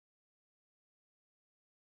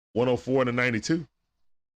 104 to 92.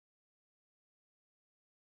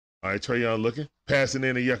 All right, Trae Young looking. Passing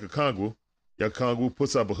in to Yucca Kongwu. Yucca Kongwu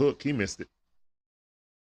puts up a hook. He missed it.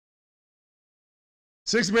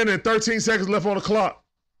 6 minutes and 13 seconds left on the clock.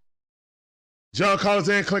 John Collins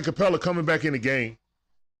and Clint Capella coming back in the game.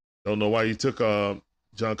 Don't know why you took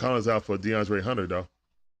John Collins out for DeAndre Hunter, though.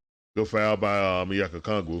 Good foul by Yucca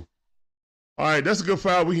Kongwu. All right, that's a good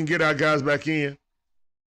foul. We can get our guys back in.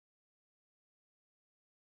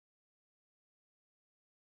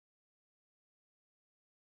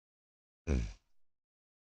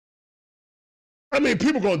 I mean,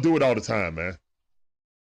 people going to do it all the time, man.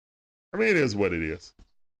 I mean, it is what it is,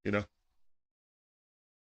 you know.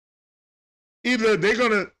 Either they're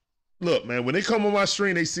going to, look, man, when they come on my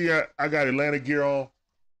stream, they see I got Atlanta gear on.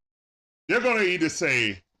 They're going to either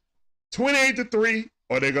say 28 to 3,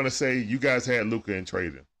 or they're going to say you guys had Luka and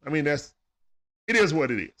traded him. I mean, it is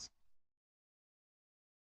what it is.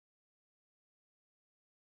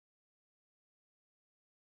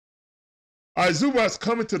 All right, Zubac's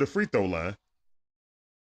coming to the free throw line.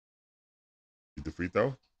 Get the free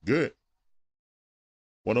throw. Good.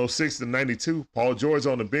 106 to 92. Paul George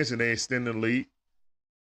on the bench, and they extending the lead.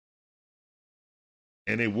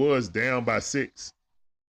 And it was down by 6.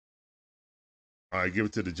 All right, give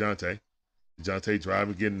it to DeJounte. DeJounte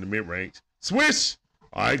driving, getting in the mid-range. Swish!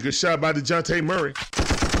 All right, good shot by DeJounte Murray.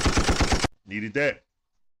 Needed that.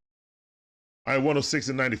 All right, 106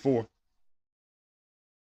 to 94.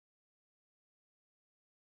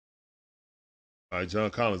 All right, John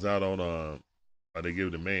Collins out on, they give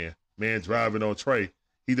it to Man. Man driving on Trae.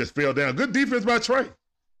 He just fell down. Good defense by Trae.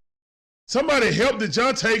 Somebody help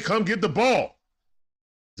DeJounte come get the ball.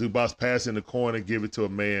 Zubac pass in the corner, give it to a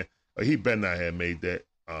Man. He better not have made that.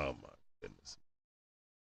 Oh, my goodness.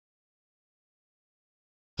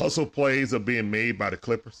 Hustle plays are being made by the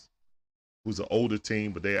Clippers, who's an older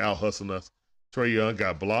team, but they out-hustling us. Trae Young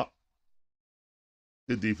got blocked.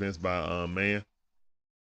 Good defense by Man.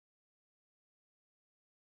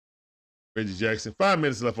 Reggie Jackson, 5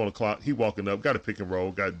 minutes left on the clock. He walking up, got a pick and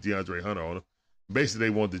roll, got DeAndre Hunter on him. Basically, they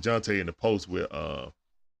want DeJounte in the post with Kawhi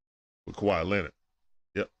Leonard.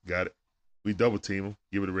 Yep, got it. We double team him,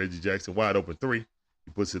 give it to Reggie Jackson, wide open 3.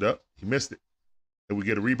 He puts it up. He missed it. Did we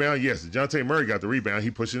get a rebound? Yes, DeJounte Murray got the rebound. He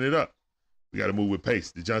pushing it up. We got to move with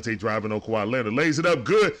pace. DeJounte driving on Kawhi Leonard, lays it up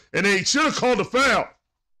good, and they should have called the foul.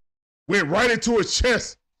 Went right into his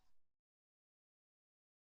chest.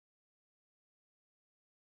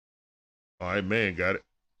 All right, Man got it.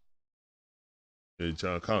 And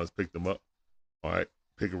John Collins picked him up. All right,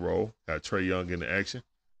 pick and roll. Got Trae Young in the action.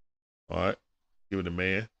 All right, give it to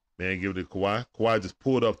Man. Man give it to Kawhi. Kawhi just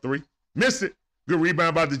pulled up 3. Missed it. Good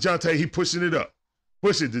rebound by DeJounte. He pushing it up.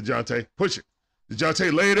 Push it, DeJounte. Push it.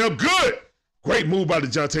 DeJounte laid it up. Good. Great move by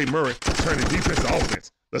DeJounte Murray. Turning defense to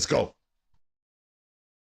offense. Let's go.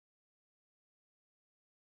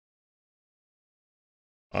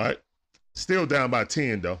 All right. Still down by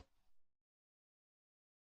 10, though.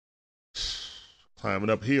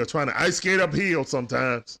 Climbing uphill, trying to ice skate uphill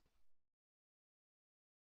sometimes.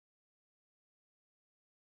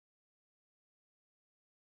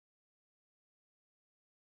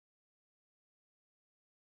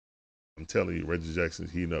 I'm telling you, Reggie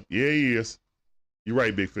Jackson's heating up. Yeah, he is. You're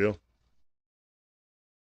right, Big Phil.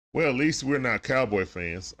 Well, at least we're not Cowboy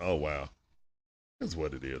fans. Oh, wow. That's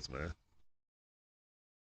what it is, man.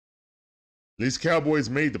 At least Cowboys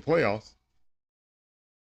made the playoffs.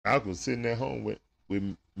 Falcons sitting at home with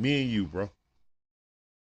me and you, bro.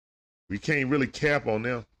 We can't really cap on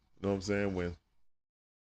them. You know what I'm saying? When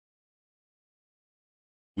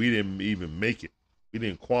we didn't even make it. We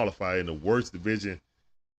didn't qualify in the worst division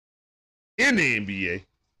in the NBA.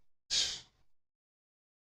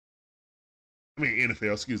 I mean,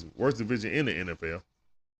 NFL, excuse me. Worst division in the NFL.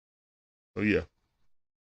 So, yeah.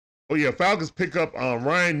 Oh, yeah, Falcons pick up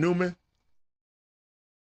Ryan Newman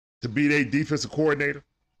to be their defensive coordinator.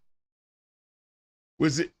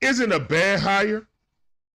 Which isn't a bad hire.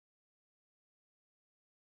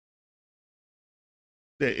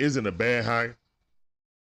 That isn't a bad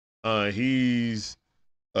hire. He's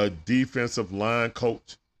a defensive line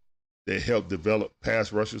coach that helped develop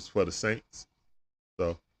pass rushers for the Saints.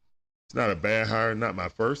 So it's not a bad hire. Not my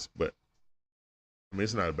first, but I mean,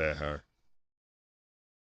 it's not a bad hire.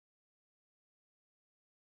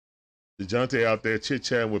 DeJounte out there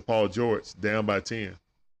chit-chatting with Paul George, down by 10.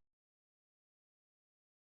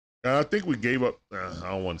 I think we gave up. I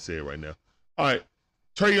don't want to say it right now. All right.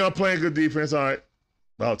 Trae Young playing good defense. All right.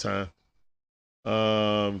 About time.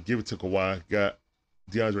 Give it to Kawhi. Got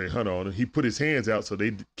DeAndre Hunter on him. He put his hands out, so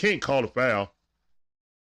they can't call a foul.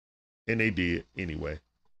 And they did anyway.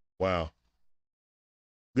 Wow.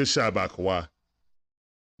 Good shot by Kawhi.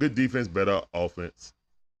 Good defense, better offense.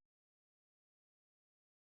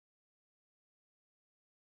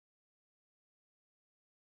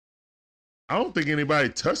 I don't think anybody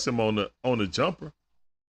touched him on the jumper.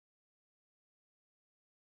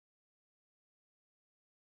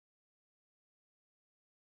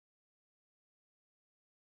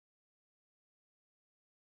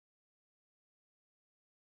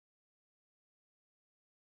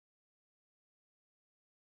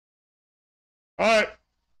 All right,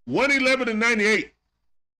 111-98.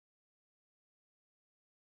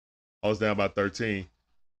 I was down by 13.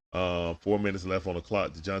 4 minutes left on the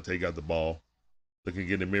clock. DeJounte got the ball. Looking to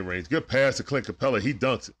get in the mid-range. Good pass to Clint Capella. He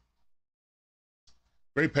dunks it.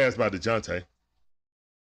 Great pass by DeJounte.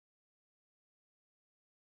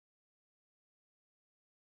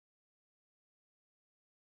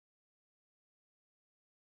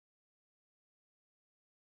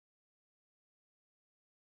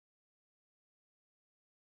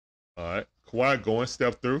 All right. Kawhi going.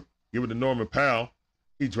 Step through. Give it to Norman Powell.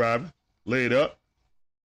 He driving. Lay it up.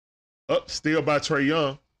 Up. Steal by Trae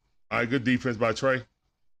Young. All right. Good defense by Trae.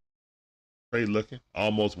 Trae looking.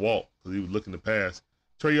 Almost walked because he was looking to pass.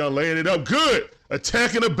 Trae Young laying it up. Good.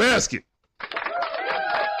 Attacking the basket. All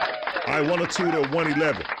right. 102 to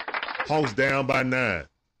 111. Hawks down by 9.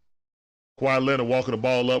 Kawhi Leonard walking the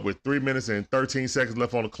ball up with 3 minutes and 13 seconds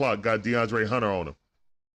left on the clock. Got DeAndre Hunter on him.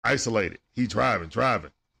 Isolated. He driving.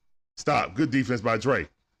 Stop. Good defense by Dre.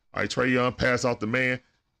 All right, Trae Young pass off the man.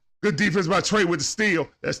 Good defense by Trae with the steal.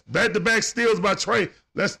 That's back-to-back steals by Trae.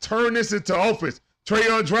 Let's turn this into offense. Trae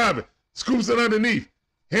Young driving. Scoops it underneath.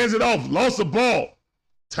 Hands it off. Lost the ball.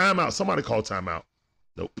 Timeout. Somebody called timeout.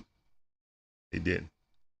 Nope. They didn't.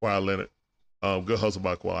 Kawhi Leonard. Good hustle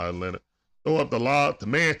by Kawhi Leonard. Throw up the lob. The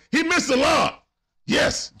man. He missed the lob.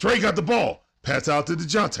 Yes. Dre got the ball. Pass out to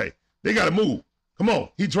DeJounte. They got to move. Come on.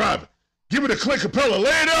 He driving. Give it to Clint Capella. Lay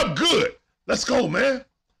it up. Good. Let's go, man.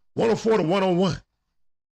 104 to 101.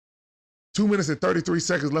 2 minutes and 33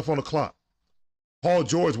 seconds left on the clock. Paul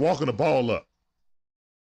George walking the ball up.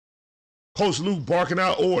 Coach Luke barking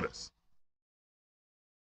out orders.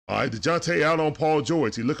 All right, DeJounte out on Paul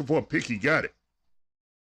George. He looking for a pick. He got it.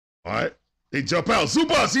 All right. They jump out.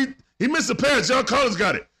 Zubac, he missed the pass. John Collins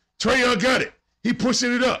got it. Trae Young got it. He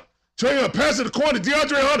pushing it up. Trae Young passing the corner.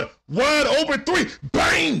 DeAndre Hunter. Wide open three.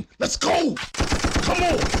 Bang. Let's go. Come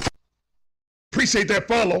on. Appreciate that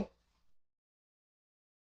follow.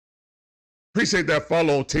 Appreciate that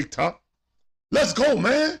follow on TikTok. Let's go,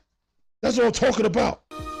 man. That's what I'm talking about.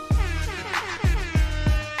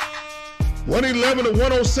 111 to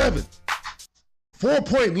 107.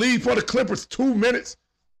 4-point lead for the Clippers. 2 minutes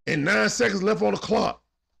and 9 seconds left on the clock.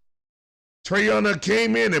 Trae Young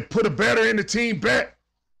came in and put a batter in the team back.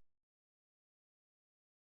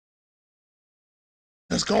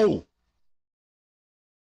 Let's go.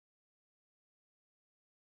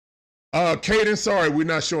 Caden, sorry, we're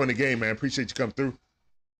not showing the game, man. Appreciate you coming through.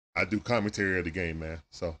 I do commentary of the game, man.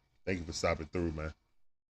 So thank you for stopping through, man.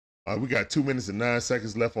 We got 2 minutes and 9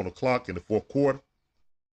 seconds left on the clock in the fourth quarter.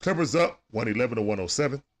 Clippers up 111 to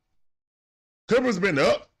 107. Clippers been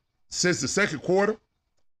up since the second quarter.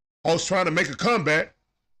 Hawks trying to make a comeback.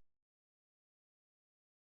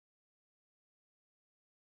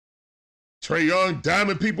 Trae Young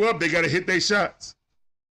diming people up. They got to hit their shots.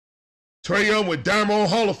 Trae Young with Diamond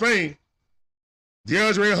Hall of Fame.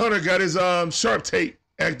 DeAndre Hunter got his sharp tape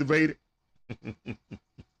activated.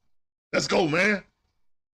 Let's go, man.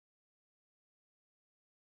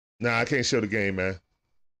 Nah, I can't show the game, man.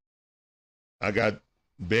 I got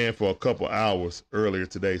banned for a couple hours earlier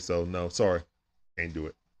today, so no, sorry. Can't do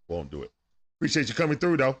it. Won't do it. Appreciate you coming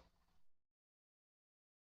through, though.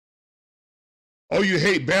 Oh, you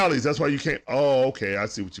hate Bally's. That's why you can't. Oh, okay. I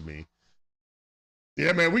see what you mean.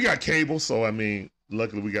 Yeah, man, we got cable, so, I mean,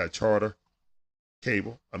 luckily we got Charter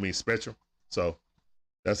cable. I mean, Spectrum. So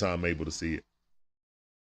that's how I'm able to see it.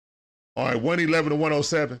 All right, 111 to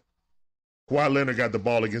 107. Kawhi Leonard got the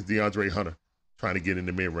ball against DeAndre Hunter, trying to get in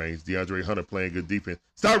the mid-range. DeAndre Hunter playing good defense.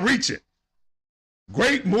 Stop reaching.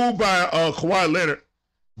 Great move by Kawhi Leonard.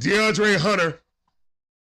 DeAndre Hunter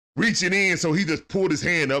reaching in, so he just pulled his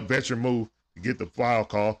hand up, veteran move, to get the foul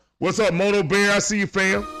call. What's up, Mono Bear? I see you,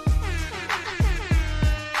 fam.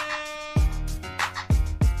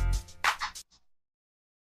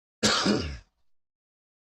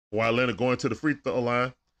 Kawhi Leonard going to the free throw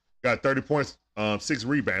line. Got 30 points, 6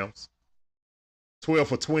 rebounds, 12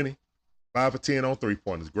 for 20, 5 for 10 on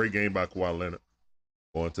three-pointers. Great game by Kawhi Leonard.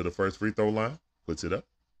 Going to the first free throw line, puts it up,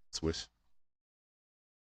 swish.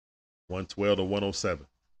 112 to 107.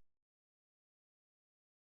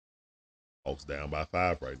 Hawks down by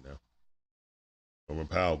 5 right now. Norman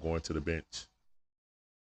Powell going to the bench.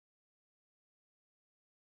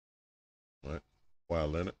 All right,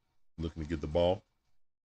 Kawhi Leonard looking to get the ball.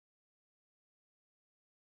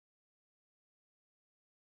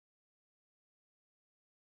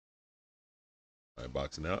 All right,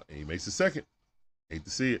 boxing out, and he makes a second. Hate to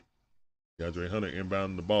see it. DeAndre Hunter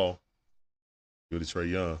inbounding the ball. Give it to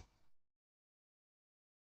Trae Young.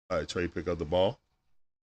 All right, Trae pick up the ball.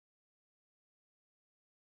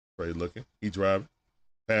 Trae looking. He driving.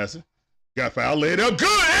 Passing. Got foul. Laid up.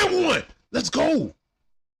 Good. And one. Let's go.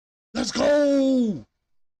 Let's go.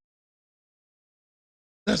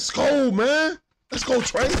 Let's go, man. Let's go,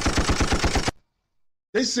 Trae.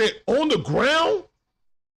 They said on the ground.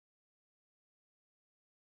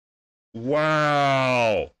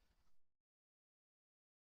 Wow.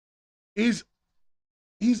 He's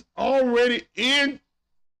already in.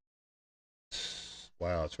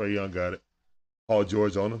 Wow, Trae Young got it. Paul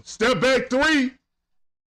George on him. Step back three.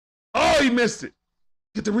 Oh, he missed it.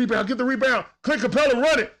 Get the rebound. Get the rebound. Clint Capella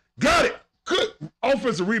run it. Got it. Good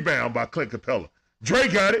offensive rebound by Clint Capella. Dre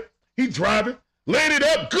got it. He driving. Laid it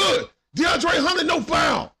up. Good. DeAndre Hunter, no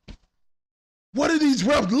foul. What are these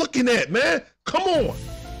refs looking at, man? Come on.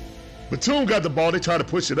 Batum got the ball. They try to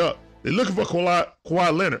push it up. They're looking for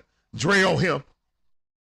Kawhi Leonard. Dre on him.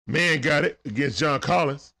 Man got it against John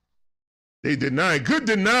Collins. They denied. Good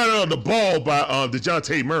denial of the ball by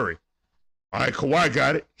DeJounte Murray. All right, Kawhi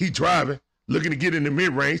got it. He driving. Looking to get in the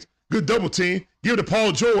mid-range. Good double team. Give it to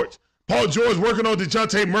Paul George. Paul George working on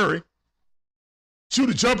DeJounte Murray. Shoot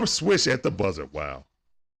a jumper. Swish at the buzzer. Wow.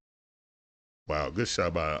 Wow, good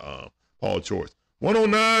shot by Paul George.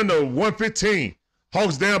 109 to 115.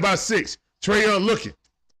 Hawks down by 6. Trae Young looking.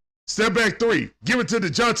 Step back three. Give it to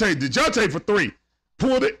DeJounte. DeJounte for 3.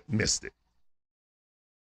 Pulled it. Missed it.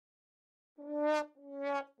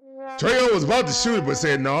 Trae Young was about to shoot it, but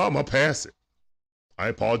said, no, I'm going to pass it. All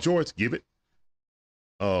right, Paul George, give it.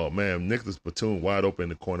 Oh, man, Nicholas Batum wide open in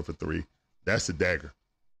the corner for 3. That's the dagger.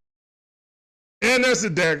 And that's the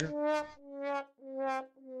dagger.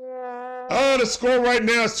 Oh, the score right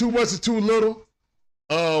now is too much or too little.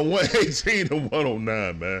 118 to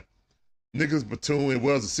 109, man. Nicholas Batum, it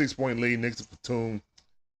was a 6-point lead. Nicholas Batum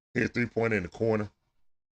hit 3-pointer in the corner.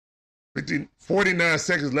 49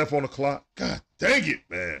 seconds left on the clock. God dang it,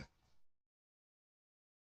 man.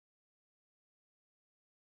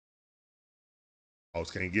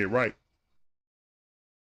 Hawks can't get right.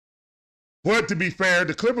 But to be fair,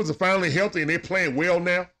 the Clippers are finally healthy and they're playing well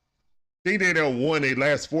now. They did have won their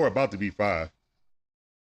last 4, about to be 5.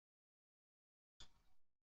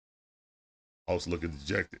 Hawks looking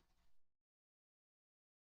dejected.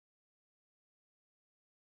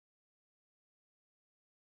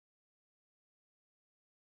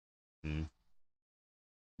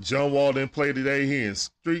 John Wall didn't play today. He in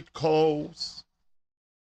street clothes.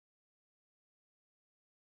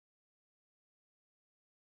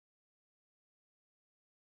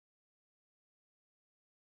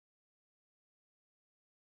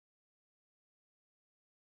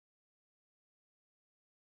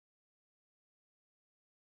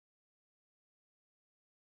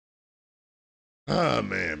 Ah,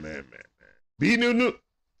 man. B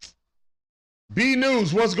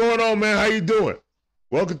News, what's going on, man? How you doing?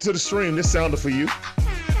 Welcome to the stream. This sounded for you.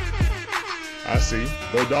 I see.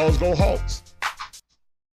 Go Dogs, go Hawks.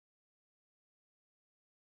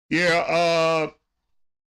 Yeah,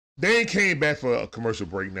 they ain't came back for a commercial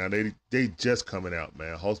break now. They just coming out,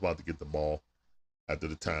 man. Hawks about to get the ball after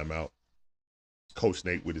the timeout. Coach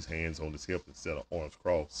Nate with his hands on his hip instead of arms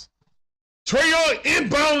crossed. Trae Young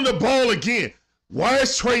inbounding the ball again. Why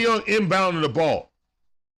is Trae Young inbounding the ball?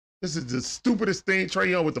 This is the stupidest thing. Trae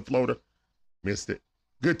Young with the floater. Missed it.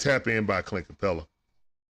 Good tap in by Clint Capella.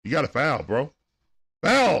 You got a foul, bro.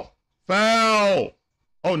 Foul.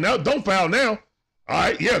 Oh, now don't foul now. All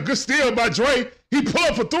right, yeah, good steal by Dre. He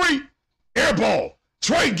pulled up for 3. Air ball.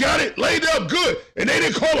 Trae got it, laid up good, and they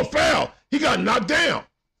didn't call a foul. He got knocked down.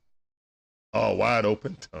 Oh, wide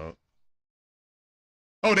open tongue.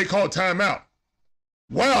 Oh, they called timeout.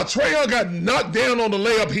 Wow, Trae Young got knocked down on the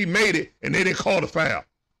layup. He made it, and they didn't call the foul.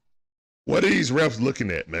 What are these refs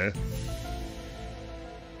looking at, man?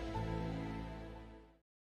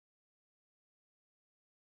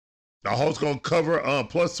 The host gonna cover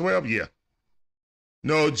plus 12? Yeah.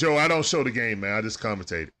 No, Joe, I don't show the game, man. I just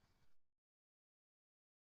commentated.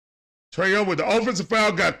 Trae Young with the offensive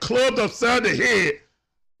foul got clubbed upside the head,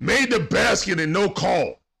 made the basket and no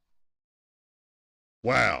call.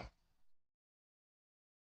 Wow.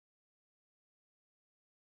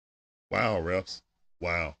 Wow, refs.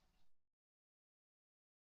 Wow.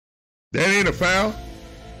 That ain't a foul?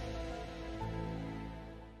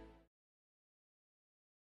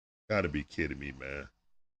 Gotta be kidding me, man.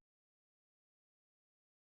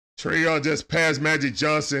 Trae Young just passed Magic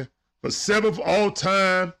Johnson for 7th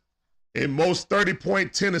all-time in most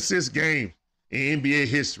 30-point, 10-assist games in NBA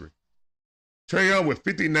history. Trae Young with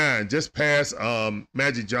 59 just passed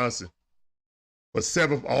Magic Johnson for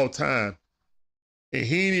 7th all-time, and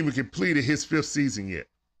he ain't even completed his 5th season yet.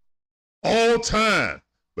 All-time,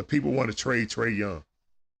 but people want to trade Trae Young.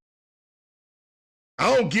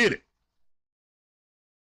 I don't get it.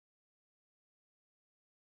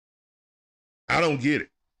 I don't get it,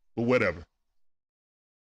 but whatever.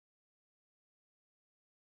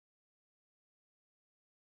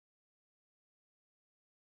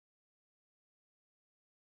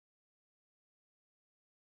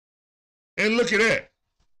 And look at that.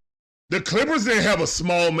 The Clippers didn't have a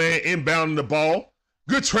small man inbounding the ball.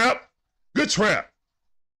 Good trap. Good trap.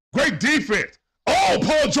 Great defense. Oh,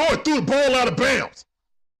 Paul George threw the ball out of bounds.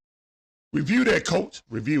 Review that, coach.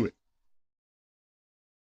 Review it.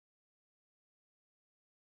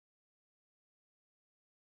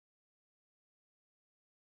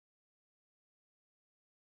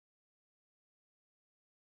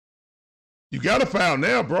 You got a foul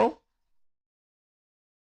now, bro.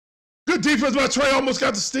 Good defense by Trae, almost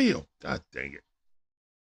got the steal. God dang it.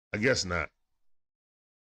 I guess not.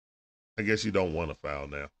 I guess you don't want a foul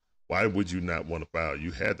now. Why would you not want a foul?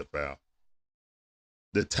 You had the foul.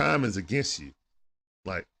 The time is against you.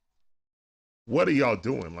 Like, what are y'all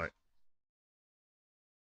doing? Like,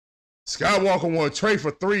 Skywalker want to trade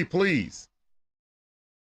for 3, please.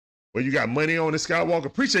 Well, you got money on this, Skywalker.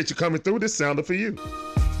 Appreciate you coming through. This sounded for you.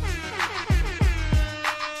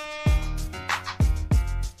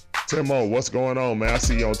 Timo, what's going on, man? I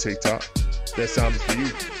see you on TikTok. That sounded for you.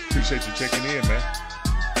 Appreciate you checking in, man.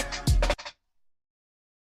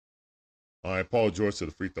 All right, Paul George to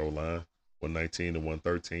the free throw line. 119 to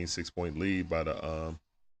 113, 6-point lead by the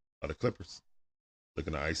Clippers.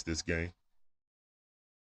 Looking to ice this game.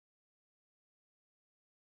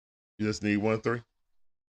 You just need 1-3?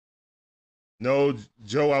 No,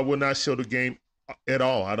 Joe, I will not show the game at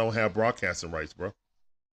all. I don't have broadcasting rights, bro.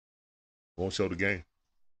 Won't show the game.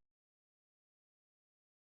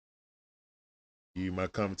 Give you my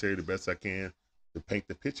commentary the best I can to paint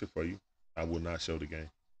the picture for you. I will not show the game.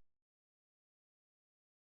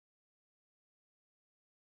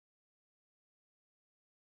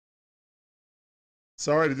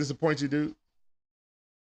 Sorry to disappoint you, dude.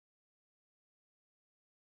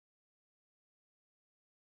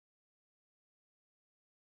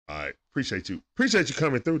 All right, appreciate you. Appreciate you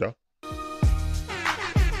coming through, though.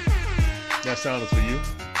 That sounded for you.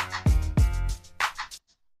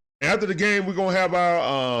 After the game, we're gonna have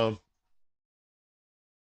our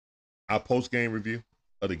post-game review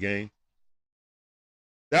of the game.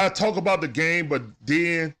 Now I talk about the game, but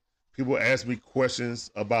then people ask me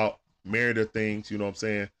questions about Meredith things, you know what I'm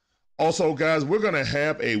saying? Also, guys, we're gonna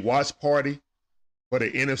have a watch party for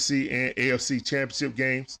the NFC and AFC championship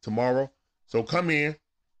games tomorrow. So come in. You know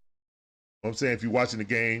what I'm saying? If you're watching the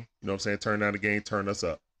game, you know what I'm saying, turn down the game, turn us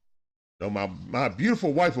up. You know, my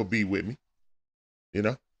beautiful wife will be with me, you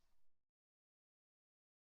know.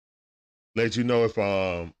 Let you know if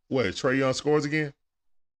Trae Young scores again?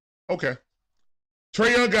 Okay.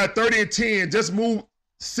 Trae Young got 30 and 10, just moved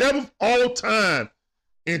 7th all-time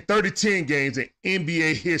in 30-10 games in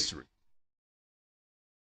NBA history.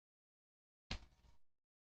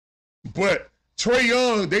 But Trae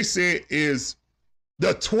Young, they said, is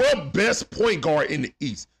the 12th best point guard in the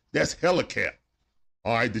East. That's hella cap.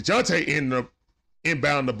 All right, DeJounte ended up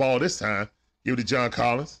inbounding the ball this time. Give it to John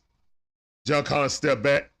Collins. John Collins stepped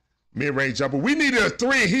back. Mid-range jumper. We needed a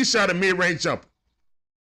 3, and he shot a mid-range jumper.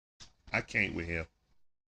 I can't with him.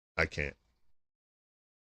 I can't.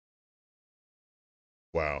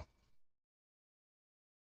 Wow.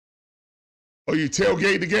 Oh, you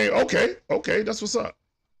tailgate the game? Okay, that's what's up.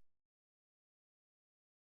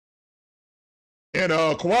 And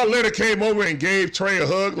Kawhi Leonard came over and gave Trae a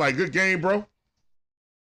hug, like, good game, bro.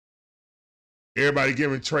 Everybody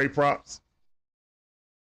giving Trae props.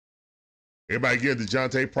 Everybody give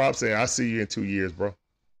DeJounte props, saying, I'll see you in 2 years, bro.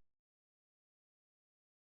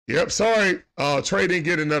 Yep, sorry. Trey didn't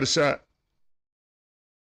get another shot.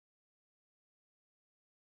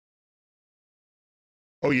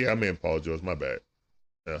 Oh, yeah, I meant Paul George. My bad.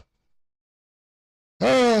 Yeah.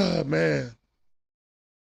 Ah, man.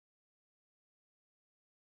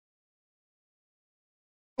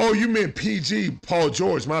 Oh, you meant PG, Paul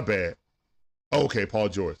George. My bad. Okay, Paul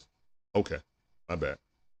George. Okay, my bad.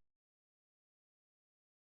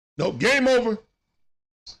 Nope, game over.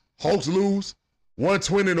 Hawks lose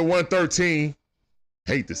 120 to 113.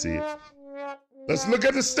 Hate to see it. Let's look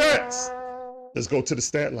at the stats. Let's go to the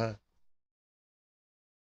stat line.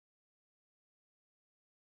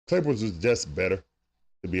 Clippers was just better,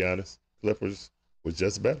 to be honest. Clippers was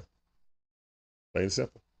just better. Plain and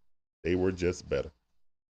simple. They were just better.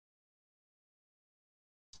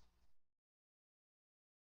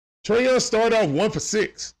 Trae Young started off 1 for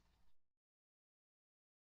 6.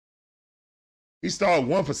 He started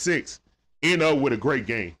 1 for 6. End up with a great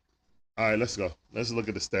game. All right, let's go. Let's look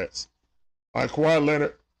at the stats. All right, Kawhi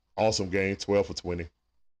Leonard, awesome game, 12 for 20.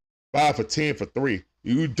 5 for 10 for 3.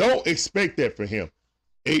 You don't expect that from him.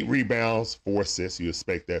 8 rebounds, 4 assists. You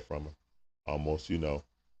expect that from him. Almost,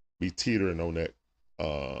 be teetering on that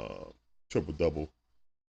triple-double.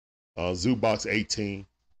 Zubac, 18.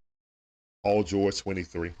 Paul George,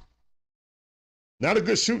 23. Not a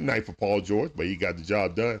good shooting night for Paul George, but he got the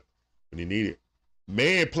job done when he needed.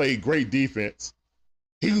 Man played great defense.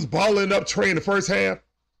 He was balling up Trae in the first half.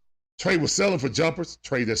 Trae was selling for jumpers.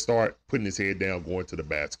 Trae just started putting his head down, going to the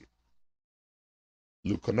basket.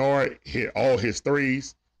 Luke Kennard hit all his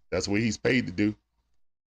threes. That's what he's paid to do.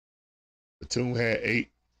 Batum had 8.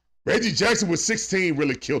 Reggie Jackson with 16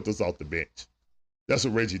 really killed us off the bench. That's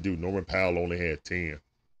what Reggie do. Norman Powell only had 10.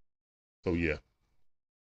 So, yeah.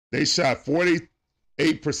 They shot 48%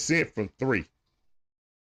 from 3.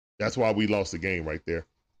 That's why we lost the game right there.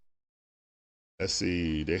 Let's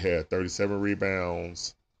see. They had 37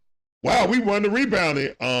 rebounds. Wow, we won the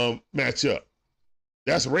rebounding matchup.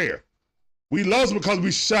 That's rare. We lost because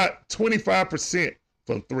we shot 25%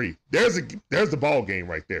 from 3. There's the ball game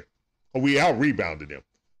right there. We out-rebounded them.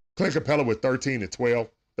 Clint Capella with 13 and 12.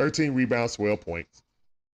 13 rebounds, 12 points.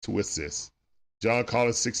 2 assists. John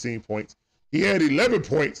Collins, 16 points. He had 11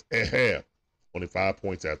 points at half. Only 5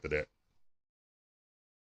 points after that.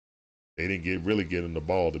 They didn't really get in the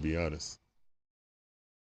ball, to be honest.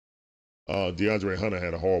 DeAndre Hunter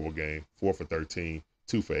had a horrible game. 4 for 13.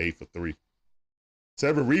 2 for 8 for 3.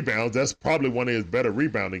 7 rebounds. That's probably one of his better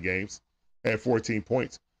rebounding games. Had 14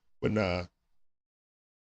 points. But nah.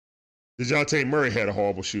 DeJounte Murray had a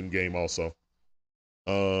horrible shooting game also.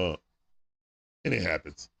 And it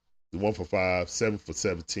happens. 1 for 5. 7 for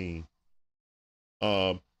 17.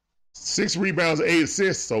 6 rebounds, 8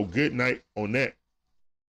 assists. So good night on that.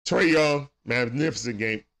 Trae Young, magnificent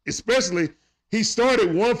game. Especially, he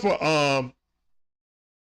started 1 for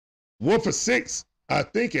 6, I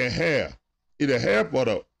think, at half. Either half or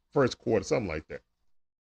the first quarter, something like that.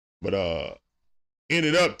 But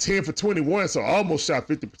ended up 10 for 21, so almost shot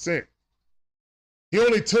 50%. He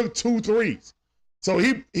only took 2 threes. So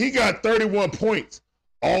he got 31 points,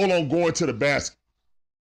 all on going to the basket.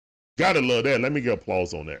 Gotta love that. Let me get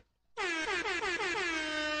applause on that.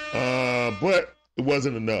 But it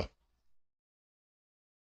wasn't enough.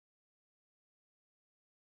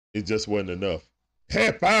 It just wasn't enough.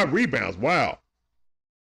 Had 5 rebounds. Wow.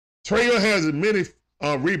 Trae Young has as many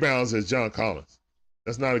rebounds as John Collins.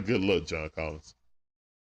 That's not a good look, John Collins.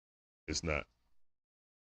 It's not.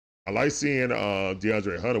 I like seeing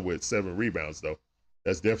DeAndre Hunter with 7 rebounds, though.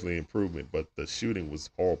 That's definitely an improvement, but the shooting was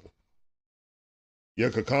horrible.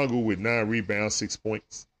 Yuka Kongu with 9 rebounds, 6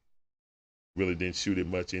 points. Really didn't shoot it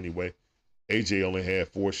much anyway. AJ only had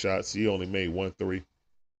 4 shots. He only made 1 3.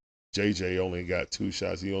 JJ only got 2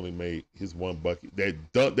 shots. He only made his 1 bucket.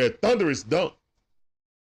 That thunderous dunk.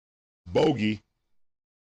 Bogey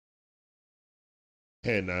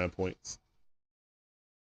had 9 points.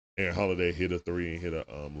 Aaron Holiday hit a 3 and hit a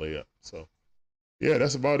layup. So, yeah,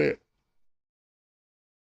 that's about it.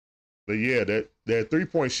 But, yeah, that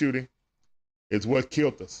 3-point shooting is what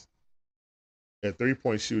killed us. That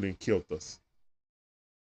 3-point shooting killed us.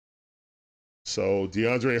 So,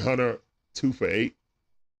 DeAndre Hunter, 2 for 8.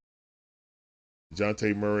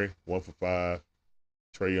 DeJounte Murray, 1 for 5.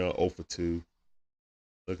 Trae Young, 0 for 2.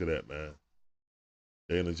 Look at that, man.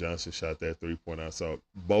 Jalen Johnson shot that 3-point out. So,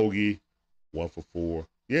 Bogey, 1 for 4.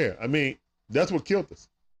 Yeah, I mean, that's what killed us.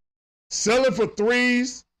 Selling for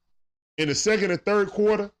threes in the second and third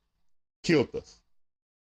quarter killed us.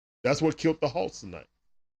 That's what killed the Hawks tonight.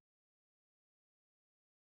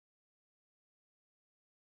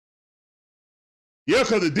 Yeah,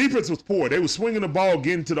 because the defense was poor. They were swinging the ball,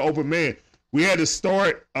 getting to the open man. We had to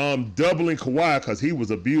start doubling Kawhi because he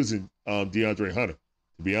was abusing DeAndre Hunter,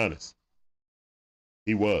 to be honest.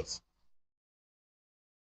 He was.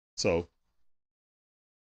 So,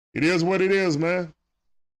 it is what it is, man.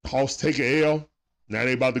 Hawks take an L. Now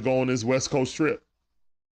they about to go on this West Coast trip.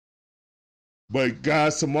 But,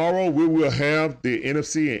 guys, tomorrow we will have the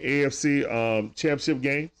NFC and AFC championship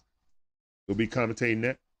games. We'll be commentating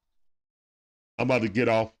that. I'm about to get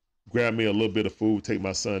off, grab me a little bit of food, take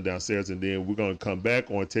my son downstairs, and then we're going to come back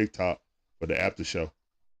on TikTok for the after show.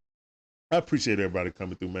 I appreciate everybody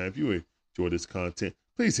coming through, man. If you enjoy this content,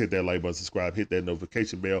 please hit that like button, subscribe, hit that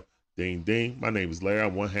notification bell, ding, ding. My name is Larry.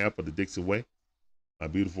 I'm one half of the Dixon Way. My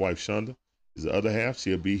beautiful wife, Shonda, is the other half.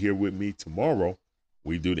 She'll be here with me tomorrow.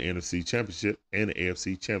 We do the NFC Championship and the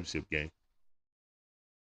AFC Championship game.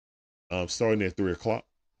 Starting at 3 o'clock.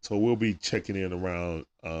 So we'll be checking in around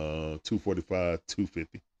 2:45, 2:50.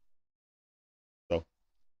 So,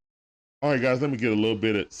 all right, guys, let me get a little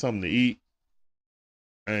bit of something to eat.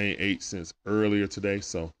 I ain't ate since earlier today,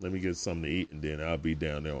 so let me get something to eat, and then I'll be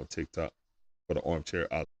down there on TikTok for the armchair.